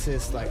to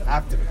process like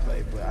after the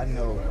play, but I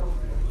know,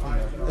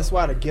 that's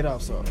why the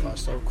get-offs are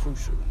so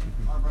crucial.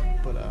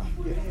 But, yeah.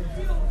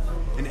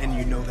 And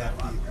you know that,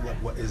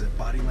 what is it,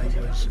 body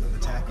language of the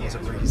tackle? Is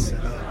it where he's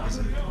set up? Is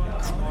it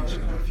a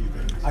combination of a few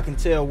things? I can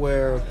tell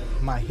where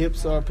my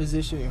hips are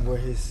positioned and where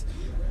his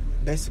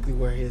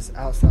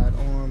outside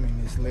arm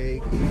and his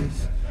leg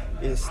is.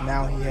 It's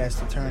now he has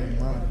to turn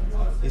and run.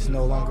 It's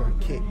no longer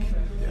a kick.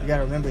 You got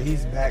to remember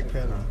he's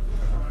backpedaling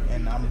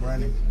and I'm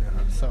running.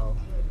 So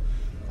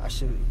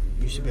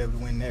you should be able to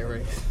win that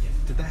race.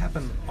 Did that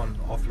happen on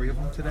all 3 of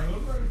them today?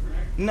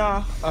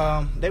 No,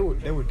 they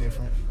were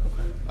different.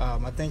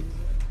 I think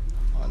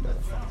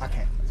I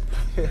can't.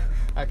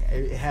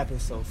 It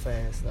happened so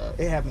fast.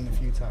 It happened a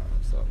few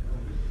times. So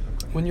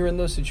when you're in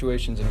those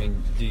situations, I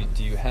mean,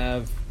 do you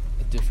have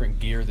a different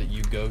gear that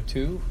you go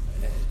to?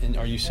 And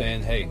are you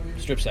saying, hey,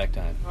 strip sack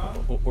time?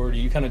 Or are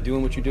you kind of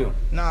doing what you do?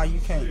 Nah, you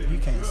can't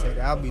say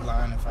that. I'll be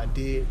lying if I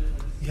did.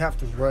 You have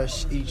to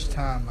rush each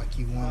time like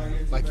you want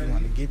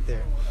to get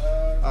there.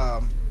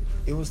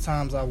 It was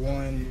times I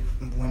won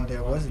when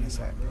there wasn't a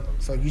sack.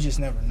 So you just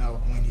never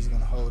know when he's going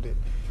to hold it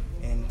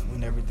and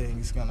when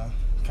everything's going to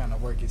kind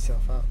of work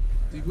itself out.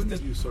 When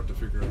did you start to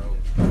figure out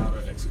how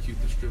to execute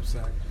the strip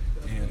sack,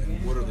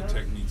 and what are the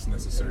techniques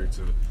necessary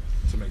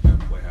to make that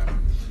play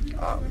happen?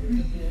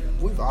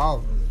 We've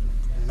all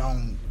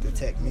known the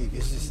technique.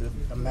 It's just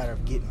a matter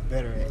of getting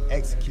better at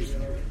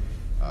executing it.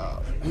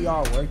 We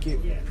all work it.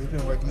 We've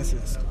been working this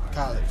since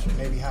college,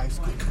 maybe high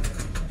school.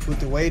 With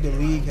the way the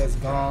league has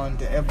gone,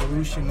 the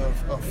evolution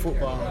of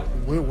football,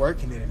 we're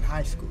working it in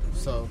high school.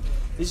 So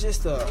it's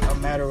just a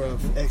matter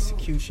of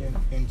execution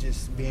and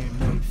just being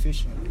more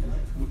efficient.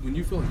 When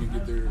you feel like you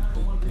get there,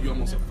 you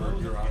almost avert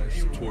your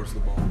eyes towards the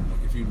ball.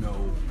 Like if you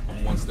know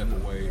I'm one step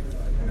away,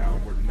 now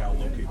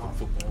locate the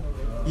football.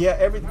 Yeah,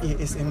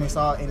 it's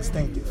all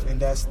instinctive, and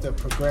that's the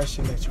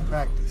progression that you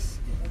practice.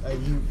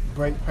 You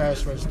break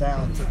pass rush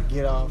down to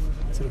get off,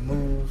 to the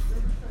move,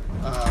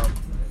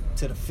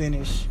 to the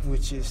finish,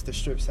 which is the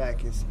strip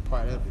sack is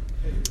part of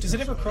it. Does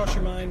it ever cross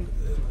your mind,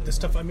 the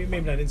stuff, I mean,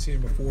 maybe I didn't see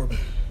it before, but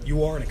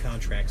you are in a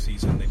contract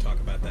season. They talk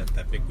about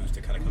that big boost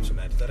that kind of comes from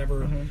that. Does that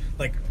ever,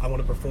 like, I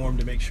want to perform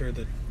to make sure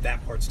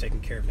that part's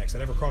taken care of next? Does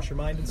that ever cross your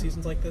mind in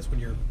seasons like this,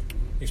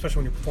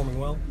 especially when you're performing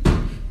well?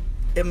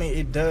 I mean,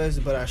 it does,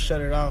 but I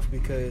shut it off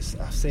because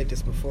I've said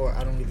this before,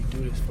 I don't really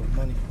do this for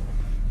money.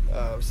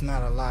 It's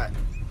not a lot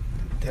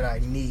that I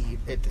need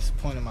at this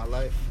point in my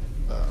life.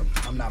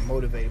 I'm not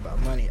motivated by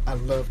money. I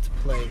love to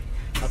play.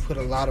 I put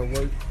a lot of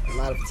work, a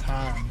lot of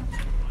time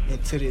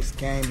into this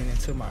game and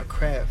into my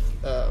craft.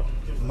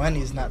 Money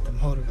is not the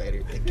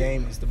motivator. The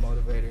game is the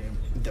motivator,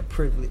 and the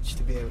privilege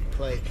to be able to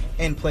play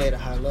and play at a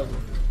high level.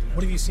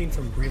 What have you seen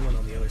from Greenland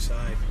on the other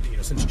side?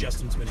 Since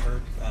Justin's been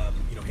hurt,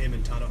 him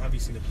and Tano, how have you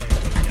seen the play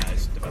of those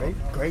guys develop?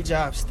 Great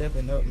job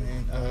stepping up,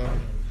 man.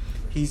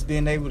 He's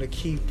been able to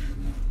keep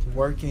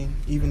working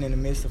even in the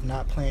midst of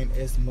not playing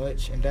as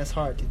much, and that's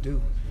hard to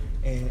do.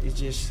 And it's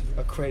just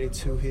a credit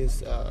to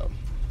his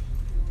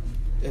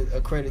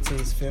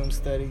film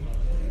study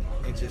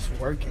and just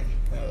working,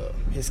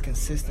 his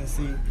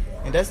consistency,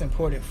 and that's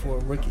important for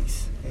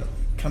rookies.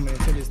 Coming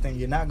into this thing,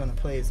 you're not going to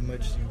play as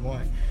much as you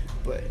want,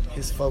 but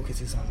his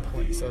focus is on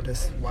point, so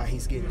that's why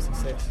he's getting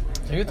success.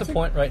 Are you at the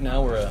point right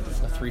now where a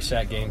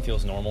 3-sack game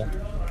feels normal?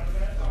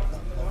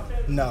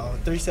 No,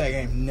 3-sack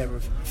game never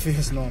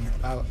feels normal.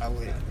 I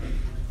would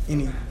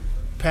any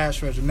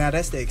pass rusher. Now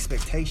that's the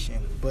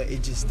expectation, but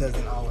it just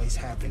doesn't always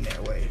happen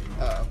that way.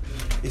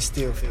 It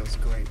still feels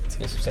great.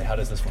 Yes, say, how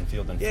does this one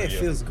feel then? Yeah, for you?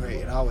 it feels great.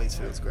 It always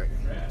feels great.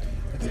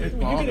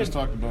 Bob just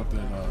talked about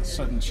that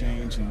sudden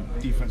change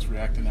and defense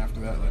reacting after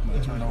that, like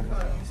no turnover.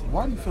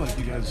 Why do you feel like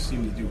you guys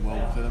seem to do well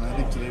with it? I mean, I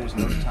think today was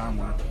another time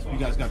where you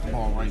guys got the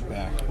ball right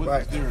back.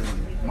 Is there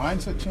a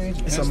mindset change,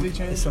 intensity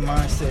change? It's a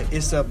mindset.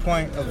 It's a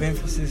point of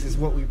emphasis. It's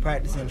what we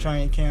practice in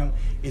training camp.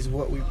 It's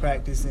what we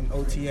practice in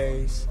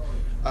OTAs.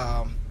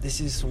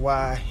 This is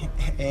why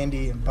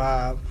Andy and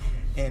Bob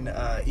and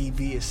EB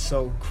is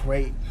so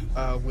great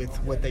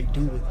with what they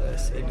do with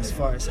us, and as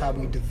far as how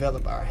we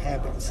develop our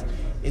habits.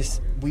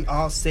 We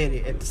all said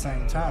it at the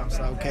same time.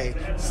 So, okay,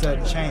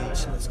 sudden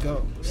change, let's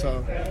go.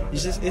 So,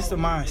 it's the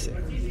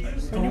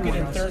mindset. When you get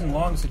in third and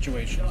long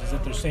situations, is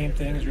it the same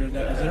thing? Is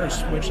there a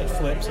switch that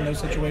flips in those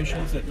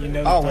situations that you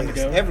know it's time to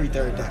go? Every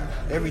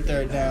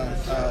third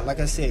down. Like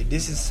I said,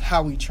 this is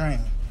how we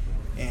train.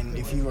 And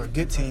if you are a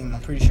good team,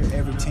 I'm pretty sure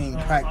every team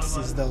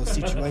practices those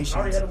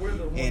situations,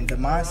 and the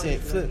mindset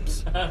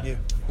flips. Yeah.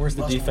 Where's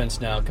the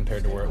defense now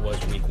compared to where it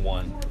was week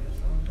 1?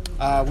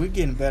 We're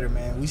getting better,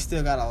 man. We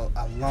still got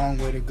a long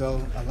way to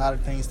go, a lot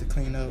of things to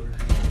clean up,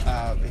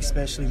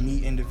 especially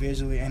me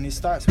individually. And it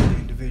starts with the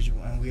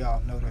individual, and we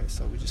all know that,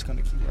 so we're just going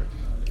to keep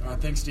working.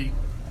 Thanks, Steve.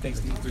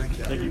 Thank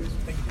you.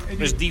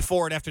 There's D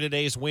Ford after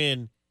today's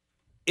win.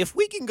 If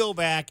we can go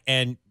back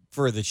and,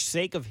 for the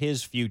sake of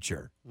his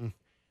future,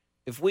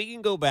 if we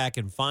can go back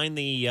and find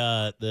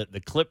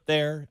the clip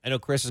there, I know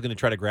Chris is going to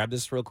try to grab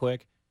this real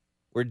quick,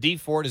 where D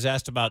Ford is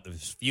asked about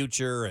his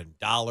future and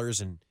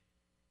dollars, and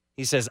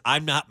he says,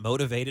 "I'm not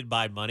motivated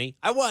by money."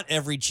 I want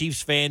every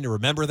Chiefs fan to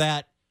remember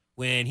that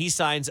when he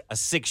signs a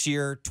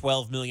 6-year,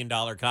 $12 million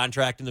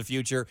contract in the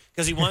future,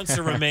 because he wants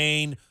to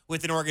remain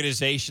with an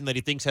organization that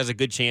he thinks has a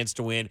good chance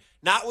to win,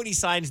 not when he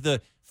signs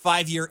the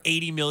 5-year,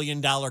 $80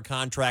 million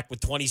contract with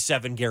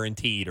 27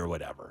 guaranteed or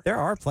whatever. There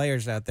are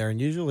players out there,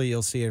 and usually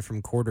you'll see it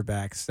from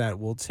quarterbacks that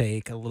will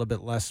take a little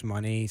bit less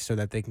money so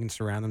that they can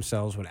surround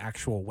themselves with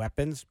actual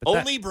weapons. But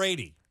Only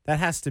Brady. That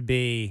has to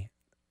be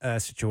a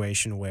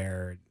situation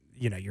where,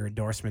 your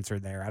endorsements are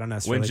there. I don't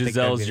necessarily when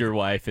Giselle's your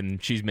wife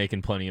and she's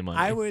making plenty of money.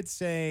 I would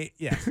say,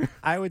 yes.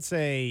 I would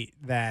say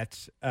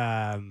that,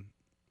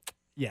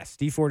 yes,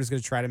 D Ford is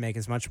going to try to make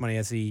as much money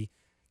as he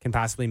can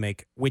possibly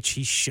make, which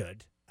he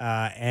should.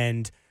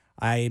 And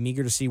I am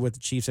eager to see what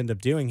the Chiefs end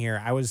up doing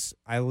here.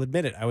 I'll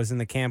admit it, I was in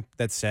the camp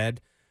that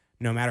said,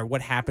 no matter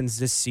what happens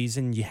this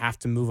season, you have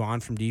to move on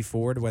from D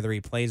Ford, whether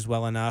he plays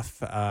well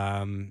enough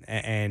and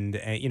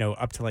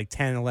up to like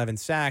 10, 11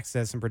 sacks,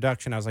 has some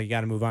production. I was like, you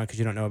got to move on because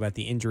you don't know about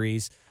the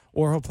injuries,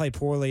 or he'll play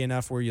poorly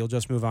enough where you'll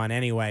just move on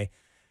anyway.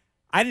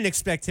 I didn't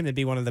expect him to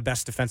be one of the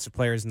best defensive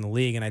players in the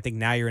league, and I think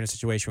now you're in a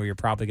situation where you're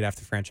probably going to have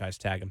to franchise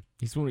tag him.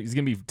 He's going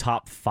to be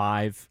top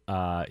 5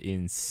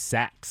 in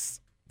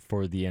sacks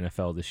for the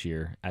NFL this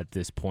year at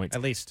this point.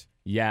 At least.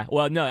 Yeah.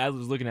 Well, no, I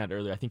was looking at it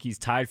earlier. I think he's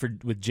tied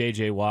with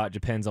J.J. Watt.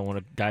 Depends on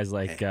what guys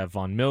like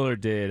Von Miller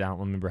did. I don't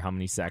remember how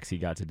many sacks he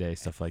got today,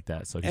 stuff like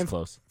that. So he's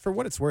close. For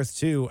what it's worth,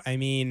 too, I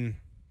mean,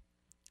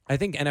 I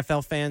think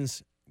NFL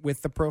fans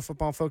with the Pro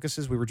Football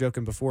Focuses, we were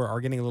joking before, are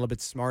getting a little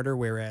bit smarter,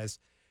 whereas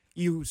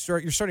you're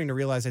starting to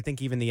realize, I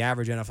think even the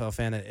average NFL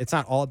fan, it's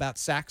not all about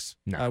sacks,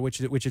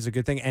 which is a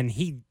good thing. And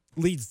he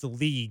leads the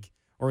league,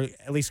 or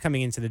at least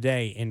coming into the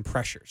day, in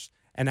pressures.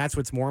 And that's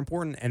what's more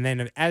important. And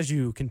then as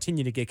you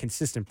continue to get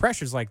consistent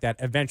pressures like that,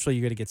 eventually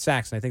you're going to get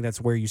sacks. And I think that's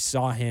where you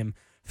saw him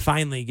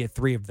finally get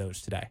 3 of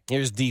those today.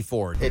 Here's D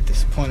Ford. At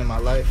this point in my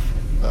life,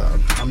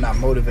 I'm not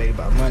motivated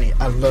by money.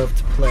 I love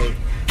to play.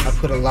 I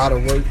put a lot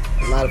of work,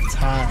 a lot of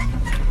time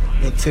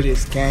into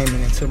this game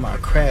and into my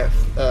craft.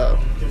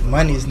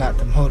 Money is not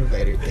the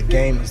motivator. The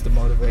game is the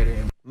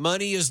motivator.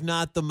 Money is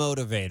not the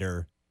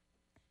motivator.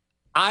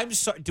 I'm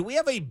sorry. Do we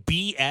have a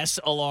BS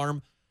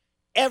alarm?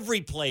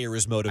 Every player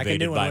is motivated by money. I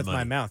can do one with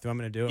my mouth. You want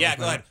me to do it? Yeah,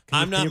 go ahead.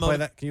 Can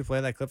you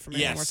play that clip for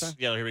me one more time?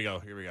 Yeah, here we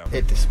go.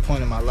 At this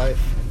point in my life,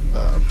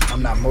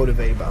 I'm not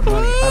motivated by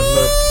money. I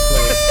love to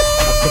play.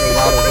 I put a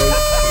lot of work,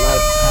 a lot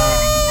of time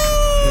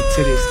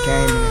into this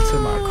game and into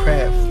my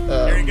craft.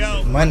 There you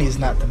go. Money is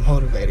not the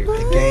motivator.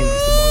 The game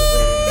is the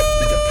motivator.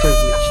 And the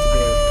privilege to be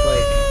able to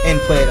play and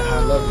play at a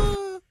high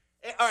level.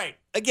 All right,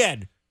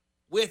 again,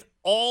 with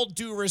all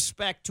due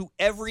respect to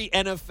every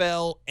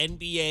NFL,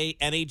 NBA,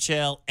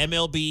 NHL,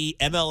 MLB,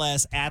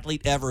 MLS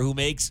athlete ever who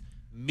makes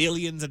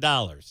millions of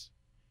dollars,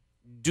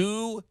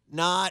 do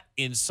not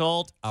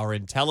insult our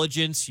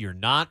intelligence. You're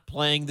not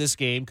playing this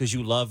game because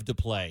you love to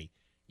play.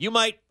 You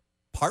might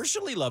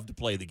partially love to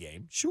play the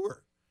game,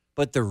 sure,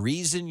 but the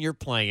reason you're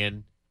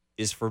playing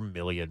is for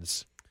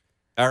millions.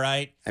 All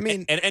right? I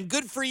mean, and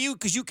good for you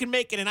because you can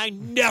make it, and I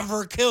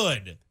never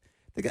could.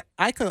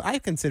 I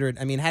consider it,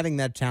 having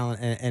that talent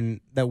and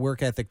that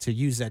work ethic to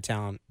use that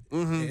talent,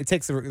 it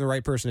takes the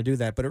right person to do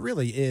that, but it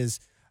really is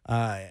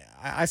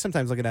I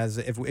sometimes look at it as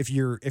if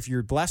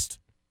you're blessed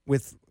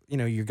with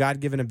your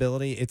God-given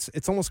ability,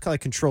 it's almost kind of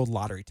like controlled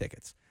lottery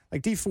tickets.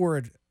 Like D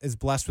Ford is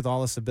blessed with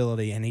all this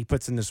ability, and he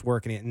puts in this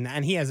work,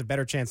 and he has a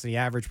better chance than the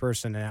average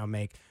person to now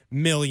make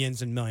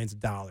millions and millions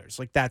of dollars.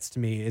 Like that's to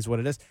me is what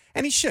it is,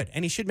 and he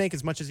should make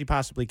as much as he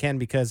possibly can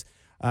because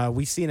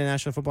we see in the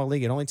National Football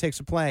League it only takes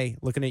a play.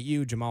 Looking at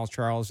you, Jamal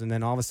Charles, and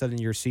then all of a sudden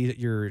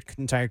your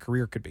entire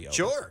career could be over.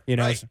 Sure,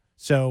 right.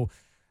 So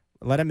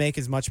let him make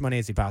as much money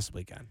as he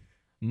possibly can.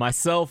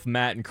 Myself,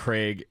 Matt, and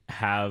Craig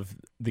have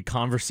the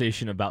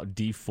conversation about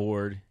D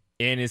Ford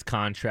and his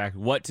contract,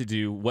 what to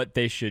do, what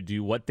they should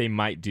do, what they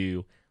might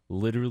do,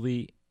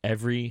 literally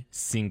every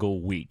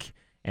single week.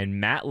 And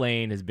Matt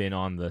Lane has been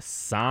on the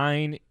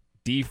sign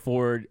D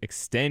Ford,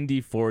 extend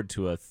D Ford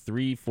to a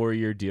 3-4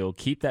 year deal,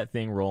 keep that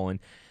thing rolling.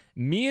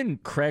 Me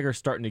and Craig are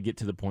starting to get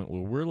to the point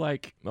where we're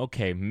like,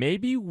 okay,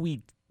 maybe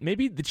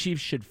the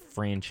Chiefs should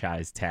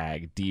franchise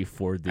tag D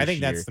Ford this year. I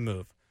think that's the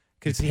move.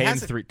 Because he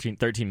has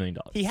 $13 million.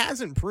 He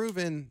hasn't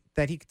proven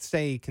that he could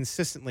stay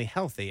consistently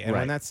healthy. And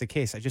when that's the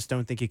case, I just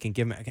don't think you can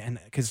give him, and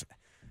because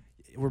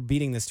we're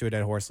beating this to a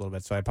dead horse a little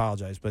bit, so I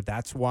apologize. But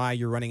that's why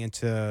you're running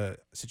into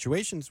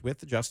situations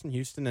with Justin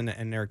Houston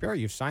and Eric Berry.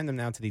 You've signed them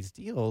now to these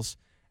deals,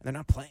 and they're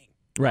not playing.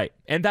 Right.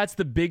 And that's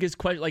the biggest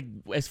question. Like,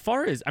 as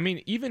far as,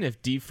 even if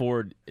D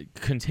Ford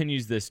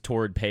continues this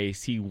torrid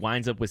pace, he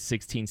winds up with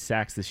 16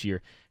 sacks this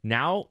year.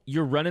 Now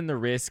you're running the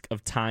risk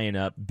of tying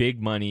up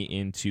big money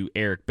into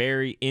Eric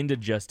Berry, into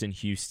Justin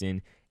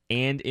Houston,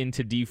 and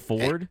into D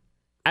Ford.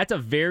 That's a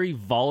very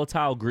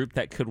volatile group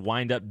that could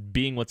wind up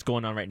being what's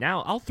going on right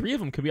now. All three of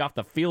them could be off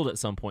the field at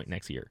some point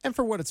next year. And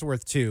for what it's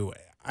worth, too,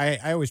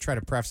 I always try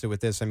to preface it with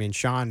this.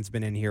 Sean's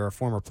been in here, a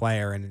former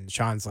player, and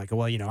Sean's like,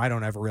 well, I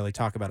don't ever really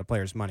talk about a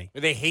player's money.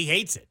 He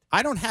hates it.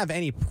 I don't have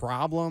any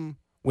problem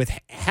with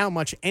how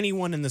much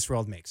anyone in this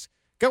world makes.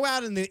 Go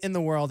out in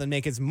the world and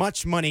make as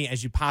much money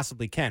as you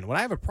possibly can. What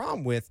I have a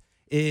problem with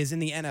is in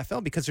the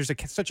NFL because there's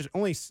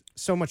only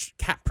so much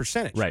cap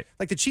percentage. Right.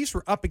 Like the Chiefs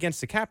were up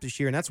against the cap this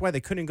year, and that's why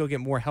they couldn't go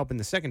get more help in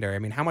the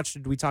secondary. How much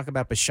did we talk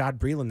about Bashad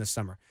Breeland this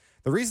summer?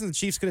 The reason the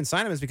Chiefs couldn't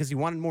sign him is because he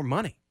wanted more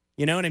money.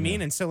 You know what I mean?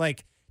 Yeah. And so,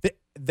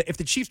 if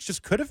the Chiefs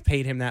just could have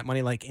paid him that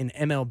money, like in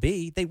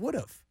MLB, they would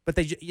have. But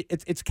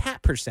it's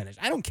cap percentage.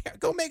 I don't care.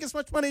 Go make as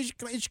much money as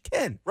you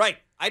can. Right.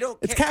 I don't care.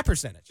 It's cap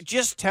percentage.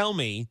 Just tell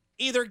me,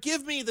 either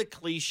give me the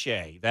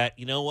cliche that,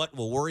 you know what,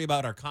 we'll worry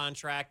about our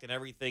contract and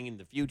everything in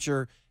the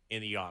future,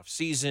 in the off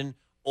season,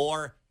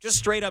 or just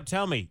straight up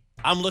tell me,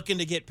 I'm looking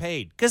to get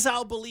paid, because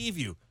I'll believe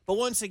you. But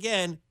once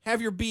again,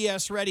 have your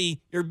BS ready,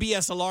 your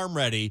BS alarm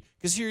ready,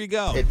 because here you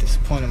go. At this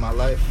point in my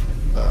life,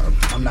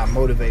 I'm not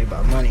motivated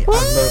by money. I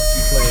love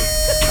to play.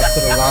 I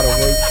put a lot of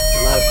work,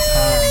 a lot of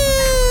time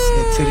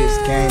into this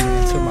game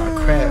and into my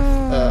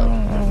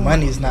craft.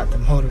 Money is not the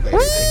motivator.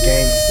 The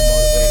game is the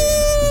motivator.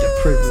 And it's the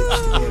privilege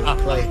to be able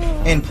to play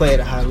and play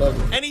at a high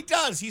level. And he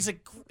does. He's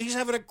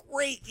having a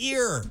great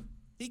year.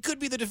 He could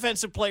be the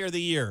defensive player of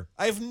the year.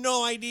 I have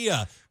no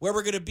idea where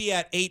we're going to be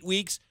at 8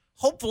 weeks.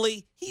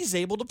 Hopefully, he's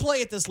able to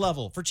play at this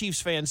level for Chiefs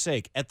fans'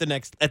 sake at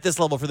this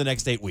level for the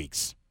next 8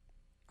 weeks.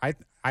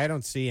 I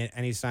don't see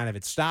any sign of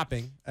it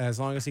stopping as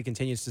long as he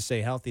continues to stay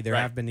healthy. There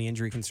have been the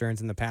injury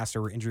concerns in the past.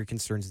 There were injury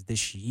concerns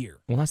this year.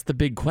 Well, that's the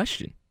big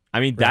question.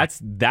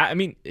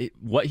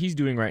 What he's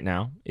doing right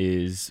now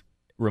is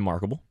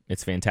remarkable.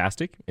 It's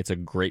fantastic. It's a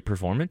great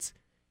performance.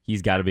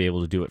 He's got to be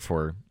able to do it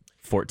for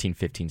 14,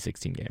 15,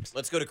 16 games.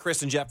 Let's go to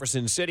Chris in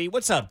Jefferson City.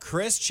 What's up,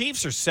 Chris?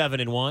 Chiefs are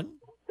 7-1.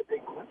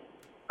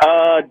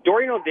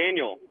 Dorian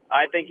O'Daniel.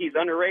 I think he's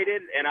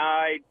underrated, and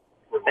I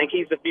think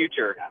he's the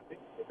future.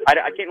 I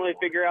can't really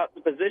figure out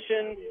the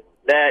position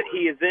that he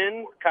is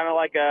in, kind of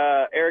like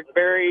a Eric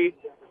Berry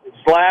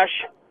 /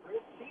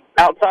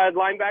 outside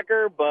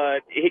linebacker,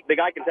 but the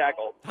guy can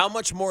tackle. How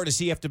much more does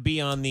he have to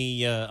be on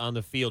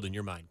the field in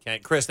your mind?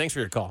 Chris, thanks for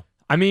your call.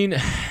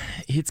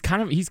 He's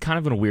kind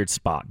of in a weird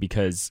spot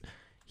because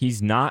he's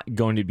not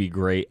going to be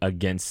great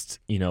against,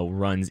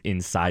 runs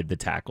inside the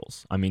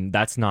tackles.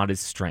 That's not his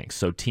strength.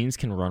 So teams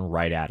can run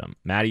right at him.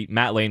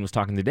 Matt Lane was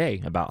talking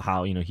today about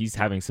how, he's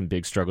having some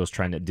big struggles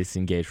trying to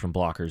disengage from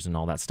blockers and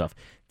all that stuff.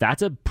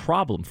 That's a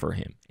problem for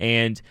him.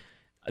 And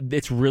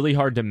it's really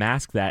hard to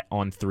mask that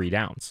on 3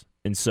 downs.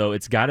 And so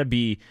it's got to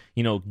be,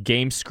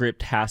 game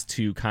script has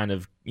to kind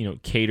of,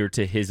 cater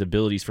to his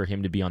abilities for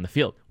him to be on the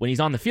field. When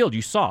he's on the field,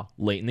 you saw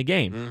late in the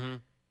game. Mm-hmm.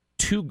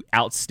 2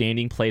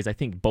 outstanding plays. I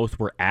think both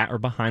were at or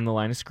behind the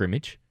line of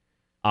scrimmage.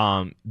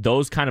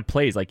 Those kind of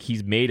plays, like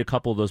he's made a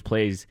couple of those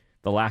plays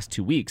the last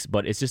 2 weeks,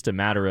 but it's just a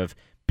matter of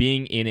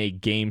being in a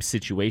game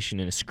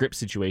situation, in a script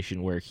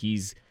situation where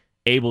he's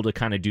able to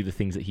kind of do the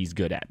things that he's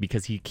good at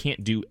because he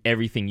can't do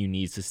everything you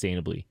need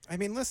sustainably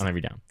on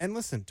every down. And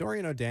listen,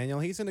 Dorian O'Daniel,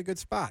 he's in a good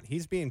spot.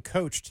 He's being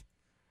coached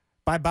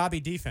by Bobby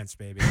Defense,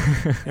 baby.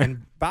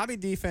 And Bobby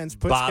Defense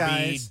puts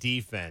guys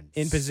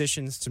in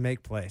positions to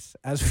make plays,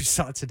 as we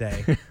saw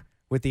today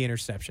with the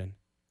interception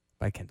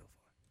by Kendall.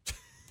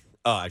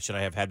 Oh, should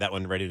I have had that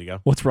one ready to go?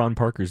 What's Ron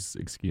Parker's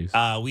excuse?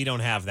 We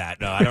don't have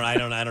that. No, I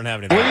don't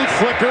have it. Lead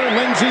flicker,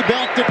 Lindsey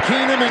back to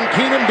Keenum, and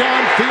Keenum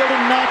downfield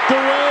and knocked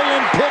away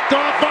and picked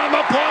off on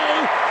the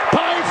play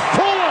by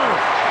Fuller.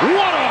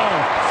 What a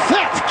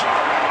theft!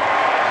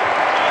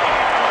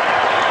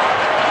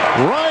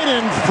 Right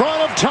in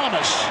front of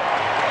Thomas.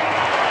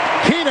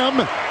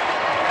 Keenum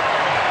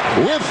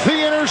with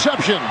the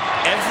interception.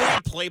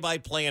 Every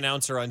play-by-play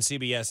announcer on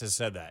CBS has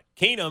said that.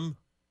 Keenum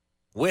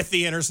with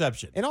the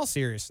interception. In all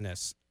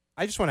seriousness,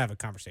 I just want to have a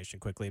conversation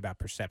quickly about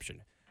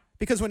perception.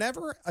 Because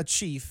whenever a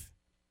Chief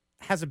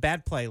has a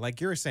bad play,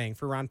 like you're saying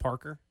for Ron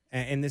Parker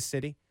in this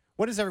city,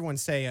 what does everyone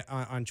say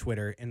on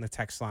Twitter in the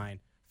text line?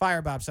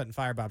 Fire Bob Sutton,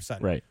 fire Bob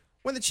Sutton. Right.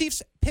 When the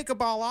Chiefs pick a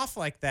ball off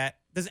like that,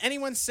 does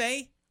anyone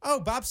say, oh,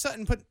 Bob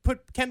Sutton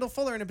put Kendall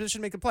Fuller in a position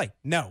to make a play?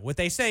 No. What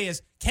they say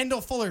is,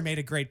 Kendall Fuller made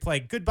a great play.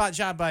 Good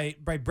job by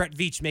Brett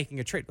Veach making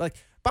a trade. Like,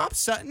 Bob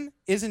Sutton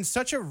is in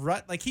such a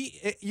rut. Like,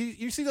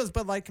 you see those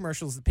Bud Light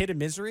commercials, The Pit of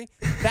Misery?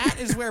 That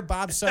is where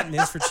Bob Sutton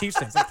is for Chiefs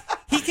fans. Like,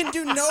 he can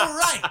do no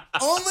right,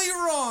 only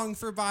wrong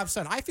for Bob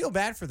Sutton. I feel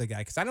bad for the guy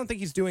because I don't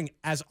think he's doing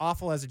as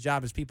awful as a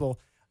job as people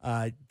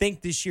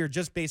think this year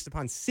just based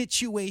upon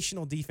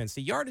situational defense.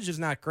 The yardage is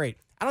not great.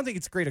 I don't think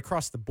it's great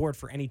across the board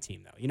for any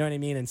team, though. You know what I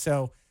mean? And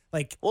so,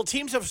 well,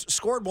 teams have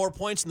scored more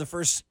points in the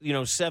first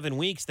 7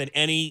 weeks than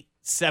any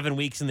 7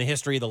 weeks in the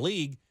history of the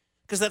league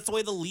because that's the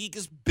way the league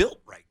is built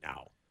right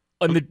now.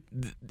 And the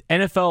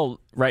NFL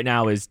right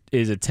now is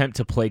attempt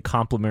to play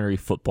complementary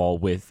football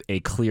with a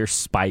clear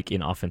spike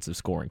in offensive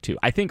scoring too.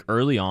 I think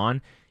early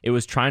on it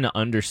was trying to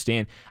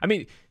understand. I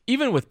mean,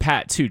 even with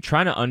Pat too,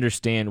 trying to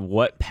understand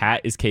what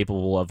Pat is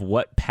capable of.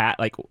 What Pat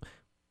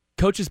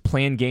coaches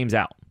plan games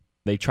out.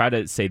 They try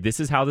to say, this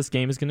is how this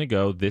game is going to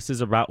go. This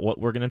is about what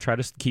we're going to try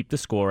to keep the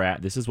score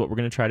at. This is what we're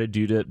going to try to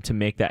do to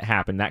make that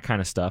happen, that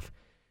kind of stuff.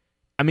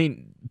 I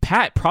mean,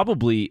 Pat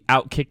probably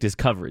outkicked his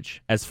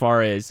coverage as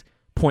far as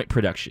point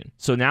production.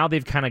 So now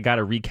they've kind of got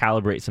to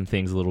recalibrate some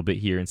things a little bit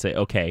here and say,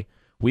 okay,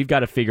 we've got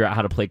to figure out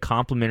how to play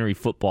complementary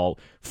football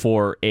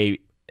for a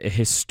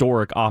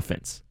historic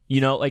offense.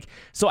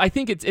 So I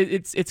think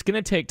it's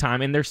going to take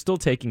time, and they're still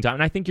taking time.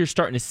 And I think you're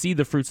starting to see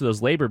the fruits of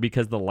those labor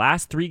because the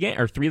last three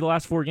of the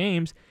last 4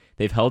 games,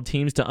 they've held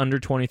teams to under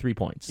 23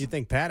 points. You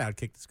think Pat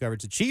outkicked his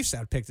coverage? The Chiefs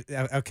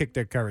outkicked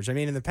their coverage. I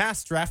mean, in the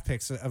past draft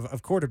picks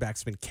of quarterbacks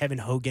have been Kevin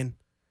Hogan.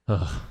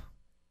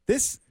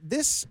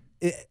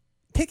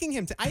 Picking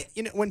him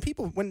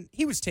when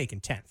he was taken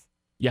 10th.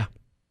 Yeah,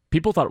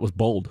 people thought it was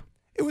bold.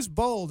 It was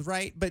bold,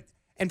 right?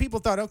 And people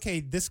thought, okay,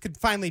 this could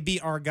finally be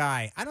our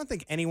guy. I don't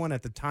think anyone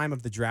at the time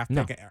of the draft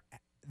pick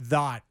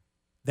thought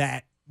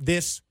that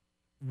this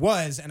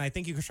was, and I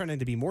think you're starting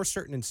to be more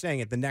certain in saying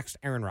it, the next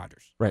Aaron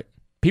Rodgers. Right.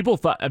 People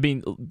thought, I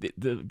mean,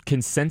 the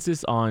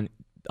consensus on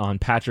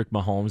Patrick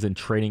Mahomes and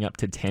trading up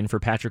to 10 for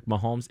Patrick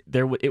Mahomes,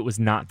 it was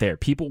not there.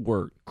 People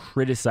were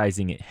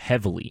criticizing it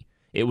heavily.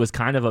 It was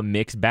kind of a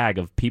mixed bag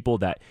of people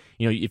that,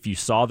 if you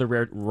saw the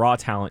raw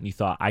talent and you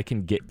thought, I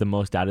can get the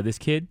most out of this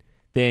kid,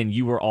 then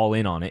you were all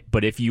in on it.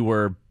 But if you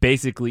were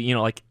basically,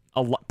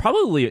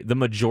 probably the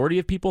majority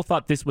of people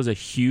thought this was a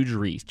huge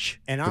reach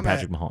for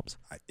Patrick Mahomes.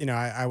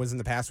 I was in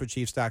the past with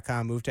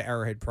Chiefs.com, moved to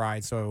Arrowhead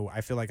Pride, so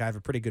I feel like I have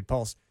a pretty good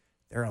pulse.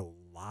 There are a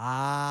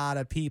lot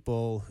of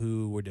people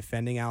who were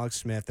defending Alex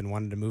Smith and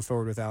wanted to move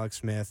forward with Alex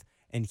Smith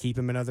and keep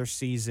him another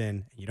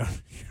season. You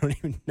don't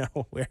even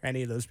know where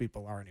any of those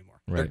people are anymore.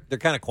 Right. They're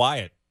kind of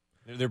quiet.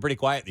 They're pretty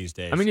quiet these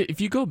days. I mean,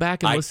 if you go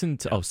back and listen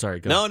to... Oh, sorry.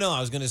 Go ahead. No,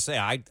 I was going to say,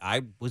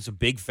 I was a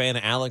big fan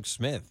of Alex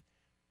Smith,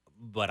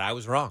 but I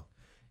was wrong.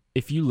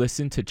 If you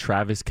listen to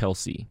Travis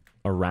Kelce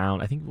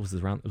around, I think it was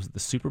the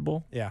Super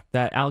Bowl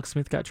that Alex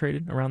Smith got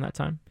traded around that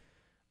time,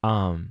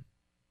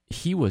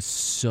 he was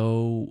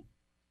so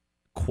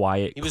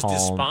quiet, he was calm.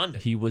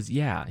 despondent. He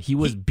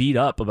was beat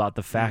up about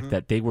the fact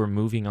that they were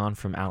moving on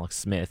from Alex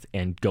Smith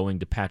and going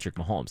to Patrick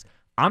Mahomes.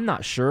 I'm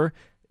not sure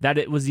that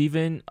it was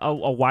even a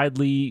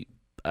widely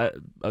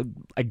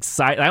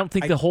excited. I don't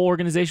think the whole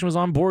organization was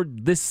on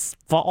board this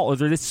fall or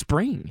this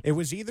spring. It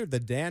was either the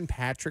Dan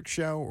Patrick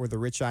show or the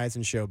Rich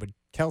Eisen show, but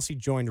Kelce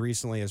joined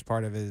recently as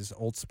part of his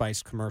Old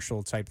Spice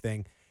commercial type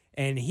thing.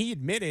 And he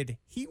admitted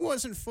he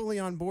wasn't fully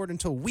on board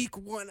until week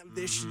 1 of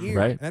this year.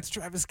 Right. And that's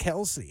Travis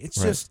Kelce. It's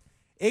just,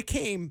 it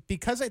came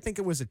because I think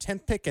it was a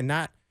 10th pick and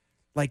not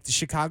like the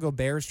Chicago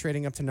Bears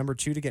trading up to number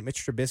 2 to get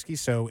Mitch Trubisky.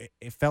 So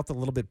it felt a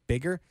little bit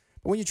bigger.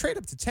 But when you trade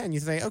up to 10, you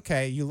say,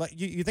 okay,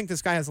 you think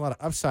this guy has a lot of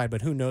upside,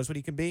 but who knows what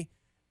he can be?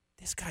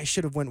 This guy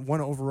should have went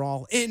 1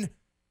 overall in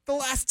the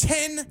last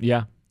 10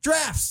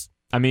 drafts.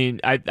 I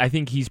mean, I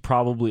think he's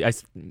probably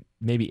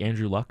maybe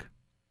Andrew Luck,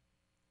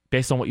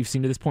 based on what you've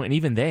seen to this point, and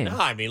even then. No,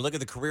 I mean, look at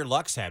the career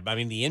Luck's had. I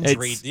mean, the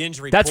injury.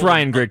 That's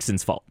Ryan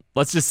Grigson's fault.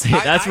 Let's just say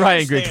that's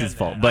Ryan Grigson's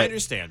fault. But I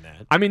understand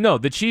that. I mean, no,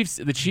 the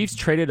Chiefs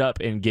traded up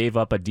and gave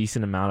up a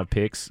decent amount of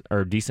picks or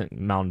a decent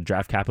amount of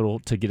draft capital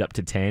to get up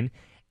to 10.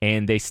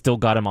 And they still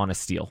got him on a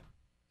steal.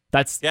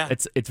 It's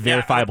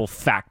verifiable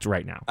fact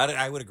right now.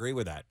 I would agree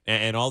with that.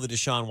 And all the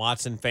Deshaun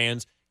Watson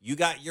fans, you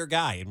got your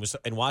guy.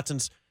 And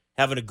Watson's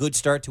having a good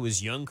start to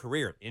his young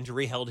career.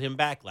 Injury held him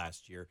back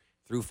last year.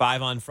 threw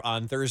 5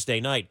 on Thursday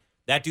night.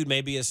 That dude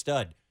may be a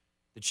stud.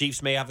 The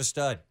Chiefs may have a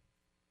stud.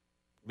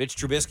 Mitch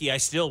Trubisky, I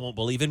still won't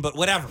believe in, but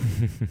whatever.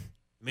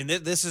 I mean,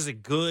 it's a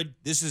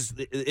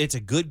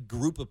good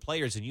group of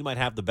players, and you might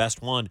have the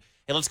best one.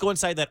 Hey, let's go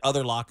inside that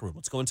other locker room.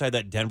 Let's go inside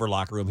that Denver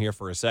locker room here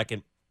for a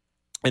second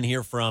and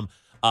hear from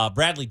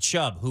Bradley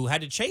Chubb, who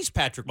had to chase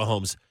Patrick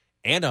Mahomes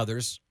and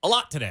others a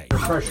lot today.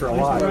 Pressure a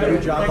lot.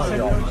 Good job by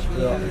y'all.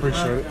 Yeah,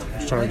 appreciate it.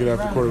 Just trying to get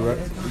after the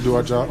quarterback, do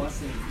our job.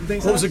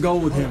 What was the goal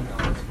with him?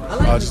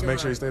 Just make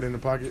sure he stayed in the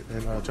pocket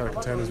and try to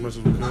contain as much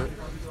as we could.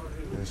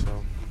 And so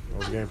that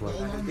was the game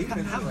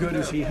plan. How good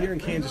is he? Here in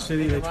Kansas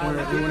City, they want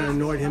to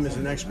anoint him as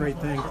the next great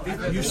thing.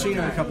 You've seen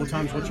him a couple of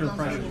times. What's your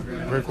impression?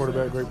 Great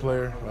quarterback, great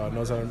player.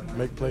 Knows how to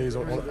make plays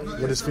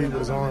with his feet, with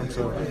his arms.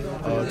 So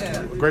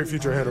great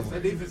future ahead of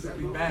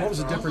him. What was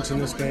the difference in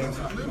this game?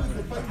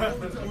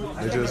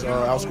 They just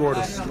outscored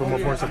us, put more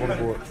points up on the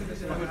board.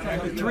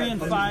 3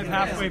 and 5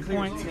 halfway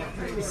point.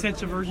 The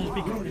sense of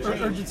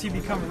urgency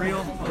become real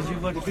as you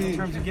look in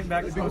terms of getting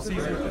back to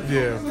postseason.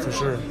 Yeah, for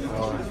sure.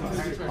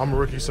 I'm a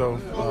rookie, so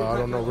I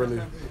don't know really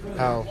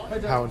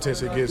how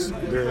intense it gets there,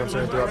 you know what I'm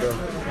saying, throughout the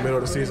middle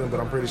of the season, but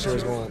I'm pretty sure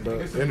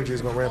the energy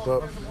is going to ramp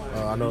up.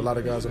 I know a lot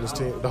of guys on this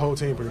team, the whole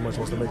team pretty much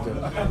wants to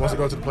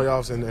go to the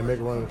playoffs and make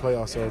a run in the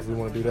playoffs. So if we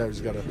want to do that, we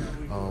just got to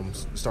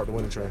start the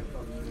winning train.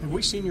 Have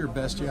we seen your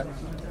best yet?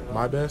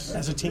 My best?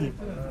 As a team?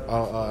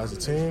 As a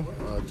team,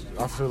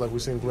 I feel like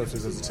we've seen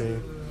glimpses as a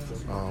team,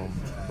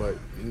 but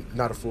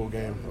not a full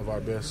game of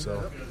our best.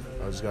 So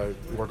I just got to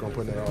work on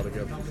putting it all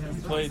together.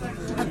 You played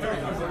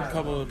a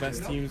couple of the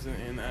best teams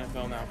in the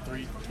NFL now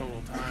 3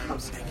 total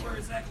times,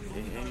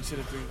 and you sit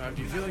at 3-5.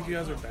 Do you feel like you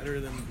guys are better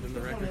than the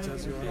record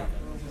says you are?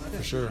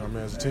 For sure. I mean,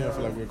 as a team, I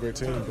feel like we're a great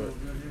team, but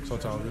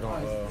sometimes we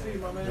don't. You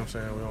know what I'm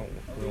saying?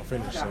 We don't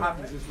finish. So.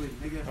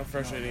 How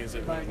frustrating is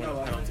it when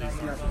penalties?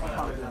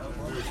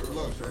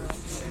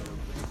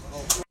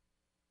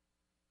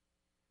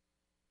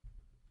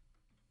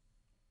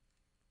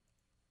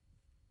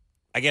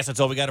 I guess that's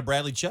all we got of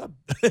Bradley Chubb.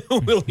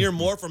 We'll hear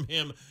more from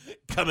him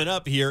coming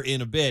up here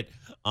in a bit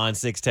on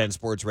 610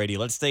 Sports Radio.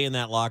 Let's stay in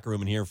that locker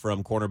room and hear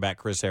from cornerback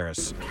Chris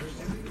Harris.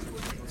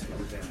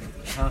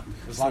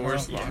 It's the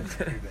worst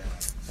locker.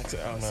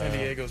 San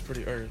Diego's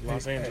pretty, or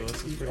Los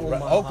Angeles is pretty.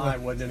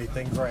 Oakland wasn't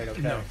anything great,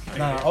 okay?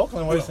 No,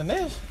 Oakland worse than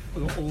this.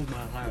 Old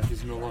Mile High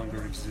is no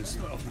longer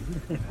existing.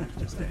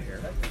 Just a hair.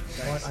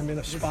 I'm in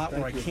a spot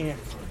where I can't.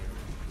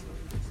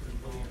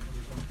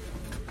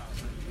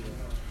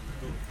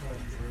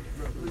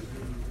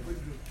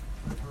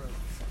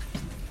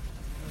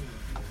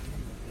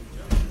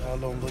 Y'all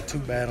don't look too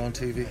bad on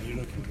TV. You're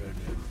looking good.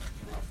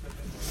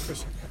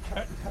 Chris,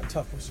 how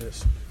tough was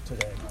this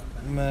today?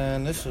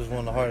 Man, this was one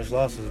of the hardest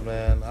losses,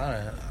 man.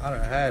 I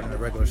done had in the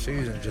regular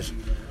season. Just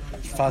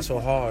fought so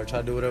hard, try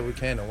to do whatever we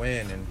can to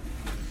win, and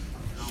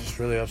just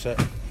really upset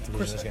to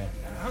lose this game.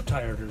 How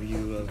tired are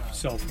you of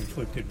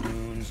self-inflicted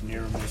wounds,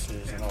 near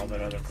misses, and all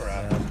that other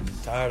crap? I'm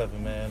tired of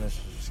it, man. It's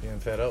just getting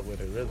fed up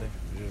with it, really.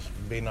 Just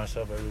beating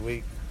ourselves every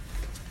week.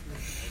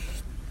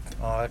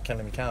 I can't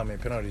even count how many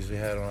penalties we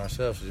had on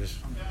ourselves. Just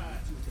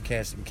we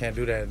can't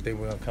do that and think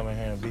we're gonna come in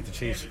here and beat the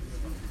Chiefs.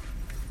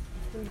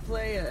 When you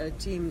play a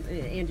team,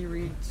 Andy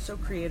Reid, so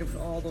creative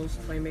with all those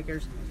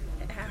playmakers,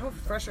 how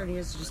frustrating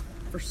is it just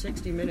for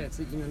 60 minutes,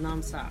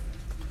 nonstop?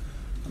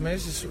 I mean,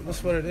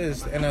 that's what it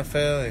is. The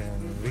NFL,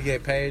 and we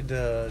get paid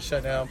to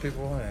shut down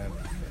people and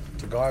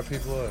to guard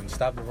people and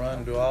stop the run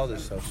and do all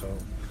this stuff. So,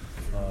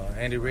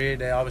 Andy Reid,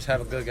 they always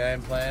have a good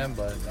game plan,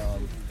 but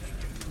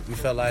we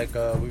felt like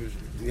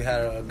we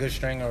had a good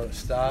string of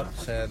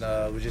stops,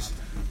 and we just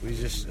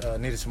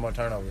needed some more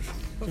turnovers.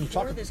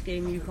 Before this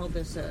game, you called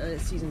this a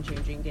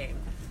season-changing game.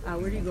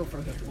 Where do you go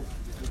from here?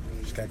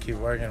 Just gotta keep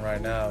working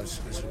right now.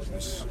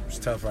 It's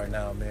tough right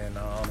now, being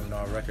on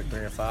our record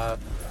 3-5.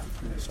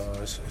 So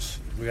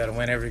we got to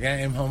win every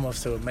game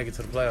almost to make it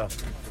to the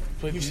playoffs.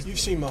 You've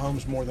seen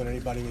Mahomes more than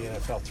anybody in the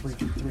NFL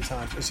three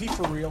times. Is he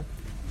for real?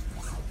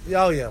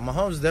 Oh yeah,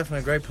 Mahomes is definitely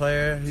a great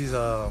player. He's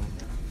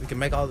he can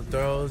make all the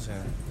throws,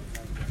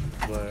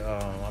 but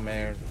I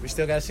mean, we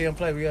still got to see him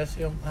play. We got to see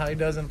him how he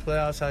does in the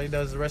playoffs, how he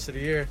does the rest of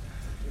the year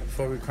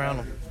before we crown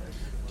him.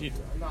 You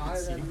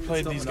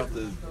played these enough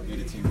to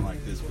beat a team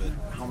like this, but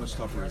how much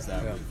tougher is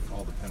that with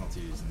all the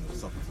penalties and the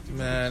stuff?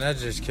 Man, that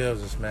just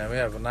kills us, man. We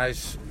have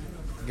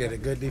get a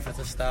good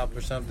defensive stop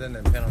or something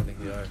and penalty,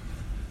 or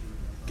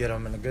get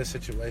them in a good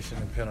situation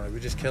and penalty. We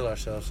just kill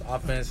ourselves.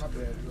 Offense,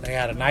 they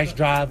had a nice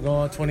drive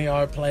going,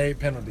 20-yard play,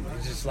 penalty.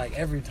 It's just like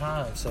every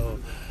time. So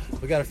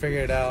we got to figure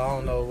it out. I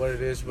don't know what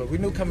it is, but we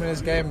knew coming in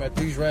this game that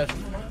these refs,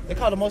 they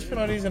call the most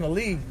penalties in the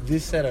league,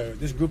 this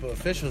group of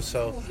officials.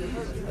 So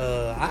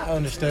I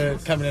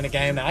understood coming in the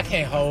game that I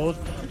can't hold.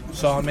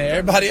 So, I mean,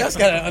 everybody else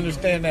got to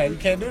understand that. You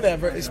can't do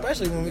that,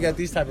 especially when we got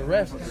these type of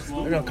refs.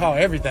 They're going to call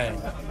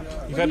everything.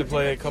 You've had to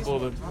play a couple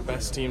of the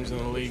best teams in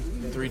the league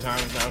 3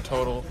 times now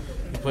total.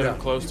 You played them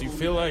close. Do you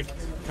feel like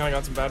kind of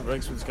got some bad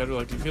breaks with the schedule?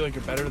 Like, do you feel like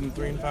you're better than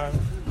 3-5?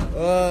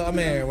 I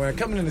mean, when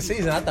coming in the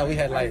season, I thought we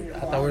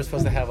were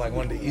supposed to have like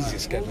one of the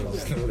easiest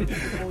schedules,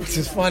 which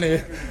is funny.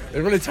 It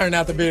really turned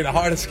out to be the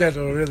hardest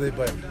schedule, really.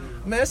 But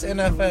man, it's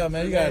NFL,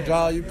 man. You got to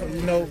draw. We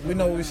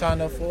know what we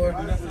signed up for.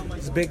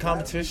 It's a big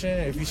competition.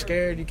 If you're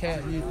scared, you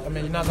can't.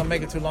 You're not gonna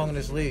make it too long in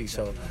this league.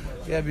 So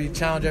you got to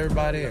challenge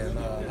everybody. And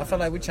I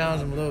felt like we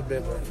challenged them a little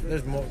bit, but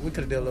there's more. We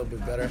could have did a little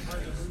bit better.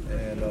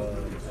 And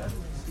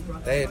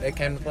they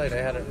came to play.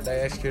 They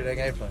executed their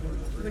game plan.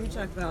 When you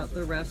talk about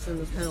the refs and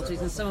the penalties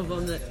and some of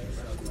them that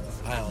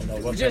I don't know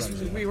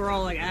what we were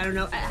all like, I don't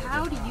know.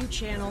 How do you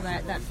channel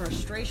that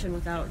frustration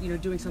without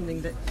doing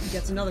something that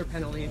gets another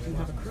penalty if you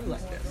have a crew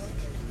like this?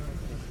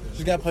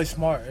 Just got to play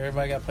smart.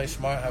 Everybody got to play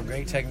smart, have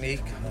great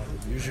technique,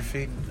 use your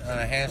feet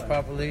and hands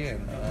properly,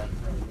 and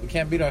we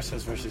can't beat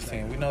ourselves versus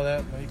team. We know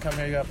that. When you come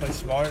here, you got to play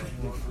smart.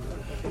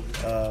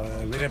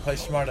 We didn't play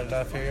smart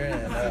enough here,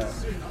 and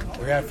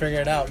we got to figure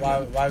it out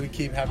why we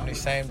keep having these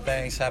same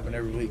things happen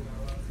every week.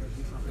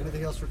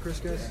 Anything else for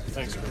Chris, guys?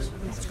 Thanks, Chris.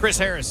 It's Chris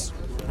Harris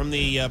from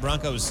the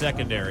Broncos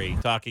secondary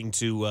talking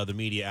to the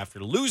media after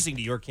losing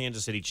to your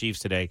Kansas City Chiefs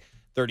today,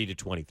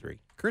 30-23.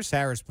 Chris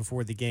Harris,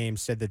 before the game,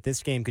 said that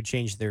this game could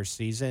change their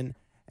season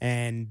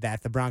and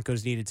that the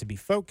Broncos needed to be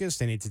focused.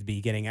 They needed to be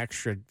getting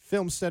extra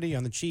film study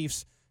on the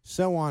Chiefs,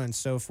 so on and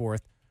so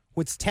forth.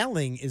 What's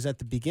telling is at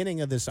the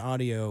beginning of this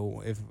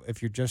audio,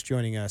 if you're just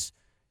joining us,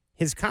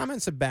 his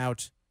comments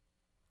about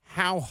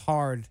how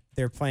hard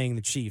they're playing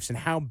the Chiefs and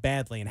how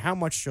badly and how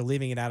much they're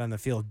leaving it out on the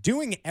field,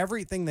 doing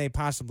everything they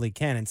possibly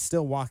can and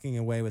still walking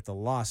away with the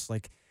loss.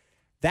 Like,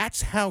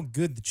 that's how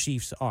good the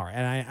Chiefs are.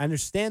 And I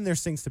understand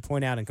there's things to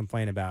point out and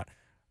complain about.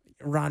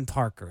 Ron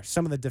Parker,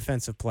 some of the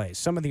defensive plays,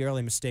 some of the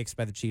early mistakes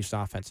by the Chiefs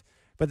offense.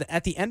 But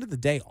at the end of the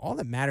day, all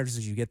that matters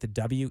is you get the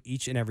W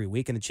each and every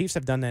week. And the Chiefs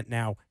have done that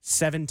now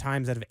 7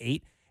 times out of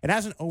 8. It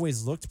hasn't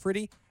always looked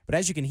pretty, but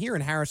as you can hear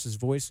in Harris's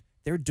voice,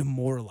 they're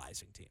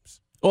demoralizing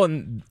teams. Well,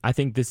 and I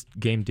think this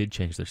game did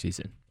change their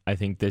season. I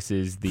think this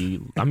is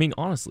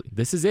honestly,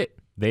 this is it.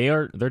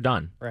 They're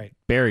done. Right.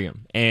 Bury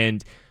them.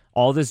 And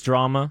all this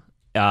drama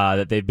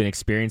that they've been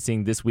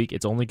experiencing this week,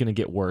 it's only going to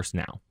get worse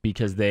now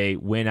because they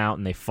went out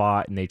and they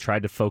fought and they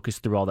tried to focus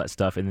through all that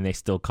stuff and then they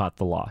still caught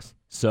the loss.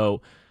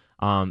 So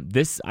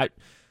the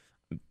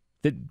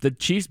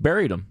Chiefs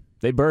buried them.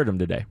 They buried them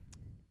today.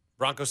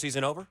 Broncos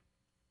season over?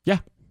 Yeah.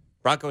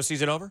 Broncos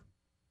season over?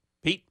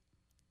 Pete?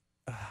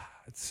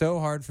 It's so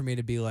hard for me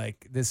to be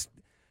like this.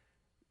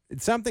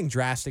 Something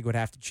drastic would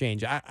have to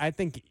change. I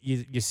think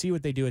you see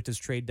what they do at this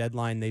trade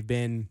deadline. They've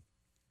been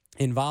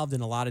involved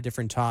in a lot of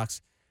different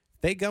talks.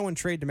 They go and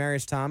trade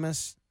Demaryius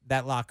Thomas,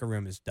 that locker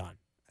room is done.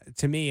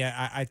 To me,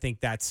 I think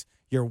that's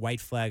your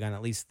white flag on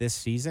at least this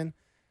season.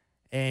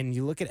 And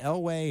you look at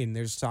Elway, and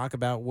there's talk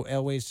about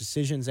Elway's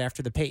decisions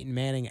after the Peyton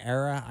Manning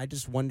era. I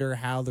just wonder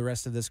how the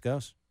rest of this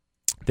goes.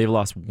 They've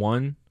lost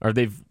one, or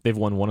they've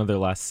won one of their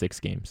last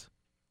 6 games,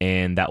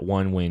 and that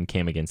one win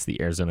came against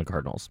the Arizona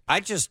Cardinals.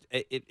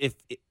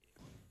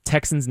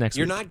 Texans next week.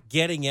 You're not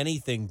getting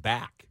anything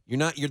back.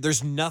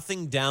 There's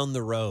nothing down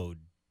the road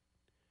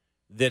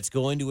that's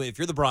going to, if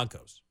you're the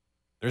Broncos,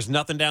 there's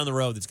nothing down the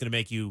road that's going to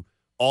make you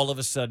all of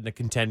a sudden a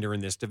contender in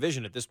this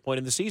division at this point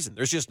in the season.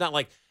 There's just not,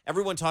 like,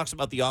 everyone talks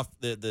about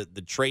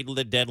the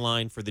trade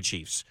deadline for the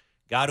Chiefs.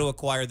 Got to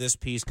acquire this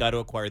piece, got to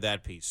acquire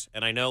that piece.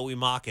 And I know we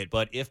mock it,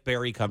 but if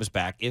Barry comes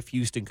back, if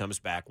Houston comes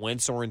back, when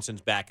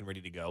Sorensen's back and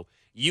ready to go,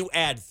 you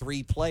add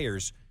 3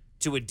 players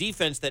to a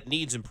defense that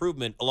needs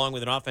improvement along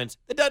with an offense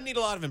that doesn't need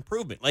a lot of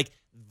improvement. Like,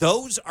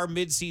 those are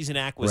midseason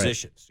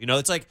acquisitions. Right.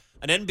 It's like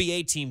an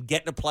NBA team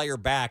getting a player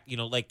back,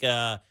 like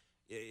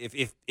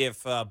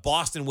if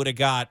Boston would have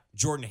got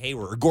Gordon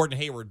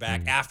Hayward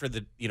back after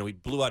he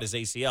blew out his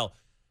ACL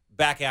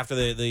back after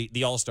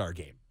the All-Star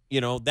game.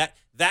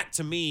 That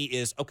to me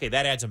is, okay,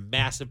 that adds a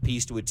massive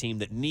piece to a team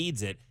that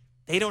needs it.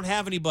 They don't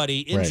have anybody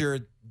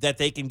injured that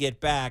they can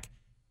get back.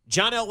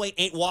 John Elway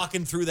ain't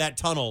walking through that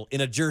tunnel in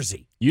a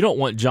jersey. You don't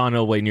want John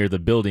Elway near the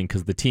building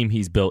because the team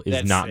he's built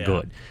is not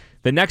good.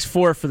 The next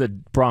 4 for the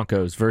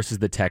Broncos versus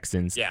the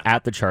Texans,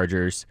 at the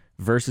Chargers,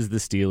 versus the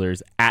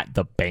Steelers, at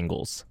the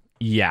Bengals.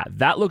 Yeah,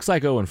 that looks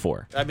like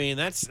 0-4. I mean,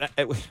 that's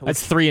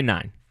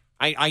 3-9.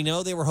 I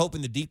know they were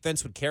hoping the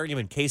defense would carry him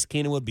and Case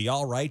Keenum would be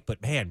all right,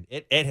 but, man,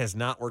 it has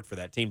not worked for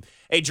that team.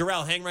 Hey,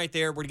 Jarrell, hang right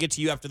there. We're going to get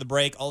to you after the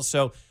break.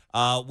 Also,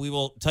 we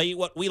will tell you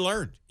what we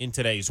learned in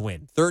today's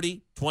win.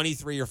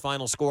 30-23, your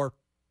final score.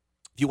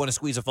 If you want to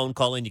squeeze a phone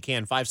call in, you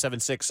can.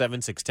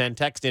 576-7610.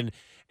 Text in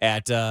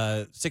at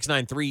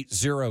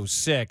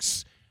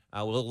 69306.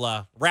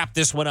 We'll wrap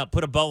this one up,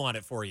 put a bow on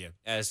it for you,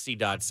 as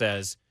C-Dot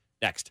says.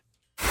 Next.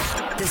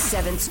 The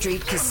 7th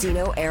Street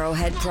Casino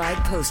Arrowhead Pride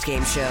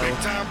postgame show.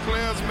 Big-time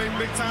players make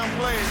big-time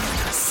plays.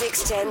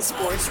 610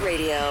 Sports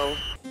Radio.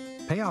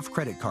 Pay off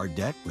credit card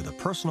debt with a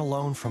personal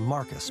loan from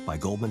Marcus by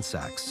Goldman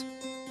Sachs.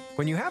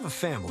 When you have a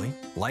family,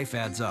 life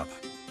adds up.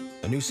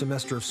 A new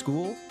semester of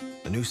school,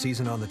 a new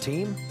season on the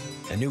team,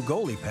 and new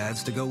goalie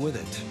pads to go with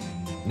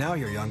it. Now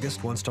your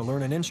youngest wants to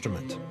learn an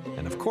instrument.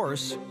 And of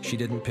course, she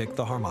didn't pick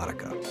the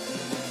harmonica.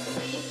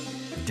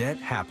 Debt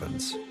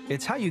happens.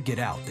 It's how you get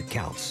out that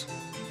counts.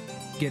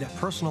 Get a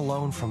personal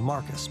loan from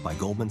Marcus by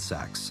Goldman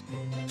Sachs.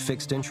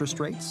 Fixed interest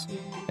rates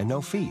and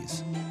no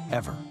fees,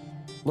 ever.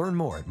 Learn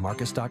more at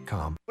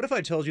marcus.com. What if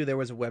I told you there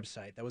was a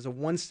website that was a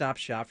one-stop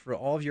shop for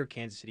all of your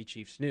Kansas City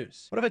Chiefs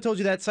news? What if I told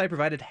you that site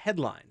provided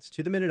headlines,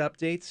 to-the-minute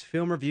updates,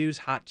 film reviews,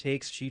 hot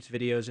takes, Chiefs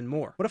videos, and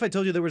more? What if I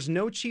told you there was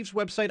no Chiefs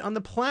website on the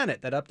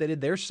planet that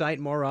updated their site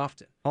more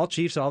often? All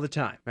Chiefs all the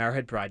time.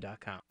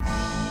 Arrowheadpride.com.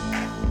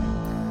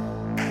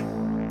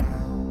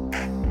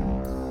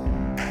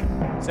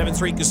 7th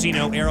Street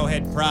Casino,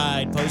 Arrowhead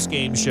Pride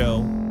postgame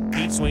show.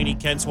 Pete Sweeney,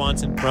 Ken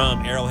Swanson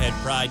from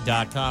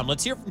ArrowheadPride.com.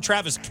 Let's hear from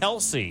Travis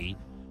Kelce,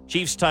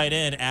 Chiefs tight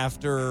end,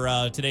 after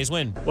today's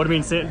win. What do you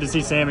mean to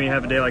see Sammy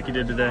have a day like he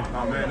did today?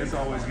 Oh, man, it's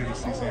always good to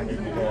see Sammy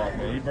go off,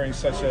 man. He brings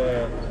such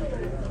a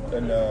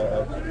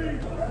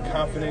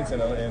confidence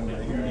and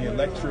the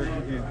electric,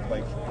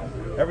 like,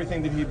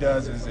 everything that he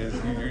does is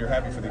you're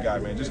happy for the guy,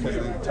 man. Just because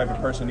of the type of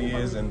person he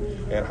is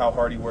and how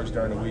hard he works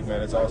during the week,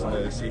 man. It's awesome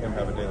to see him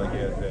have a day like he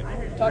had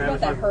today. Talk about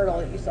that hurdle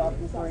that you saw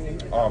before you.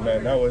 Oh,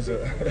 man, that was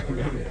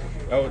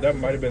that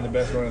might have been the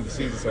best run of the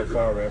season so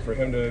far, man. For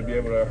him to be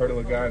able to hurdle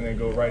a guy and then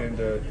go right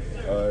into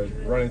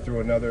running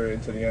through another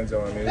into the end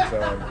zone. I mean, it's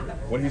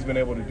what he's been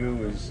able to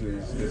do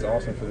is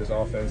awesome for this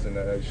offense.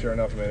 And sure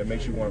enough, man, it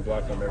makes you want to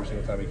block him every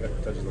single time he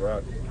touches the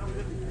rock.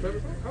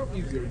 Travis, how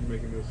easy are you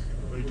making this?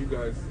 Are you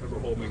guys as a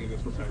whole making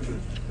this for Patrick?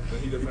 That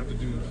he doesn't have to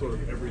do sort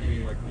of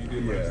everything like you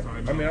did last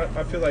time? I mean,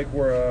 I feel like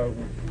we're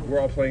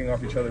all playing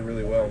off each other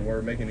really well, and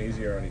we're making it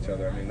easier on each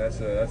other. I mean, that's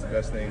the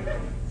best thing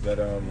that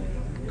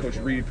Coach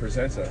Reed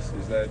presents us,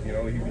 is that, you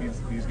know,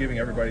 he's giving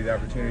everybody the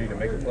opportunity to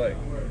make a play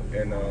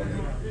and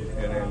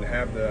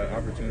have the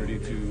opportunity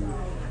to,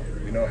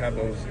 you know, have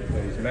those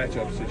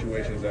matchup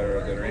situations that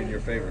are in your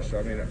favor. So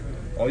I mean,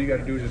 all you got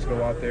to do is just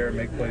go out there and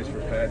make plays for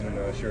Pat,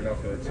 and sure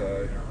enough,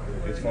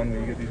 it's fun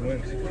when you get these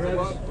wins. It's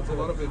a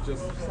lot of it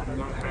just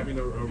not having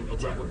a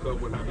replica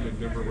of what happened in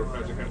Denver, where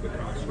Patrick had to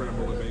kind of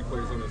scramble and make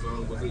plays on his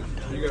own. Was it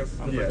you guys?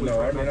 Yeah,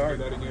 no. I mean,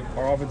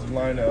 our offensive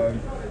line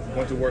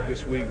went to work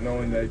this week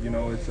knowing that, you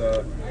know, it's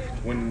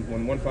when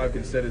 1-5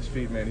 can set his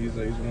feet, man, he's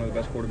one of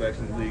the best quarterbacks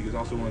in the league. He's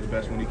also one of the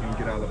best when he can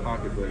get out of the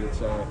pocket. But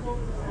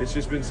it's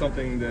just been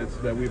something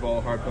that we've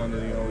all harped on to,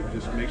 you know,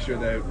 just make sure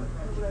that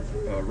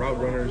route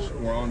runners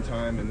were on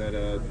time and that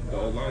the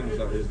O-line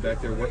is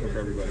back there working for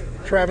everybody.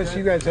 Travis,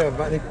 you guys have,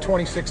 I think,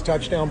 26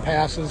 touchdown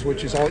passes,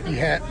 which is all you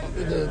had,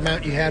 the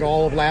amount you had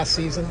all of last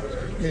season.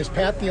 I mean, is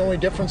Pat the only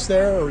difference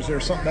there, or is there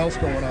something else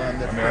going on?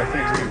 I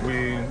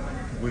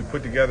think we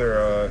put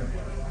together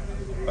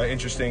an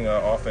interesting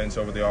offense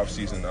over the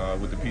offseason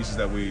with the pieces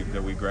that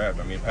we grabbed.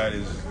 I mean, Pat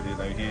he's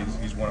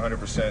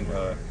 100%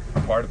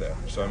 a part of that.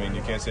 So I mean,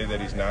 you can't say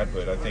that he's not,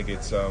 but I think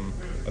it's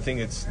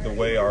the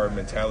way our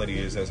mentality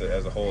is as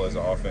a whole, as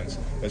an offense,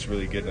 that's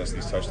really getting us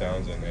these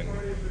touchdowns and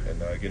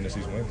getting us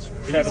these wins.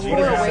 Travis,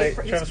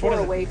 you're 4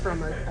 away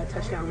from a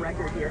touchdown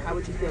record here. How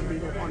would you feel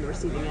being on the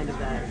receiving end of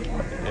that?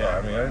 Yeah,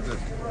 I mean,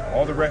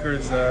 all the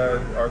records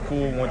are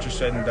cool once you're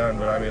said and done,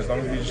 but I mean, as long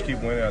as we just keep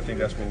winning, I think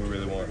that's what we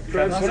really want.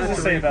 Travis, what does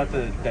it say about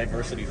the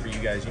diversity for you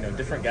guys? You know,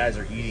 different guys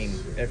are eating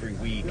every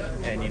week,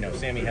 and, you know,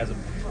 Sammy has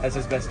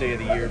his best day of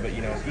the year, but,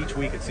 you know, each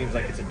week it seems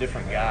like it's a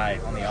different guy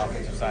on the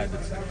offensive side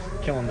that's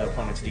killing the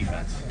opponent's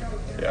defense.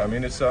 Yeah, I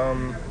mean, it's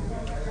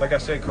like I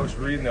said, Coach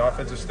Reed and the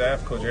offensive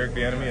staff, Coach Eric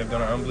Bieniemy, have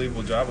done an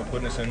unbelievable job of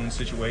putting us in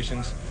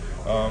situations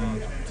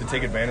to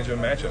take advantage of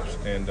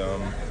matchups. And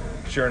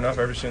sure enough,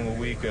 every single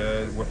week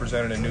we're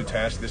presented a new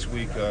task. This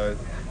week,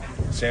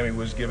 Sammy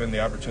was given the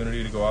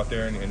opportunity to go out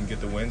there and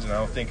get the wins, and I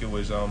don't think it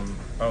was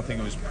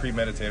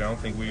premeditated. I don't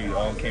think we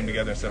all came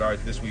together and said, all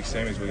right, this week's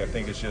Sammy's week. I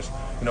think it's just,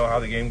 you know, how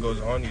the game goes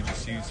on. You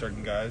just see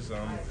certain guys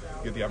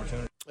get the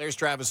opportunity. There's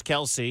Travis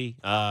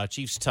Kelce,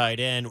 Chiefs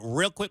tight end.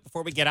 Real quick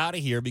before we get out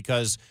of here,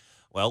 because,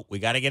 well, we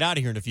got to get out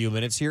of here in a few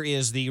minutes. Here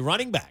is the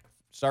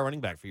star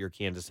running back for your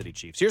Kansas City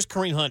Chiefs. Here's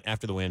Kareem Hunt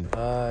after the win.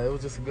 It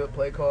was just a good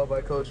play call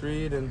by Coach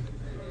Reed, and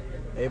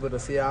able to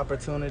see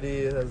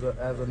opportunity as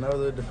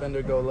another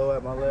defender go low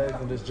at my legs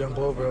and just jump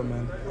over him.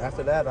 And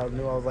after that, I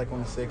knew I was like on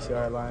the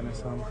 6-yard line or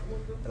something,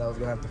 that I was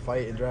going to have to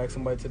fight and drag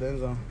somebody to the end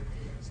zone.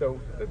 So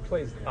the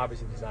play is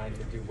obviously designed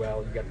to do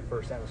well. You got the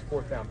first down. It was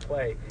fourth down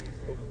play.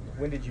 But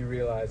when did you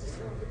realize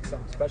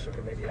something special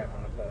could maybe happen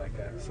on a play like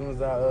that? As soon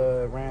as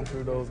I ran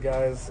through those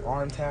guys'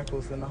 arm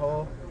tackles in the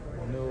hole,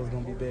 I knew it was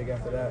going to be big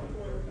after that.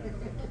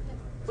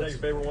 Is that your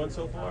favorite one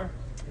so far?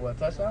 What,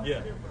 touchdown?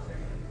 Yeah.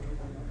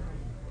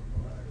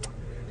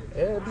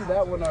 It'd be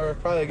that one or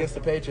probably against the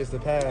Patriots, the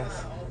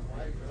pass.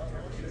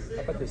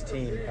 How about this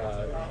team?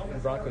 The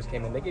Broncos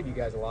came in. They gave you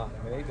guys a lot.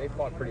 I mean, they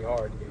fought pretty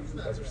hard.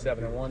 You guys are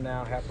 7-1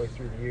 now, halfway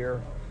through the year.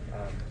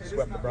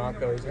 Swept the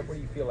Broncos. Where do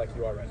you feel like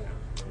you are right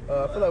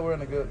now? I feel like we're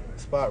in a good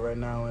spot right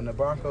now, and the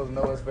Broncos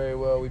know us very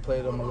well. We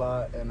played them a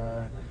lot, and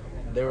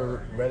they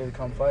were ready to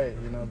come fight,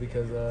 you know,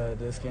 because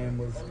this game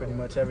was pretty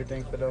much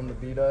everything for them to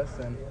beat us,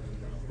 and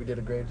we did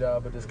a great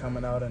job of just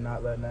coming out and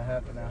not letting that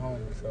happen at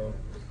home. So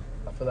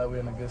I feel like we're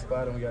in a good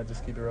spot, and we got to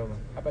just keep it rolling.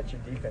 How about your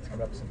defense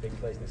coming up with some big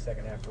plays in the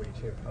second half for you,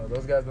 too?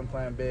 Those guys been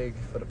playing big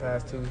for the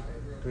past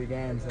 2-3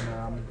 games, and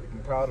I'm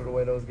proud of the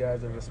way those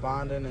guys are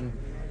responding and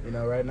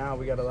Right now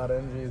we got a lot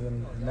of injuries,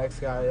 and the next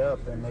guy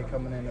up, and they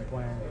coming in and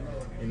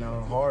playing,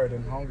 hard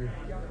and hungry.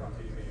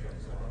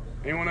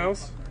 Anyone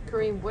else?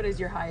 Kareem, what is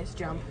your highest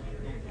jump?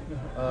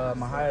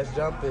 My highest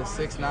jump is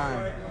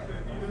 6'9",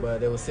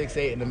 but it was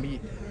 6'8" in the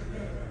meet.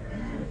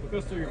 What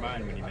goes through your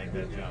mind when you make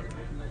that jump?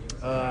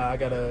 I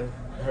gotta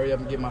hurry up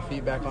and get my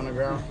feet back on the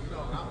ground.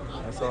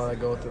 That's all that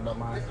goes through my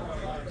mind.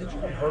 Did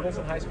you do hurdles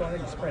in high school? I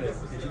think you sprinted.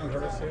 Did you do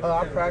hurdles too?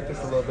 I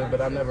practiced a little bit,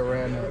 but I never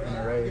ran in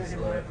a race.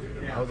 But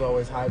I was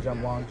always high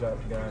jump, long jump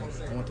guy.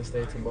 I went to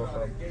states in both of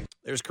them.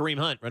 There's Kareem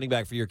Hunt, running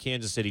back for your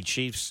Kansas City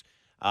Chiefs.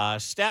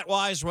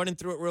 Stat-wise, running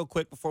through it real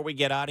quick before we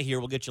get out of here.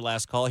 We'll get you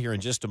last call here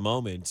in just a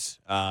moment.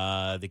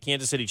 The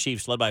Kansas City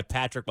Chiefs, led by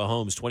Patrick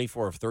Mahomes,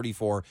 24 of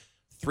 34,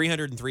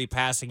 303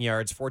 passing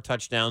yards, 4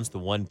 touchdowns, the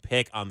 1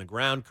 pick on the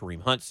ground.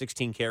 Kareem Hunt,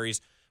 16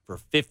 carries for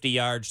 50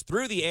 yards.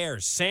 Through the air,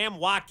 Sam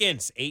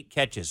Watkins, 8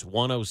 catches,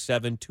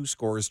 107, 2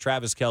 scores.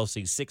 Travis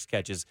Kelce, 6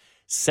 catches,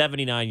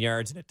 79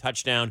 yards, and a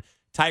touchdown.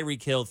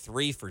 Tyreek Hill,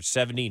 3 for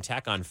 70, and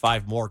tack on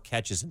 5 more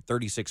catches and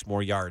 36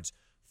 more yards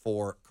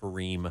for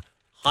Kareem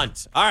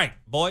Hunt. All right,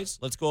 boys,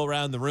 let's go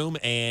around the room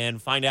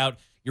and find out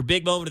your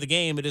big moment of the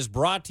game. It is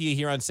brought to you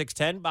here on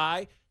 610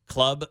 by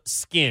Club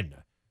Skin.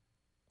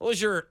 What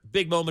was your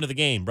big moment of the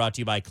game? Brought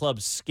to you by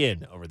Club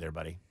Skin over there,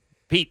 buddy.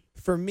 Pete.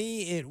 For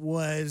me, it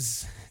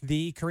was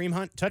the Kareem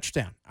Hunt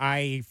touchdown.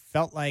 I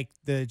felt like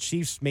the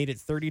Chiefs made it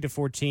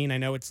 30-14. I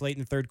know it's late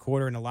in the third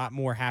quarter and a lot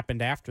more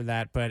happened after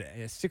that, but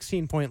a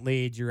 16-point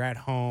lead, you're at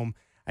home.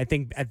 I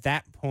think at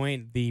that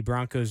point, the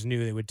Broncos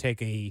knew they would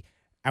take a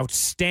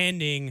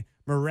outstanding,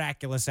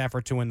 miraculous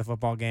effort to win the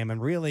football game.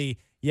 And really,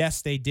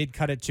 yes, they did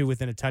cut it to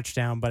within a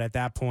touchdown, but at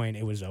that point,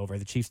 it was over.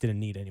 The Chiefs didn't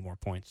need any more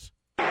points.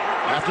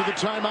 After the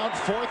timeout,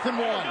 4th and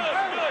 1. We're good.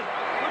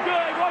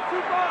 1,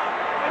 2, 5.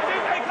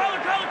 Hey, color.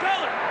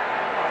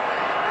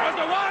 Let's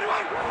go. 1.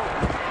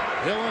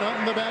 Hill and Hunt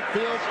in the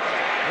backfield.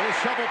 Little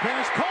shovel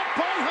pass caught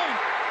by Hunt.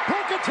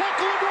 Broke a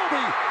tackle of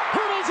Roby.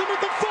 Hurdles him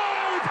at the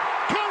 5.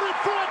 Counted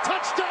for a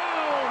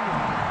touchdown.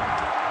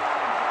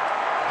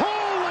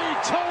 Holy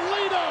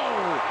Toledo.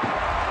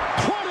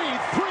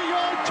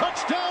 23-yard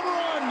touchdown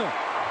run.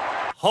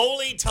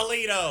 Holy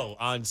Toledo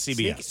on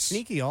CBS.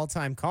 Sneaky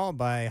all-time call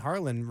by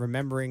Harlan,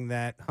 remembering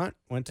that Hunt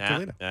went to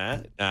Toledo.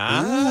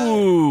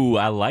 Ooh,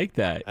 I like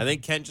that. I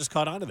think Kent just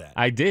caught on to that.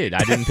 I did.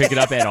 I didn't pick it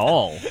up at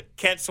all.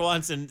 Kent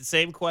Swanson,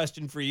 same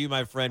question for you,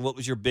 my friend. What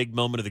was your big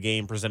moment of the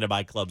game presented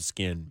by Club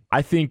Skin?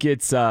 I think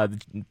it's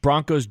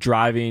Broncos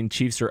driving.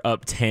 Chiefs are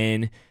up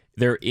 10.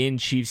 They're in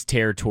Chiefs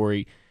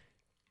territory.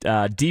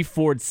 D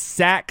Ford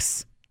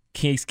sacks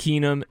Case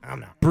Keenum.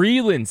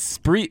 Breeland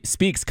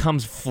Speaks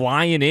comes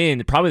flying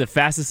in. Probably the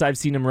fastest I've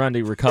seen him run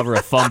to recover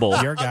a fumble.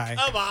 Your guy.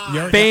 Come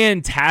on.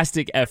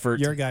 Fantastic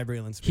effort. Your guy,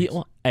 Breeland Speaks.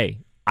 I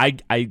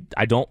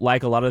don't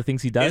like a lot of the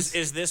things he does.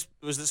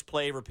 Was this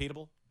play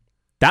repeatable?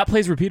 That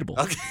play's repeatable.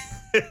 Okay.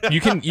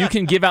 You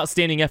can give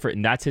outstanding effort,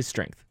 and that's his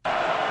strength.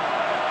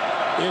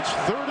 It's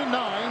 3rd and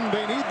 9.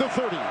 They need the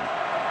 30.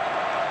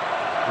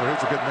 Well,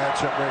 here's a good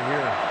matchup right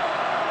here.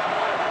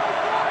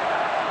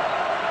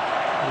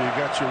 You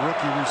got your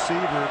rookie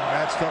receiver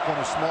matched up on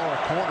a smaller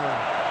corner.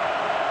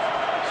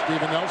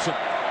 Steven Nelson.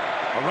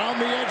 Around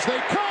the edge they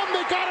come.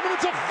 They got him, and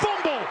it's a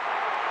fumble.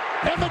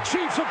 And the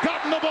Chiefs have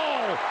gotten the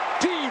ball.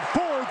 D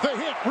for the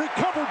hit.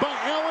 Recovered by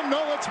Allen.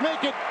 No, let's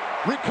make it.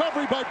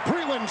 Recovery by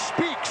Breeland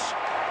Speaks.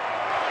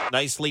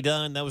 Nicely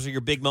done. Those are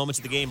your big moments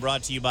of the game,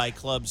 brought to you by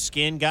Club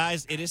Skin.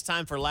 Guys, it is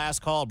time for Last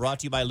Call, brought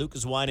to you by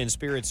Lucas Wine and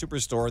Spirit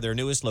Superstore, their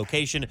newest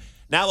location,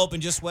 now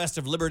open just west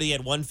of Liberty at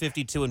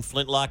 152 in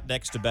Flintlock,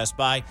 next to Best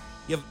Buy.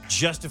 You have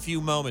just a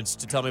few moments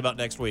to tell me about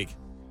next week.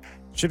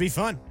 Should be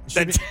fun.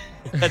 That's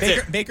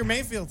it. Baker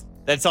Mayfield.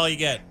 That's all you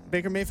get.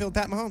 Baker Mayfield,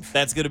 Pat Mahomes.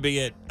 That's going to be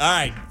it. All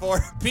right.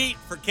 For Pete,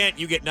 for Kent,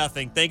 you get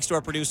nothing. Thanks to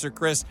our producer,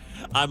 Chris.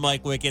 I'm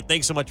Mike Wickett.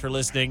 Thanks so much for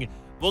listening.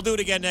 We'll do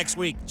it again next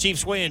week.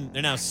 Chiefs win.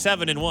 They're now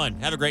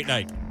 7-1. Have a great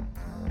night.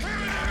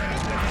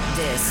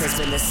 This has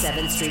been the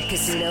 7th Street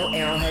Casino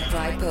Arrowhead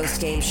Pride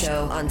postgame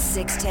show on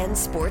 610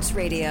 Sports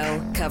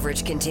Radio.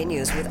 Coverage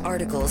continues with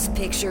articles,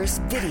 pictures,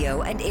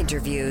 video, and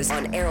interviews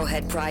on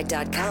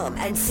arrowheadpride.com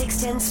and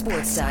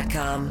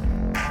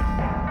 610sports.com.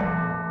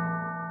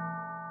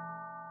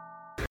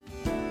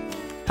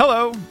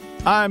 Hello,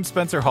 I'm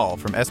Spencer Hall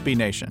from SB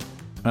Nation,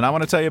 and I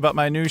want to tell you about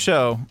my new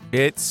show,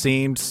 It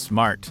Seemed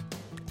Smart.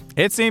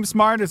 It Seems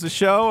Smart is a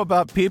show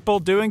about people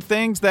doing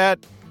things that,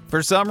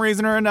 for some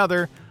reason or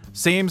another,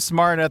 seem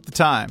smart at the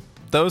time.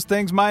 Those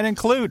things might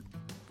include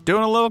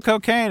doing a little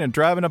cocaine and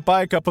driving a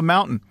bike up a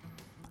mountain.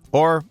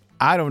 Or,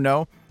 I don't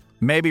know,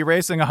 maybe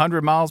racing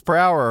 100 miles per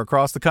hour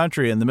across the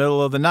country in the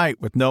middle of the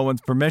night with no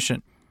one's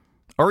permission.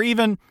 Or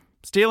even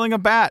stealing a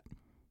bat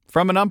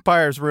from an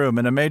umpire's room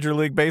in a Major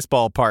League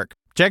Baseball park.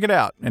 Check it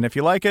out, and if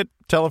you like it,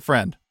 tell a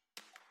friend.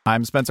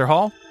 I'm Spencer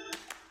Hall.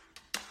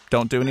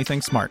 Don't do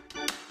anything smart.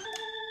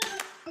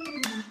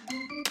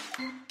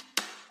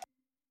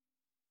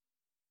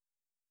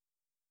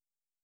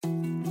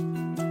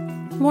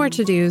 More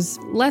to-dos,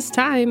 less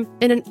time,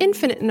 and an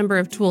infinite number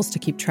of tools to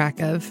keep track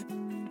of.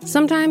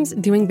 Sometimes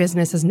doing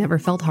business has never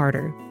felt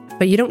harder.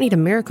 But you don't need a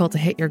miracle to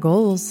hit your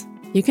goals.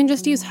 You can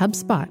just use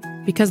HubSpot,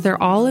 because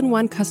their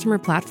all-in-one customer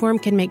platform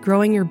can make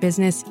growing your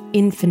business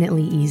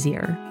infinitely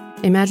easier.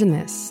 Imagine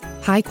this: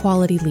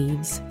 high-quality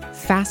leads,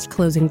 fast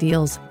closing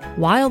deals,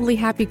 wildly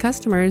happy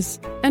customers,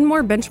 and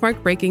more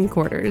benchmark-breaking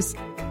quarters.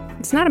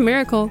 It's not a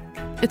miracle,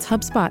 it's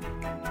HubSpot.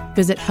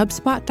 Visit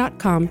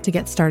HubSpot.com to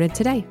get started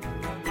today.